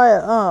cry.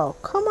 Oh,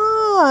 come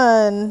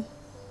on!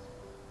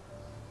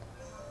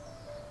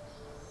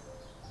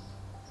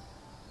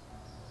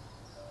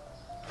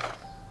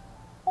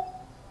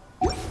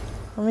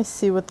 Let me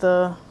see what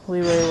the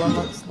leeway one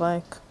looks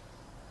like.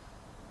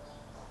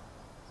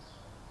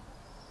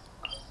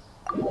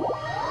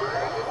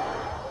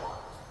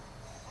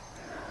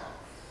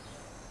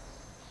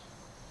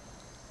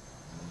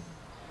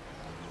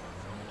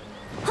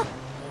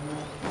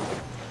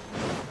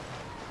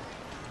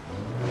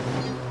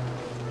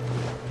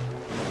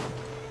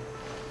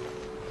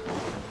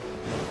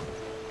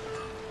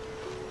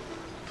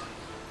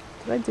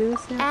 Did I do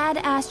this yet? Ad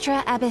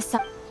Astra Abyss...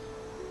 Okay.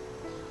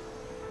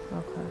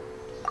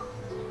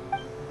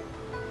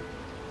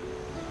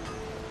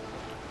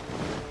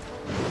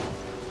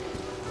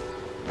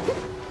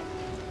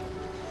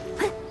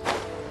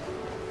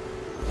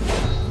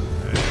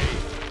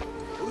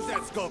 Who's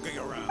that skulking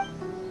around?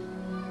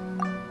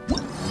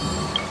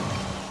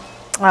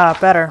 Ah,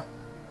 better.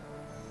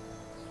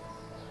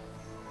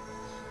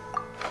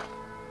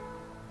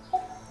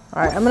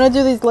 Alright, I'm gonna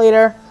do these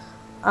later.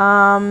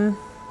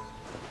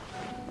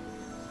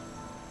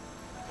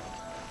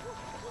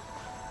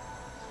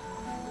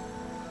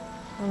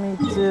 Let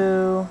me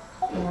do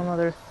one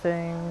other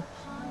thing.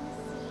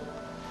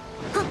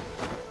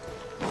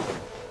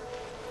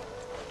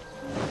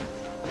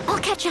 I'll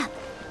catch up.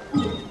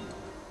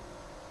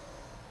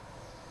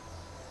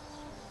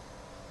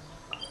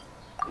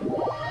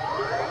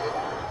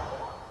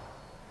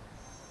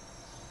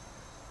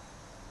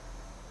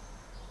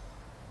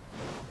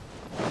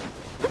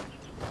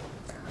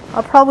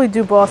 I'll probably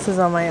do bosses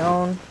on my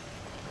own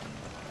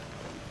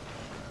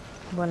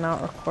when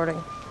not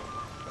recording.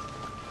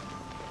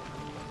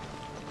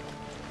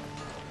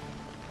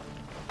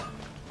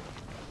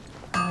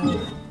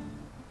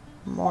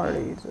 More to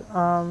use it.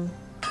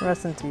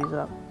 Resin to use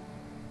up.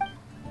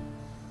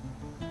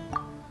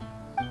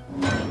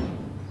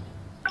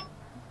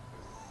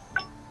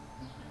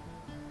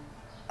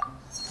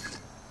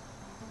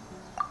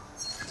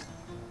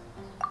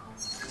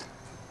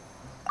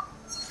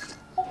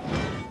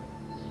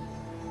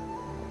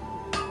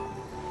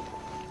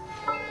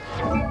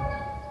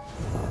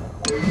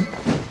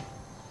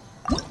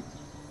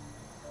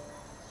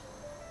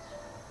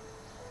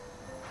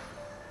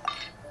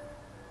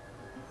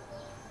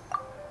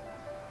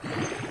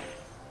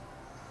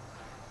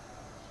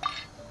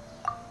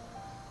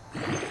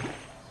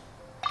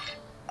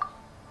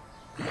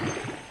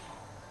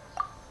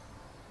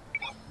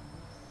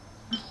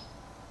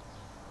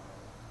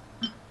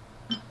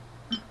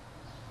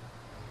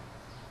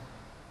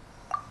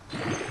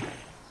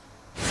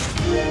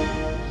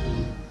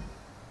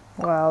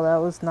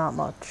 was not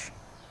much.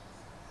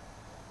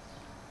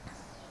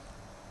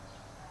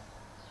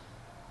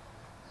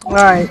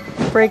 Alright,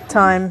 break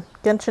time.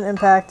 Genshin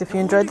Impact. If you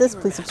enjoyed this,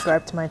 please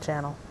subscribe to my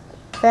channel.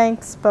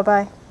 Thanks.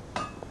 Bye-bye.